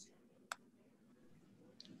else?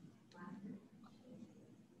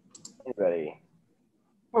 Anybody?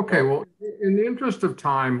 Okay, well, in the interest of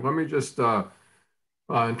time, let me just,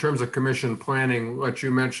 in terms of commission planning, let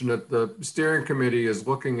you mention that the steering committee is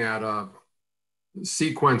looking at a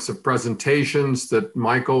sequence of presentations that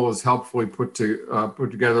Michael has helpfully put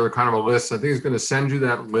together, kind of a list. I think he's going to send you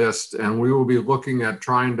that list, and we will be looking at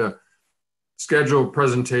trying to schedule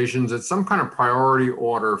presentations at some kind of priority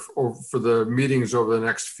order for the meetings over the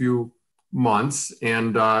next few months,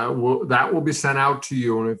 and that will be sent out to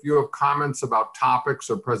you. And if you have comments about topics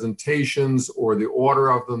or presentations or the order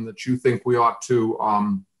of them that you think we ought to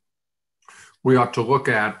look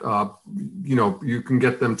at, you can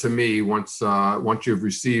get them to me once you've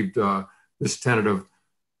received this tentative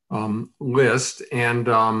list.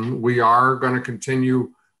 And we are going to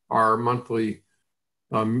continue our monthly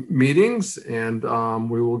meetings, and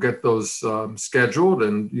we will get those scheduled.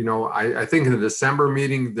 And, I think in the December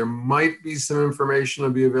meeting, there might be some information to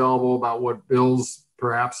be available about what bills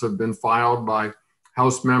perhaps have been filed by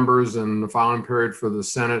House members, and the filing period for the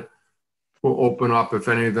Senate will open up if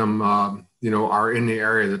any of them, are in the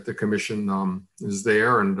area that the commission is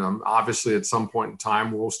there. And obviously at some point in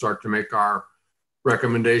time, we'll start to make our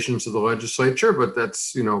recommendations to the legislature, but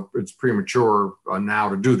that's, it's premature now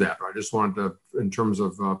to do that. I just wanted to, in terms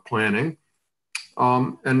of planning.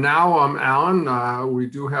 And now, Alan, we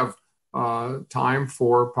do have time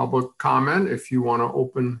for public comment. If you want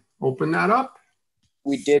to open that up.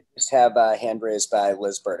 We did just have a hand raised by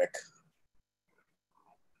Liz Burdick.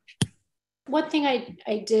 One thing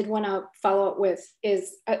I did want to follow up with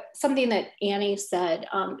is something that Annie said.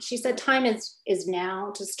 She said time is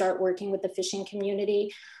now to start working with the fishing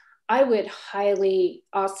community. I would highly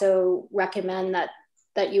also recommend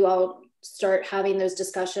that you all start having those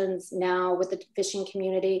discussions now with the fishing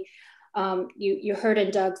community. You heard in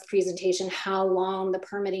Doug's presentation how long the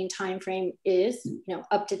permitting timeframe is,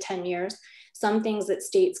 up to 10 years. Some things that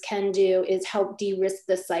states can do is help de-risk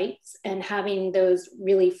the sites, and having those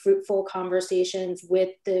really fruitful conversations with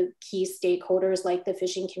the key stakeholders like the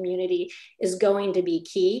fishing community is going to be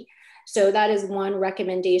key. So that is one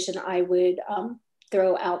recommendation I would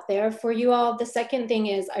throw out there for you all. The second thing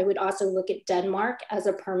is I would also look at Denmark as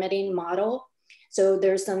a permitting model. So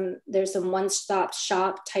there's some one-stop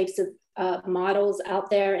shop types of models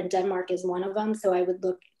out there, and Denmark is one of them. So I would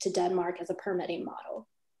look to Denmark as a permitting model.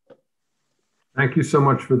 Thank you so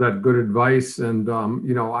much for that good advice. And,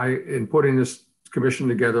 in putting this commission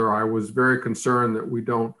together, I was very concerned that we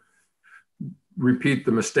don't repeat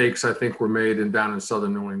the mistakes I think were made down in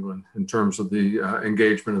Southern New England in terms of the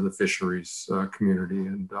engagement of the fisheries community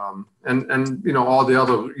and all the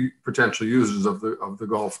other potential users of the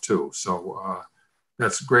Gulf too. So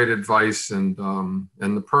that's great advice. And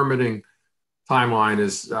the permitting timeline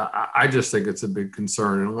is, I just think it's a big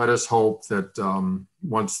concern. And let us hope that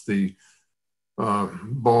once the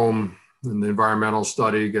BOEM and the environmental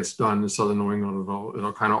study gets done in Southern New England,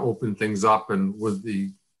 it'll kind of open things up, and with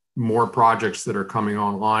the more projects that are coming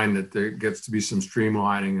online, that there gets to be some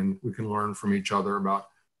streamlining, and we can learn from each other about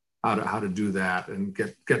how to do that and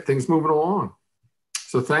get things moving along.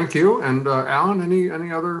 So thank you. And Alan,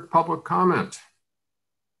 any other public comment?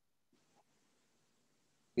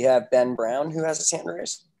 We have Ben Brown who has his hand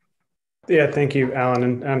raised. Yeah, thank you,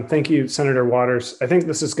 Alan. And thank you, Senator Waters. I think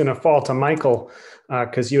this is going to fall to Michael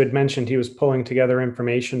because you had mentioned he was pulling together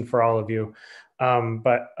information for all of you.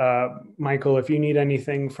 But Michael, if you need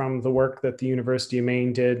anything from the work that the University of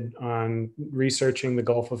Maine did on researching the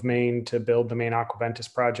Gulf of Maine to build the Maine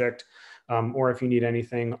Aquaventus project, or if you need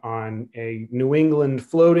anything on a New England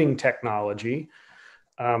floating technology,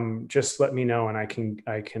 just let me know and I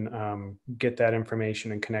can get that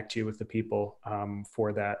information and connect you with the people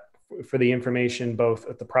for the information, both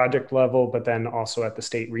at the project level, but then also at the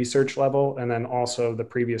state research level, and then also the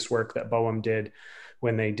previous work that BOEM did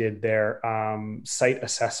when they did their site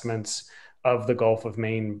assessments of the Gulf of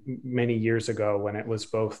Maine many years ago, when it was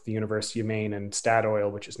both the University of Maine and Statoil,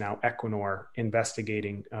 which is now Equinor,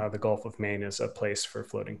 investigating the Gulf of Maine as a place for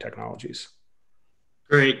floating technologies.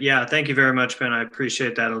 Great. Yeah. Thank you very much, Ben. I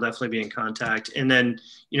appreciate that. I'll definitely be in contact. And then,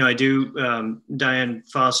 I do, Diane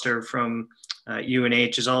Foster from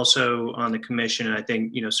UNH is also on the commission. And I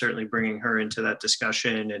think, certainly bringing her into that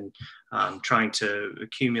discussion and trying to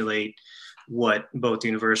accumulate what both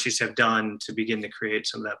universities have done to begin to create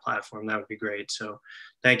some of that platform, that would be great. So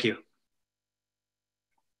thank you.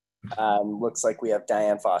 Looks like we have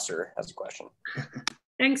Diane Foster has a question.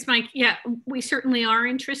 Thanks, Mike. Yeah, we certainly are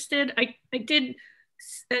interested. I did,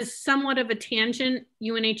 as somewhat of a tangent,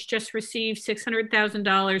 UNH just received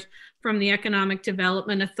 $600,000 from the Economic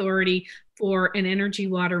Development Authority for an energy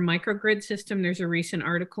water microgrid system. There's a recent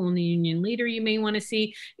article in the Union Leader you may want to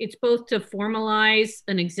see. It's both to formalize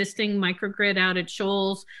an existing microgrid out at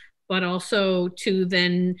Shoals, but also to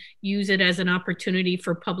then use it as an opportunity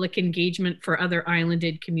for public engagement for other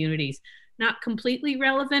islanded communities. Not completely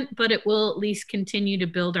relevant, but it will at least continue to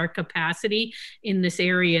build our capacity in this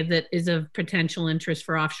area that is of potential interest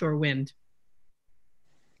for offshore wind.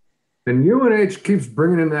 And UNH keeps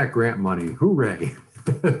bringing in that grant money. Hooray.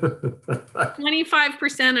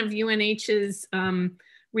 25% of UNH's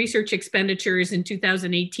research expenditures in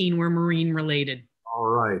 2018 were marine related. All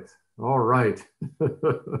right. All right.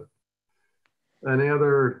 Any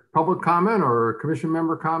other public comment or commission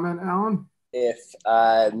member comment, Alan? If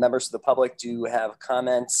members of the public do have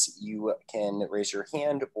comments, you can raise your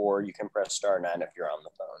hand or you can press *9 if you're on the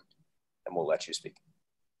phone, and we'll let you speak.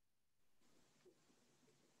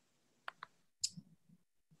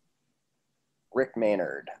 Rick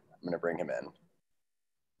Maynard, I'm going to bring him in.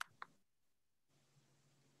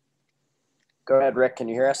 Go ahead, Rick, can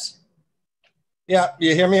you hear us? Yeah,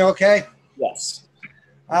 you hear me okay? Yes.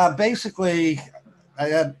 Basically,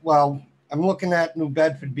 I'm looking at New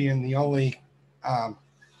Bedford being the only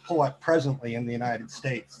port presently in the United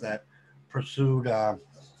States that pursued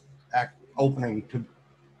opening to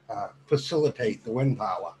facilitate the wind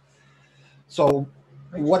power. So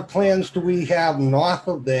what plans do we have north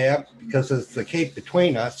of there? Because it's the Cape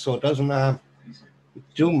between us, so it doesn't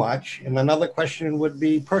do much. And another question would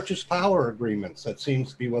be purchase power agreements. That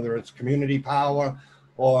seems to be whether it's community power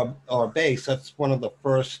or base. That's one of the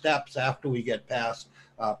first steps after we get past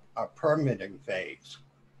a permitting phase.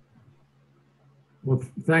 Well,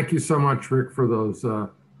 thank you so much, Rick, for those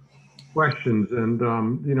questions. And,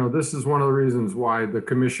 you know, this is one of the reasons why the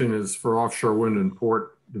commission is for offshore wind and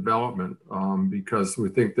port development, because we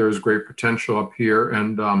think there's great potential up here.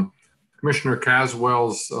 And Commissioner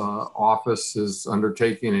Caswell's office is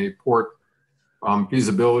undertaking a port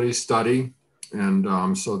feasibility study.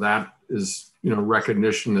 And so that is, you know,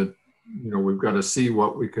 recognition that, you know, we've got to see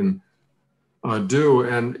what we can do.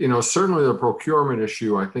 And, you know, certainly the procurement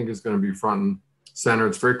issue, I think, is going to be front and center.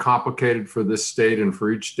 It's very complicated for this state and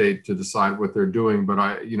for each state to decide what they're doing.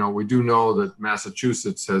 But you know, we do know that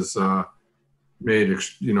Massachusetts has made,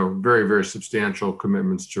 you know, very, very substantial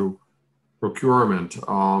commitments to procurement.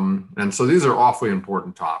 And so these are awfully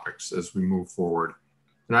important topics as we move forward.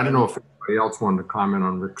 And I don't know if anybody else wanted to comment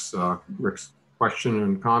on Rick's question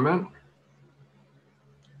and comment.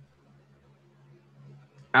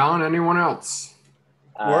 Alan, anyone else?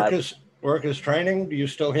 Workers training, do you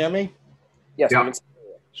still hear me? Yes. Yeah.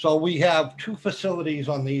 So we have two facilities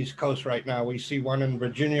on the East Coast right now. We see one in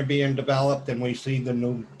Virginia being developed, and we see the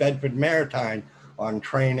New Bedford Maritime on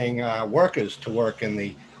training workers to work in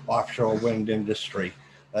the offshore wind industry.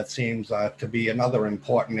 That seems to be another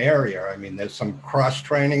important area. I mean, there's some cross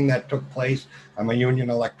training that took place. I'm a union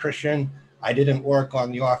electrician. I didn't work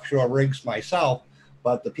on the offshore rigs myself,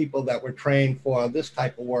 but the people that were trained for this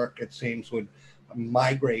type of work, it seems, would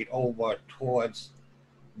migrate over towards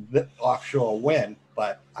the offshore wind.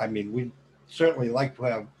 But I mean, we certainly like to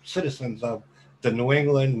have citizens of the New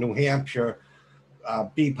England, New Hampshire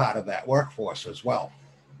be part of that workforce as well.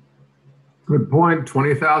 Good point.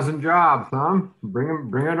 20,000 jobs, huh?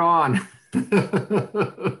 Bring it on.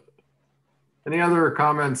 Any other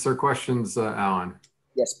comments or questions, Alan?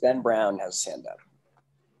 Yes, Ben Brown has his hand up.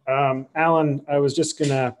 Alan, I was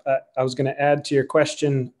gonna add to your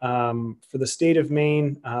question. For the state of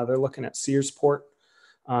Maine, they're looking at Searsport.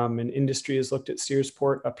 And industry has looked at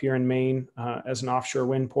Searsport up here in Maine as an offshore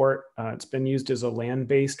wind port. It's been used as a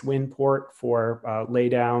land-based wind port for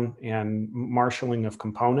laydown and marshaling of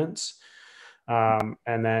components. And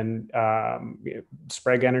then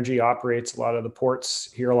Sprague Energy operates a lot of the ports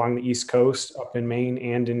here along the East Coast, up in Maine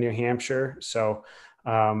and in New Hampshire. So,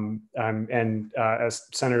 as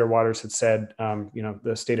Senator Waters had said, you know,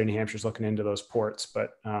 the state of New Hampshire is looking into those ports,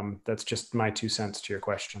 but that's just my 2 cents to your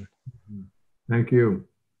question. Thank you.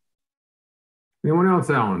 Anyone else,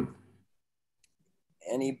 Alan?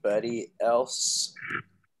 Anybody else?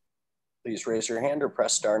 Please raise your hand or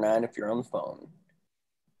press *9 if you're on the phone.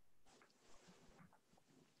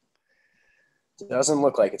 It doesn't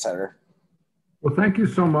look like it, Senator. Well, thank you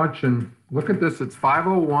so much. And look at this, it's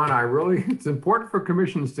 5:01. It's important for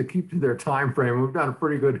commissions to keep to their time frame. We've done a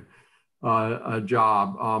pretty good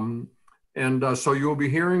job. So you'll be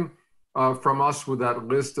hearing from us with that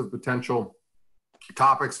list of potential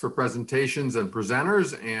topics for presentations and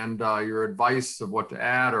presenters, and your advice of what to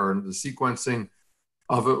add or the sequencing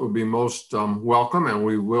of it would be most welcome. And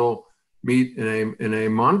we will meet in a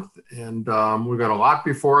month, and we've got a lot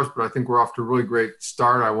before us, but I think we're off to a really great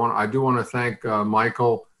start. I do want to thank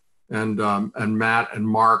Michael and Matt and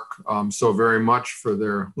Mark so very much for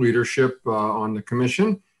their leadership on the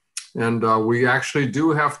commission. And we actually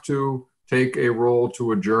do have to take a roll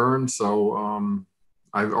to adjourn. So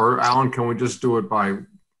or Alan, can we just do it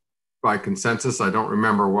by consensus? I don't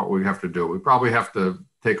remember what we have to do. We probably have to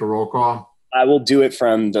take a roll call. I will do it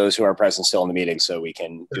from those who are present still in the meeting, so we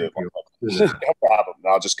can do it. No problem.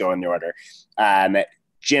 I'll just go in the order.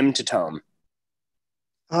 Jim Tatome.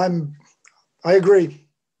 I agree.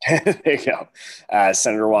 There you go.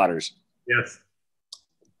 Senator Waters. Yes.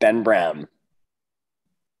 Ben Brown.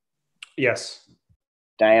 Yes.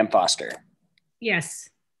 Diane Foster. Yes.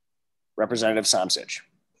 Representative Somsich.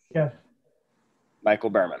 Yes. Michael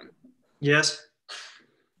Berman. Yes.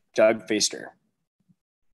 Doug Feaster.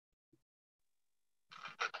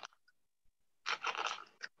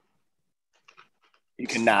 You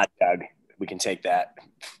can nod, Doug. We can take that.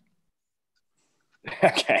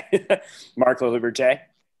 Okay. Mark LaLiberte.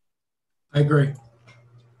 I agree.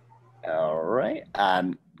 All right.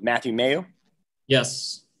 Matthew Mayo.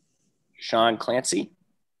 Yes. Sean Clancy,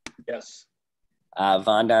 Yes.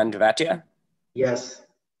 Vandan Devatia, Yes.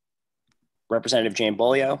 Representative Jane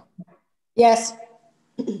Bolio, Yes.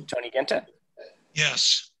 Tony Ginta,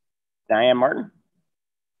 Yes. Diane Martin,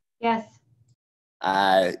 Yes.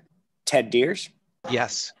 Ted Deers,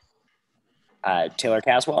 Yes. Taylor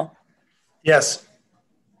Caswell, Yes.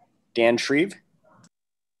 Dan Shreve,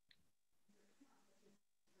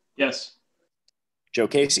 Yes. Joe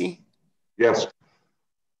Casey, Yes.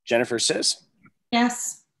 Jennifer Sis,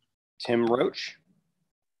 Yes. Tim Roach,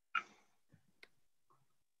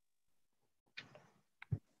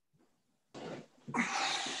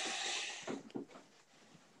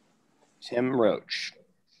 Tim Roach.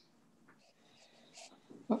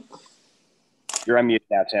 You're unmuted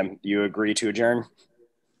now, Tim. Do you agree to adjourn?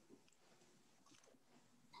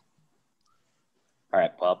 All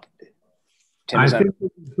right, well, Tim I is think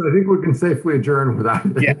we can safely adjourn without.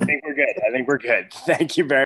 Yeah, I think we're good. Thank you very